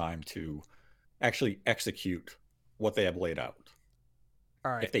Microsoft's time to actually execute what they have laid out.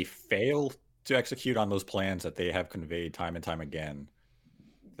 All right. If they fail to execute on those plans that they have conveyed time and time again,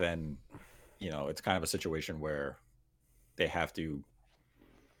 then, it's kind of a situation where they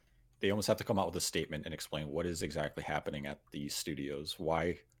almost have to come out with a statement and explain what is exactly happening at these studios.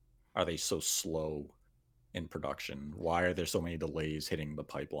 Why are they so slow in production? Why are there so many delays hitting the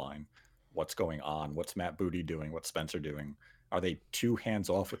pipeline? What's going on? What's Matt Booty doing? What's Spencer doing? Are they too hands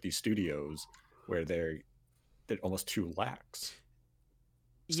off with these studios where they're almost too lax?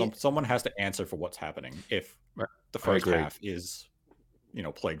 Someone has to answer for what's happening if the first agree. half is,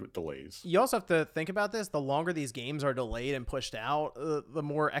 plagued with delays. You also have to think about this. The longer these games are delayed and pushed out, the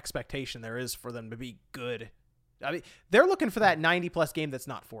more expectation there is for them to be good. I mean, they're looking for that 90-plus game that's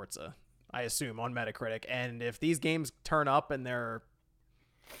not Forza, I assume, on Metacritic. And if these games turn up and they're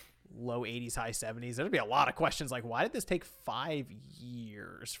low 80s, high 70s, there'll be a lot of questions like, why did this take 5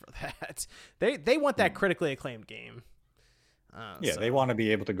 years for that? They want that critically acclaimed game. They want to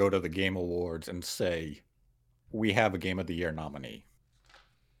be able to go to the Game Awards and say, we have a Game of the Year nominee.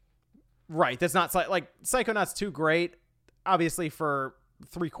 Right. That's not like Psychonauts 2 great. Obviously, for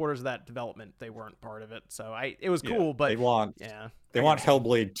 3/4 of that development, they weren't part of it. So it was cool, but they want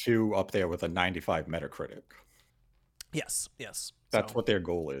Hellblade 2 up there with a 95 Metacritic. Yes. That's what their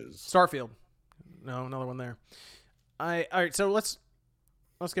goal is. Starfield. No, another one there. All right, so let's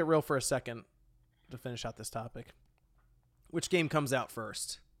get real for a second to finish out this topic. Which game comes out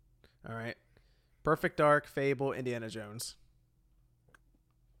first? All right. Perfect Dark, Fable, Indiana Jones.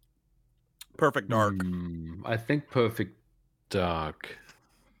 Perfect Dark. I think Perfect Dark.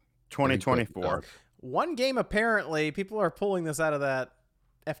 2024. One game, apparently, people are pulling this out of that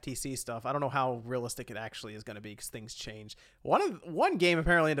FTC stuff. I don't know how realistic it actually is going to be because things change. One game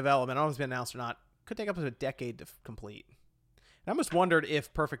apparently in development, I don't know if it's been announced or not, could take up to a decade to complete. And I almost wondered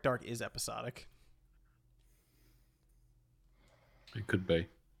if Perfect Dark is episodic. It could be.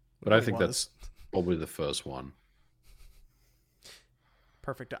 But I think that's probably the first one.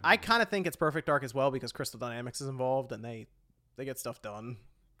 Perfect Dark. I kind of think it's Perfect Dark as well because Crystal Dynamics is involved and they get stuff done.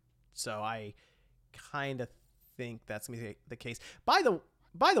 So I kind of think that's going to be the case. By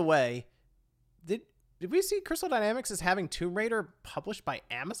the way, did we see Crystal Dynamics as having Tomb Raider published by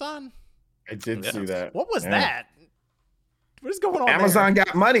Amazon? I did see that. What was that? What is going on Amazon there?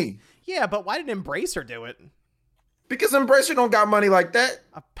 got money. Yeah, but why did Embracer do it? Because Embracer don't got money like that.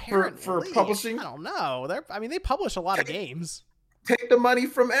 Apparently, for publishing. I don't know. They publish a lot of games. Take the money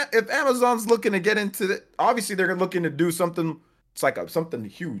from if Amazon's looking to get into it. Obviously, they're looking to do something. It's like something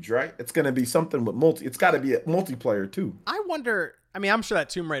huge, right? It's going to be something with It's got to be a multiplayer too. I wonder. I mean, I'm sure that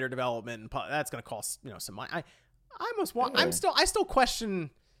Tomb Raider development that's going to cost some money. I almost want. I still question.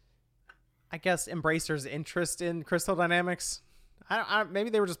 I guess Embracer's interest in Crystal Dynamics. Maybe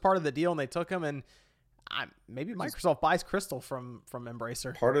they were just part of the deal and they took them and. Maybe Microsoft buys Crystal from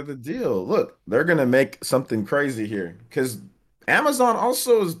Embracer. Part of the deal. Look, they're gonna make something crazy here because Amazon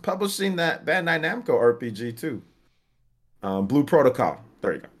also is publishing that Bandai Namco RPG too. Blue Protocol.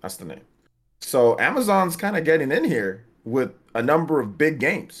 There you go. That's the name. So Amazon's kind of getting in here with a number of big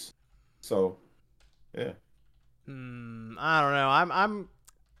games. So, yeah. I don't know. I'm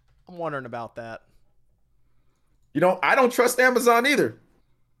wondering about that. I don't trust Amazon either.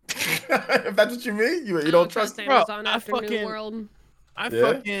 If that's what you mean, you don't trust Amazon after New World. I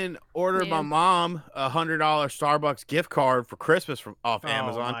fucking ordered my mom a $100 Starbucks gift card for Christmas off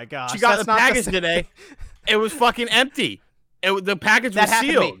Amazon. Oh my gosh! She got the package today. It was fucking empty. The package was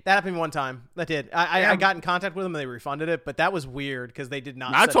sealed. That happened one time. That did. I got in contact with them and they refunded it, but that was weird because they did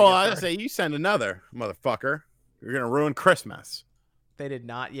not. I say you send another, motherfucker. You're gonna ruin Christmas. They did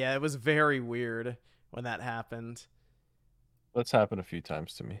not. Yeah, it was very weird when that happened. That's happened a few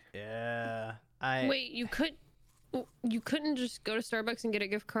times to me. Yeah. Wait, you couldn't just go to Starbucks and get a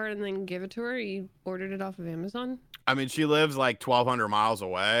gift card and then give it to her? You ordered it off of Amazon? I mean, she lives like 1,200 miles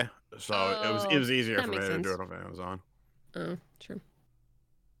away, so it was easier for me to do it off Amazon. Oh, true.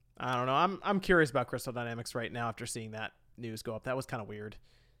 I don't know. I'm curious about Crystal Dynamics right now after seeing that news go up. That was kind of weird.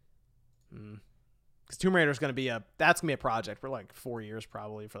 Because Tomb Raider is going to be a project for like 4 years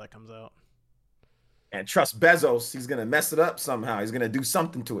probably before that comes out. And trust Bezos, he's gonna mess it up somehow. He's gonna do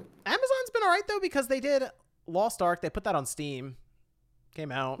something to it. Amazon's been all right though because they did Lost Ark. They put that on Steam.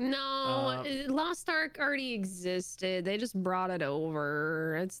 Came out. No, Lost Ark already existed. They just brought it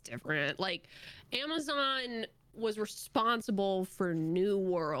over. It's different. Like Amazon was responsible for New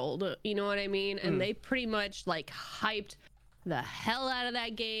World. You know what I mean? And they pretty much like hyped the hell out of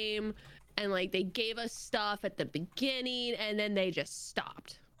that game. And like they gave us stuff at the beginning and then they just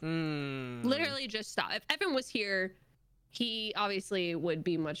stopped. Literally just stop. If Evan was here, he obviously would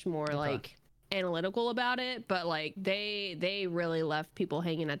be much more like analytical about it, but like they really left people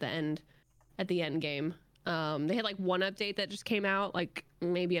hanging at the end game. They had like one update that just came out like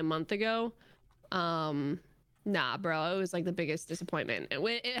maybe a month ago. Nah, bro, it was like the biggest disappointment.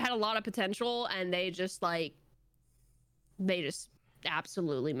 It had a lot of potential and they just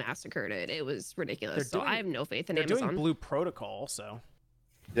absolutely massacred it. It was ridiculous. I have no faith in Amazon. They're doing Blue Protocol, so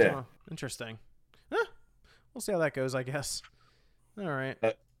yeah, interesting. We'll see how that goes, I guess. All right.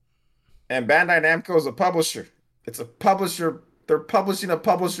 And Bandai Namco is a publisher. It's a publisher They're publishing a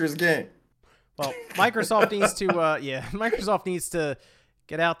publisher's game. Well, Microsoft needs to, Microsoft needs to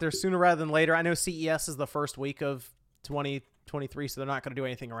get out there sooner rather than later. I know CES is the first week of 2023, so they're not going to do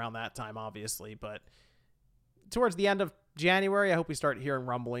anything around that time, obviously. But towards the end of January, I hope we start hearing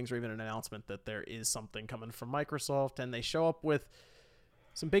rumblings or even an announcement that there is something coming from Microsoft, and they show up with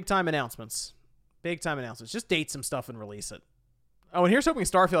some big-time announcements. Big-time announcements. Just date some stuff and release it. Oh, and here's hoping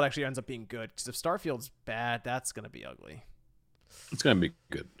Starfield actually ends up being good, because if Starfield's bad, that's going to be ugly. It's going to be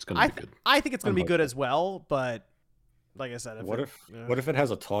good. It's going to be good. I think it's going to be good as well, but like I said, What if it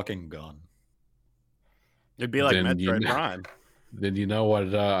has a talking gun? It'd be like Then Metroid Prime. Then you know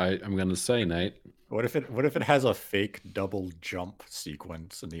what I'm going to say, Nate. What if it has a fake double jump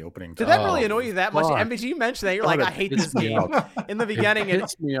sequence in the opening? Did that really annoy you that much? fuck. MVG, you mentioned that. You're like, I hate this game. In the beginning, It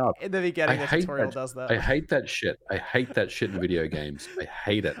hits me up. in the beginning, I the hate tutorial that. does that. I hate that shit. I hate that shit in video games. I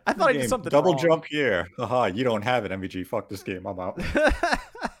hate it. I thought he did something double wrong. jump here. Haha, you don't have it, MVG. Fuck this game. I'm out.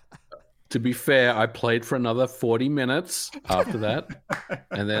 To be fair, I played for another 40 minutes after that,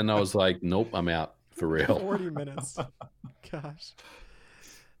 and then I was like, nope, I'm out for real. 40 minutes. Gosh.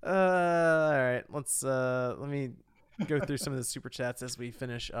 All right. Let me go through some of the super chats as we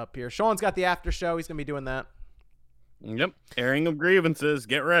finish up here. Sean's got the after show. He's gonna be doing that. Yep. Airing of grievances.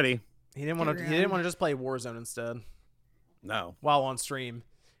 Get ready. He didn't want to just play Warzone instead No. while on stream.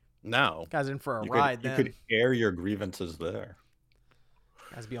 No. Guy's in for a You ride. could air your grievances there.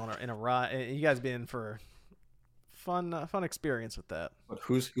 Guys be in a ride. You guys be in for fun experience with that. But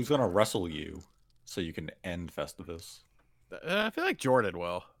who's gonna wrestle you so you can end Festivus? I feel like Jordan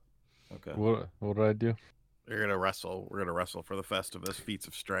will. Okay. What did I do? We're gonna wrestle for the Festivus feats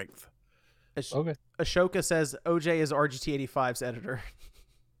of strength. Okay. Ashoka says OJ is RGT85's editor.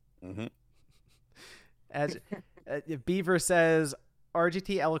 Mm-hmm. As Beaver says,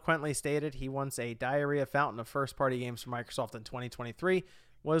 RGT eloquently stated he wants a diarrhea fountain of first-party games from Microsoft in 2023.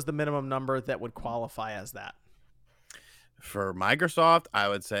 What is the minimum number that would qualify as that? For Microsoft, I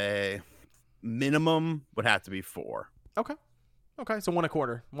would say minimum would have to be 4. Okay, so one a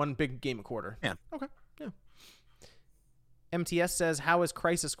quarter. One big game a quarter. Yeah. Okay, yeah. MTS says, how is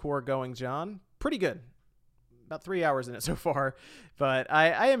Crisis Core going, John? Pretty good. About 3 hours in it so far, but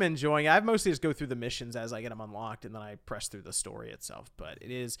I am enjoying it. I mostly just go through the missions as I get them unlocked, and then I press through the story itself. But it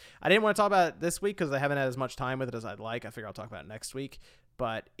is, I didn't want to talk about it this week because I haven't had as much time with it as I'd like. I figure I'll talk about it next week.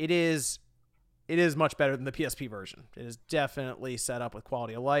 But it is much better than the PSP version. It is definitely set up with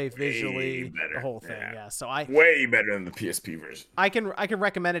quality of life, visually, better. the whole thing. Yeah. So Way better than the PSP version. I can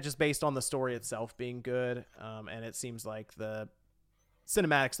recommend it just based on the story itself being good, and it seems like the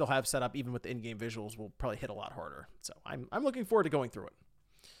cinematics they'll have set up even with the in-game visuals will probably hit a lot harder. So I'm looking forward to going through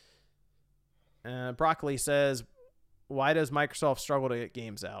it. Broccoli says, why does Microsoft struggle to get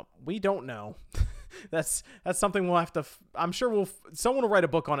games out? We don't know. that's something we'll have to I'm sure someone will write a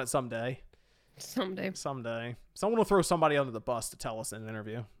book on it someday. Someday. Someone will throw somebody under the bus to tell us in an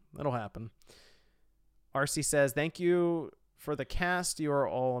interview. That'll happen. RC says, thank you for the cast. You are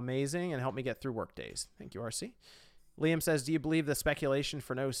all amazing and help me get through work days. Thank you, RC. Liam says, do you believe the speculation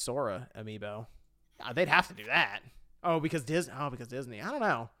for no Sora amiibo? They'd have to do that. Because Disney. I don't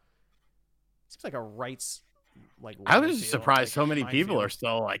know. Seems like a rights I was just surprised so many people are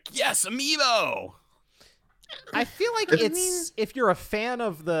still like, yes, amiibo. I feel like if you're a fan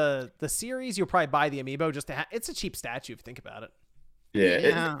of the series, you'll probably buy the amiibo just to it's a cheap statue if you think about it.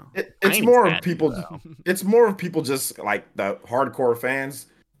 Yeah, it's more of people. It's more of people just like the hardcore fans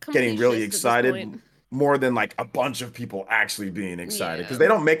getting really excited more than like a bunch of people actually being excited because they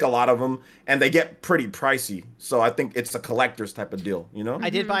don't make a lot of them and they get pretty pricey. So I think it's a collector's type of deal, you know? I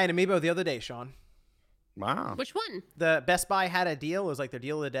did buy an amiibo the other day, Sean. Wow. Which one? The Best Buy had a deal. It was like their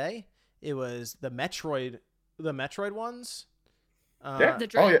deal of the day. It was the Metroid ones. The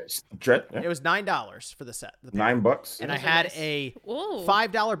Dread. Dread. Yeah. It was $9 for the set. $9. And I had a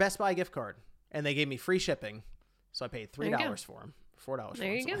 $5 Best Buy gift card, and they gave me free shipping, so I paid $3 for them, $4 for them.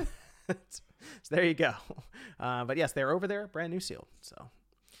 There you go. So there you go. But yes, they're over there, brand new sealed. So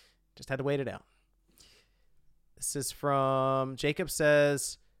just had to wait it out. This is from Jacob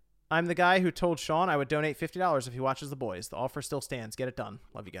says, I'm the guy who told Sean I would donate $50 if he watches The Boys. The offer still stands. Get it done.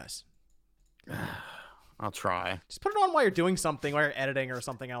 Love you guys. I'll try. Just put it on while you're doing something, while you're editing or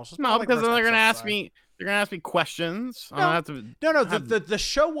something else. Just no, because then they're gonna ask me. They're gonna ask me questions. No, I'll have to. The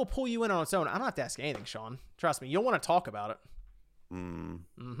show will pull you in on its own. I don't have to ask anything, Sean. Trust me. You'll want to talk about it.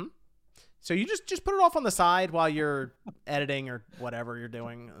 Mm-hmm. So you just put it off on the side while you're editing or whatever you're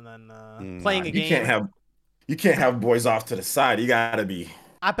doing, and then playing a game. You can't have boys off to the side. You gotta be.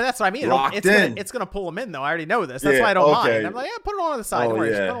 But that's what I mean. It's gonna pull them in though. I already know this. That's why I don't mind. I'm like, yeah, put it on the side.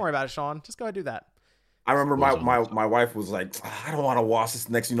 Don't worry about it, Sean. Just go ahead and do that. I remember my wife was like, I don't want to watch this.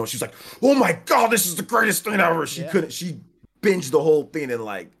 Next, she's like, oh my god, this is the greatest thing ever. She binged the whole thing in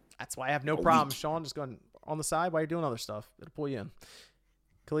like. That's why I have no problem, Sean. Just going on the side while you're doing other stuff. It'll pull you in.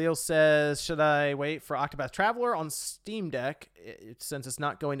 Khalil says, should I wait for Octopath Traveler on Steam Deck since it's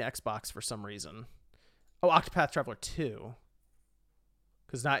not going to Xbox for some reason? Oh, Octopath Traveler 2.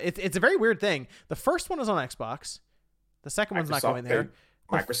 Because it's a very weird thing. The first one is on Xbox. The second one's not going there.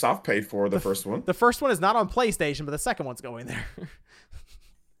 Microsoft paid for the first one. The first one is not on PlayStation, but the second one's going there.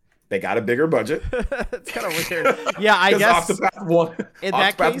 They got a bigger budget. It's kind of weird. Yeah, I guess.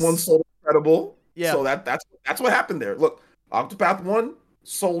 Octopath 1 sold incredible. Yeah. So that's what happened there. Look, Octopath 1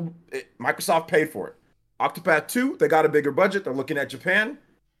 sold. Microsoft paid for it. Octopath 2, they got a bigger budget. They're looking at Japan,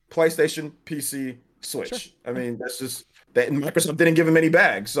 PlayStation, PC, Switch. Sure. I mean, that's just that. Microsoft didn't give them any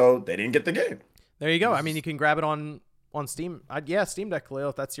bags, so they didn't get the game. There you go. I mean, you can grab it on Steam. Steam Deck, Khalil,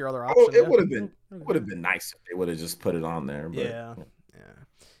 if that's your other option. It would have been nice if they would have just put it on there. But, yeah.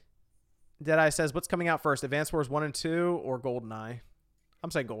 Deadeye says, what's coming out first, Advance Wars 1 and 2 or GoldenEye?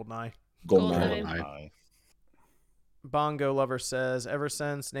 I'm saying GoldenEye. GoldenEye. Bongo Lover says, ever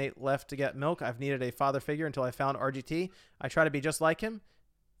since Nate left to get milk, I've needed a father figure until I found RGT. I try to be just like him.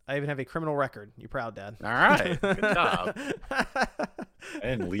 I even have a criminal record. You proud, Dad? All right. Good job. I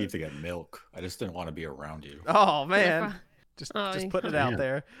didn't leave to get milk. I just didn't want to be around you. Oh, man. Just putting it out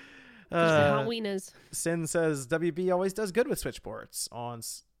there. Halloweeners. Sin says, WB always does good with Switch ports on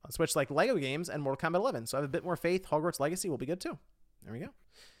Switch, like Lego games and Mortal Kombat 11. So I have a bit more faith. Hogwarts Legacy will be good too. There we go.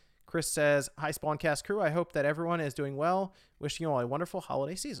 Chris says, hi, Spawncast crew. I hope that everyone is doing well. Wishing you all a wonderful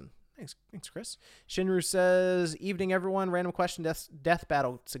holiday season. Thanks, Chris. Shinru says, evening, everyone. Random question, death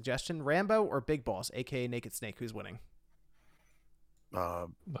battle suggestion. Rambo or Big Boss, a.k.a. Naked Snake? Who's winning?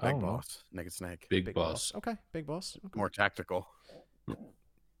 Big Boss. Naked Snake. Big Boss. Okay, Big Boss. Okay. More tactical.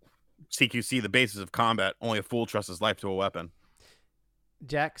 CQC, the basis of combat. Only a fool trusts his life to a weapon.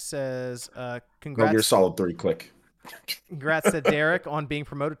 Jack says, congrats. You're solid 3, click. Congrats to Derek on being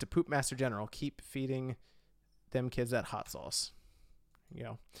promoted to Poop Master General. Keep feeding them kids that hot sauce. You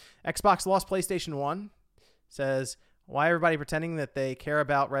know, Xbox lost PlayStation 1 says, why everybody pretending that they care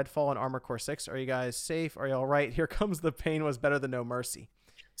about Redfall and Armored Core 6? Are you guys safe? Are you all right? Here Comes the Pain was better than No Mercy.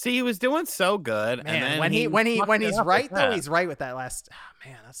 See, he was doing so good. Man, and then when he's right though, he's right with that last. Oh,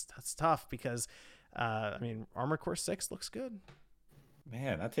 man, that's tough because, I mean, Armored Core 6 looks good.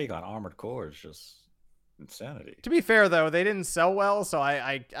 Man, that take on Armored Core is just insanity. To be fair, though, they didn't sell well, so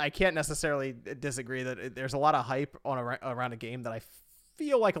I can't necessarily disagree that there's a lot of hype around a game that I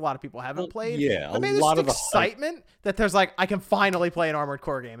feel like a lot of people haven't played. Yeah, I mean, there's excitement that there's like, I can finally play an Armored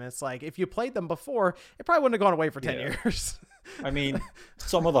Core game. And it's like, if you played them before, it probably wouldn't have gone away for 10 years. I mean,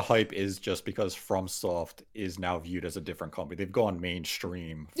 some of the hype is just because FromSoft is now viewed as a different company. They've gone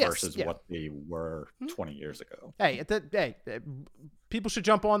mainstream versus what they were 20 years ago. Hey, people should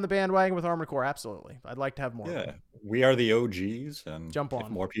jump on the bandwagon with Armored Core. Absolutely. I'd like to have more. Yeah, we are the OGs, and jump on. If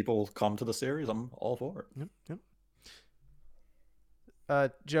more people come to the series, I'm all for it. Yep.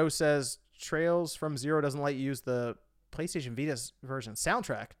 Joe says, Trails from Zero doesn't let you use the PlayStation Vita's version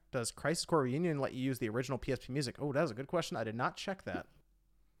soundtrack. Does Crisis Core Reunion let you use the original PSP music? Oh, that was a good question. I did not check that.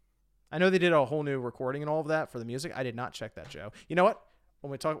 I know they did a whole new recording and all of that for the music. I did not check that, Joe. You know what?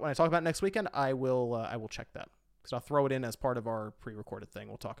 When I talk about it next weekend, I will check that because I'll throw it in as part of our pre-recorded thing.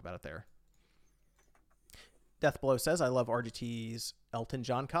 We'll talk about it there. Deathblow says, I love RGT's Elton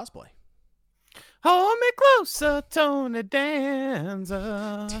John cosplay. Hold me closer, Tony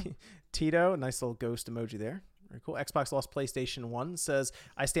Danza. Tito, nice little ghost emoji there. Very cool. Xbox lost PlayStation 1 says,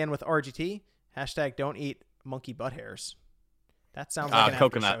 I stand with RGT. # don't eat monkey butt hairs. That sounds like an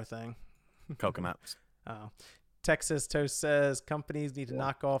coconut after show thing. Coconuts. Texas Toast says, companies need to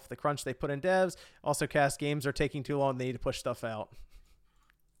knock off the crunch they put in devs. Also, cast games are taking too long. They need to push stuff out.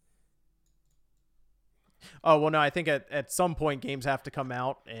 Oh, well, no, I think at some point games have to come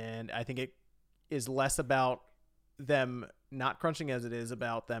out, and I think it is less about them not crunching as it is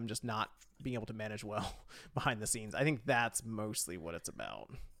about them just not being able to manage well behind the scenes. I think that's mostly what it's about.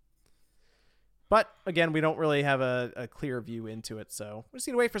 But again, we don't really have a clear view into it, so we just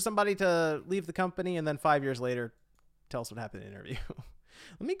need to wait for somebody to leave the company and then 5 years later tell us what happened in the interview.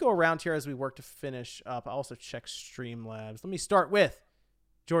 Let me go around here as we work to finish up. I'll also check Streamlabs. Let me start with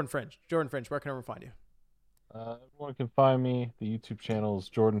Jordan Fringe. Jordan Fringe, where can everyone find you? Everyone can find me. The YouTube channel is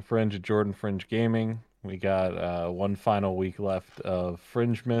Jordan Fringe at Jordan Fringe Gaming. We got one final week left of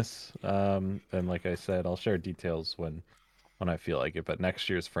Fringe Miss. And like I said, I'll share details when I feel like it. But next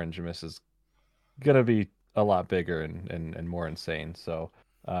year's Fringe Miss is going to be a lot bigger and more insane. So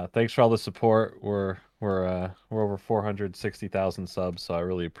Thanks for all the support. We're over 460,000 subs, so I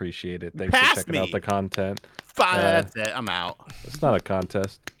really appreciate it. Thanks for checking out the content. That's it. I'm out. It's not a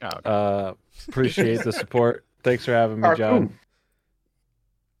contest. Oh, okay. Appreciate the support. Thanks for having me, John. Cool.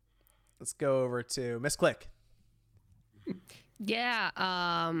 Let's go over to Miss Click. Yeah,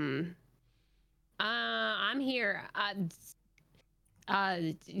 I'm here.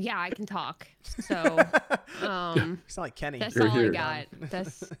 Yeah, I can talk. So, You sound like Kenny. that's You're all here. I got.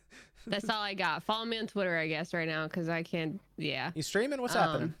 That's all I got. Follow me on Twitter, I guess, right now, because I can't. Yeah. You streaming? What's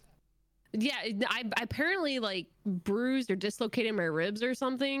happening? Yeah, I apparently like bruised or dislocated my ribs or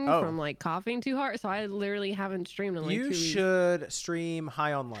something Oh. from like coughing too hard. So I literally haven't streamed in like 2 You weeks. should stream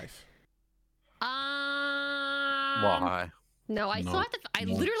High on Life. Why? No, I No, still have to. I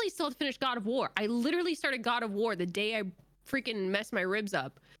no. literally still have to finish God of War. I literally started God of War the day I freaking messed my ribs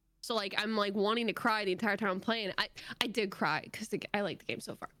up. So like I'm like wanting to cry the entire time I'm playing. I did cry because I like the game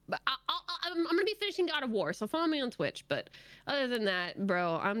so far. But I'm gonna be finishing God of War. So follow me on Twitch. But other than that,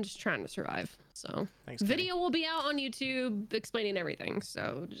 bro, I'm just trying to survive. So Thanks, Kenny. video will be out on YouTube explaining everything.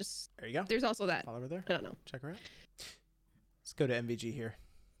 So just There you go. there's also that. Follow her there. I don't know. Check her out. Let's go to MVG here.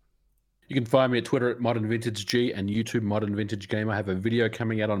 You can find me at Twitter at Modern Vintage G and YouTube Modern Vintage Game. I have a video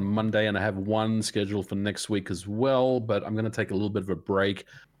coming out on Monday, and I have one scheduled for next week as well. But I'm going to take a little bit of a break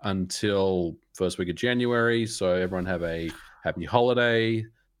until first week of January. So everyone have a happy holiday,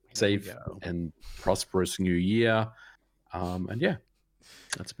 safe go. and prosperous new year. And yeah,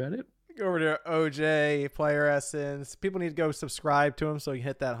 that's about it. Go over to OJ Player Essence. People need to go subscribe to him so he can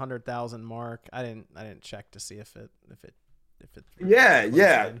hit that 100,000 mark. I didn't check to see if it.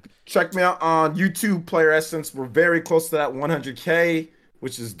 Yeah. Check me out on YouTube, Player Essence. We're very close to that 100K,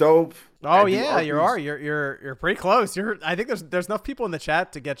 which is dope. Oh I do yeah, you RPs. are. You're pretty close. I think there's enough people in the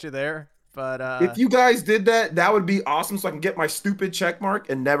chat to get you there. But If you guys did that, that would be awesome. So I can get my stupid check mark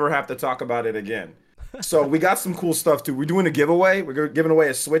and never have to talk about it again. So we got some cool stuff too. We're doing a giveaway. We're giving away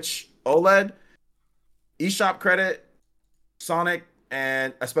a Switch OLED, eShop credit, Sonic,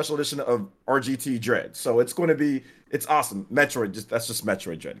 and a special edition of RGT Dread. So it's going to be, it's awesome. Metroid, that's just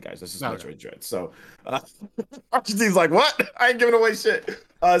Metroid Dread, guys. That's just Okay. Metroid Dread. So RGT's like, what? I ain't giving away shit.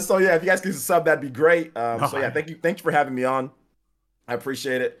 So yeah, if you guys can sub, that'd be great. So yeah, thank you for having me on. I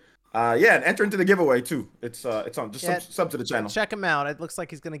appreciate it. Yeah, and enter into the giveaway too. It's on. Just sub to the channel. check him out. It looks like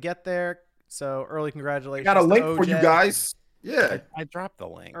he's gonna get there. So early congratulations. Got a to link for you OJ. guys. Yeah. I dropped the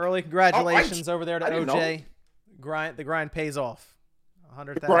link. Early congratulations over there to I didn't know. OJ. The grind pays off.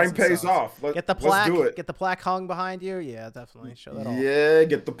 100,000. Grind pays subs. off. Get the plaque. Let's do it. Get the plaque hung behind you. Yeah, definitely show that off. Yeah,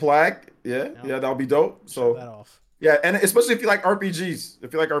 get the plaque. Yeah, Yeah. yeah, that'll be dope. Show So that off. yeah, and especially if you like RPGs.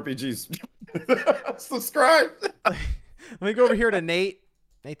 If you like RPGs, subscribe. Let me go over here to Nate.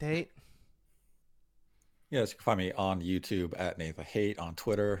 Nate the Hate. Yes, you can find me on YouTube at Nate the Hate, on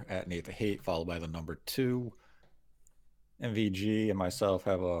Twitter at Nate the Hate, followed by the number 2. MVG and myself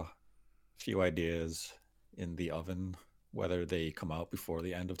have a few ideas in the oven. Whether they come out before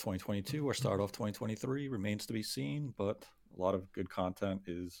the end of 2022 or start off 2023 remains to be seen, but a lot of good content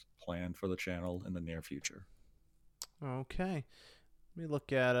is planned for the channel in the near future. Okay. Let me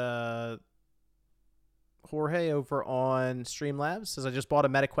look at Jorge over on Streamlabs. Says, I just bought a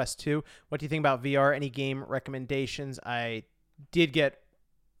MetaQuest 2. What do you think about VR? Any game recommendations? I did get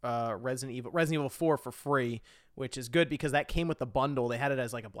Resident Evil 4 for free, which is good because that came with the bundle. They had it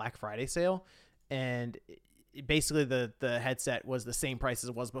as like a Black Friday sale, and basically the headset was the same price as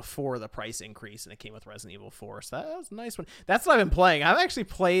it was before the price increase, and it came with Resident Evil 4. So that was a nice one. That's what I've been playing. I've actually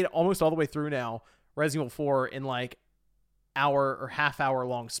played almost all the way through now Resident Evil 4 in like hour or half hour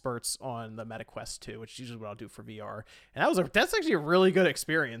long spurts on the MetaQuest 2, which is usually what I'll do for VR. And that's actually a really good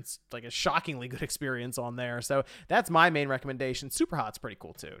experience, like a shockingly good experience on there. So that's my main recommendation. Super Hot's pretty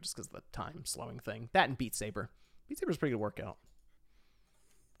cool too, just because of the time slowing thing. That and Beat Saber. Beat Saber's a pretty good workout.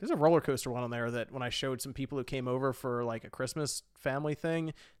 There's a roller coaster one on there that when I showed some people who came over for like a Christmas family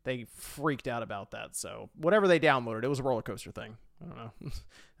thing, they freaked out about that. So whatever they downloaded, it was a roller coaster thing. I don't know.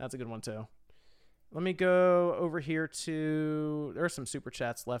 That's a good one too. Let me go over here to, there are some super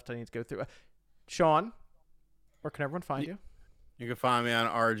chats left I need to go through. Sean, where can everyone find you? You can find me on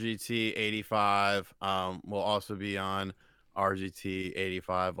RGT85. We'll also be on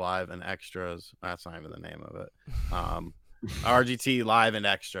RGT85 Live and Extras. That's not even the name of it. RGT Live and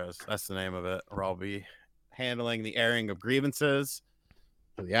Extras. That's the name of it. Where I'll be handling the airing of grievances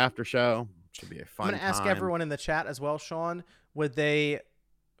for the after show. Should be a fun I'm going to ask everyone in the chat as well, Sean, would they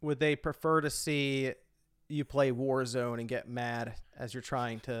prefer to see you play Warzone and get mad as you're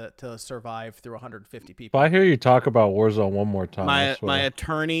trying to survive through 150 If people. I hear you talk about Warzone one more time, I swear. My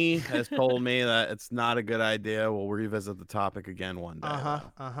attorney has told me that it's not a good idea. We'll revisit the topic again one day.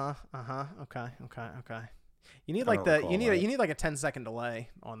 Okay. You need I like don't recall that. you need like a 10-second delay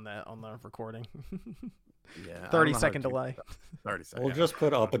on the recording. Yeah, I don't 30 know how second to do delay. that. 30 seconds. We'll just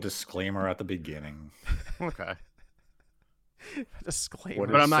put up a disclaimer at the beginning. Okay. Disclaimer. What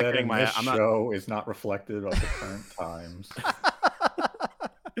But is I'm not said getting in my- this I'm not- show is not reflective of the current times.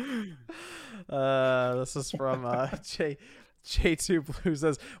 This is from J2 Blue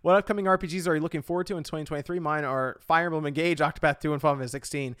says, what upcoming RPGs are you looking forward to in 2023? Mine are Fire Emblem Engage, Octopath 2, and Final Fantasy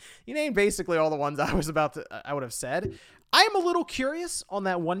 16. You named basically all the ones I would have said. I am a little curious on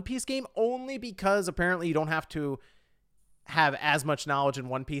that One Piece game only because apparently you don't have to have as much knowledge in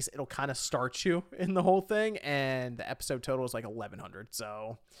One Piece. It'll kind of start you in the whole thing, and the episode total is like 1,100.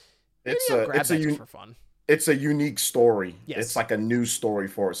 So maybe I'll grab that just for fun. It's a unique story. Yes. It's like a new story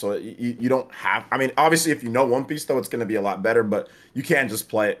for it. So you don't have, I mean, obviously if you know One Piece though, it's going to be a lot better, but you can't just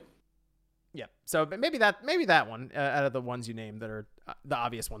play it. Yeah. So but maybe that one out of the ones you named that are the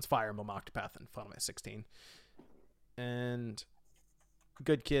obvious ones, Fire Emblem, Octopath, and Final Fantasy 16. And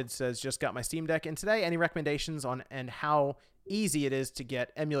Good Kid says, just got my Steam Deck in today. Any recommendations on and how easy it is to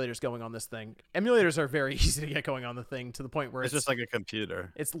get emulators going on this thing? Emulators are very easy to get going on the thing to the point where It's just like a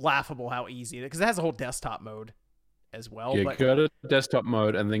computer. it's laughable how easy it is because it has a whole desktop mode as well. Yeah, but go to desktop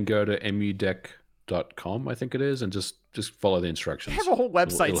mode and then go to emudeck.com, I think it is, and just follow the instructions. they have a whole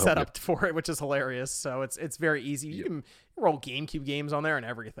website It'll set help up for it, which is hilarious. So it's very easy. You Yep. can roll GameCube games on there and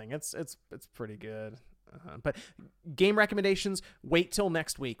everything. It's pretty good. But game recommendations, wait till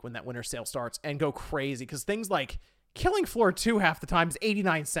next week when that winter sale starts and go crazy because things like Killing Floor 2 half the time is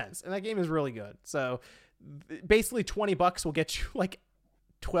 89 cents and that game is really good. So basically $20 will get you like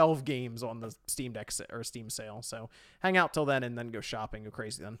 12 games on the Steam Deck or Steam sale. So hang out till then and then go shopping, go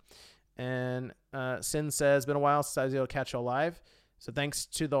crazy then. And Sin says, been a while since I was able to catch y'all live. So thanks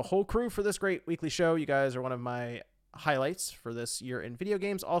to the whole crew for this great weekly show. You guys are one of my highlights for this year in video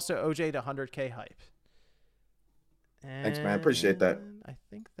games. Also, OJ to 100K hype. Thanks, man. Appreciate that. And I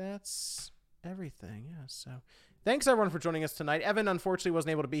think that's everything. Yeah. So thanks everyone for joining us tonight. Evan unfortunately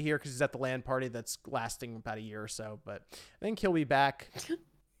wasn't able to be here because he's at the LAN party that's lasting about a year or so, but I think he'll be back.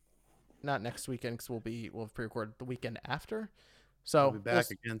 Not next weekend because we'll pre-record the weekend after. So We'll be back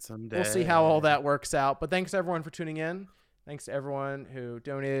again someday. we'll see how all that works out. But thanks everyone for tuning in. Thanks to everyone who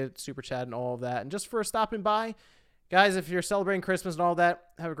donated, super chat, and all of that. And just for stopping by, guys, if you're celebrating Christmas and all that,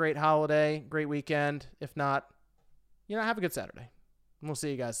 have a great holiday, great weekend. If not, have a good Saturday. And we'll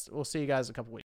see you guys. We'll see you guys in a couple weeks.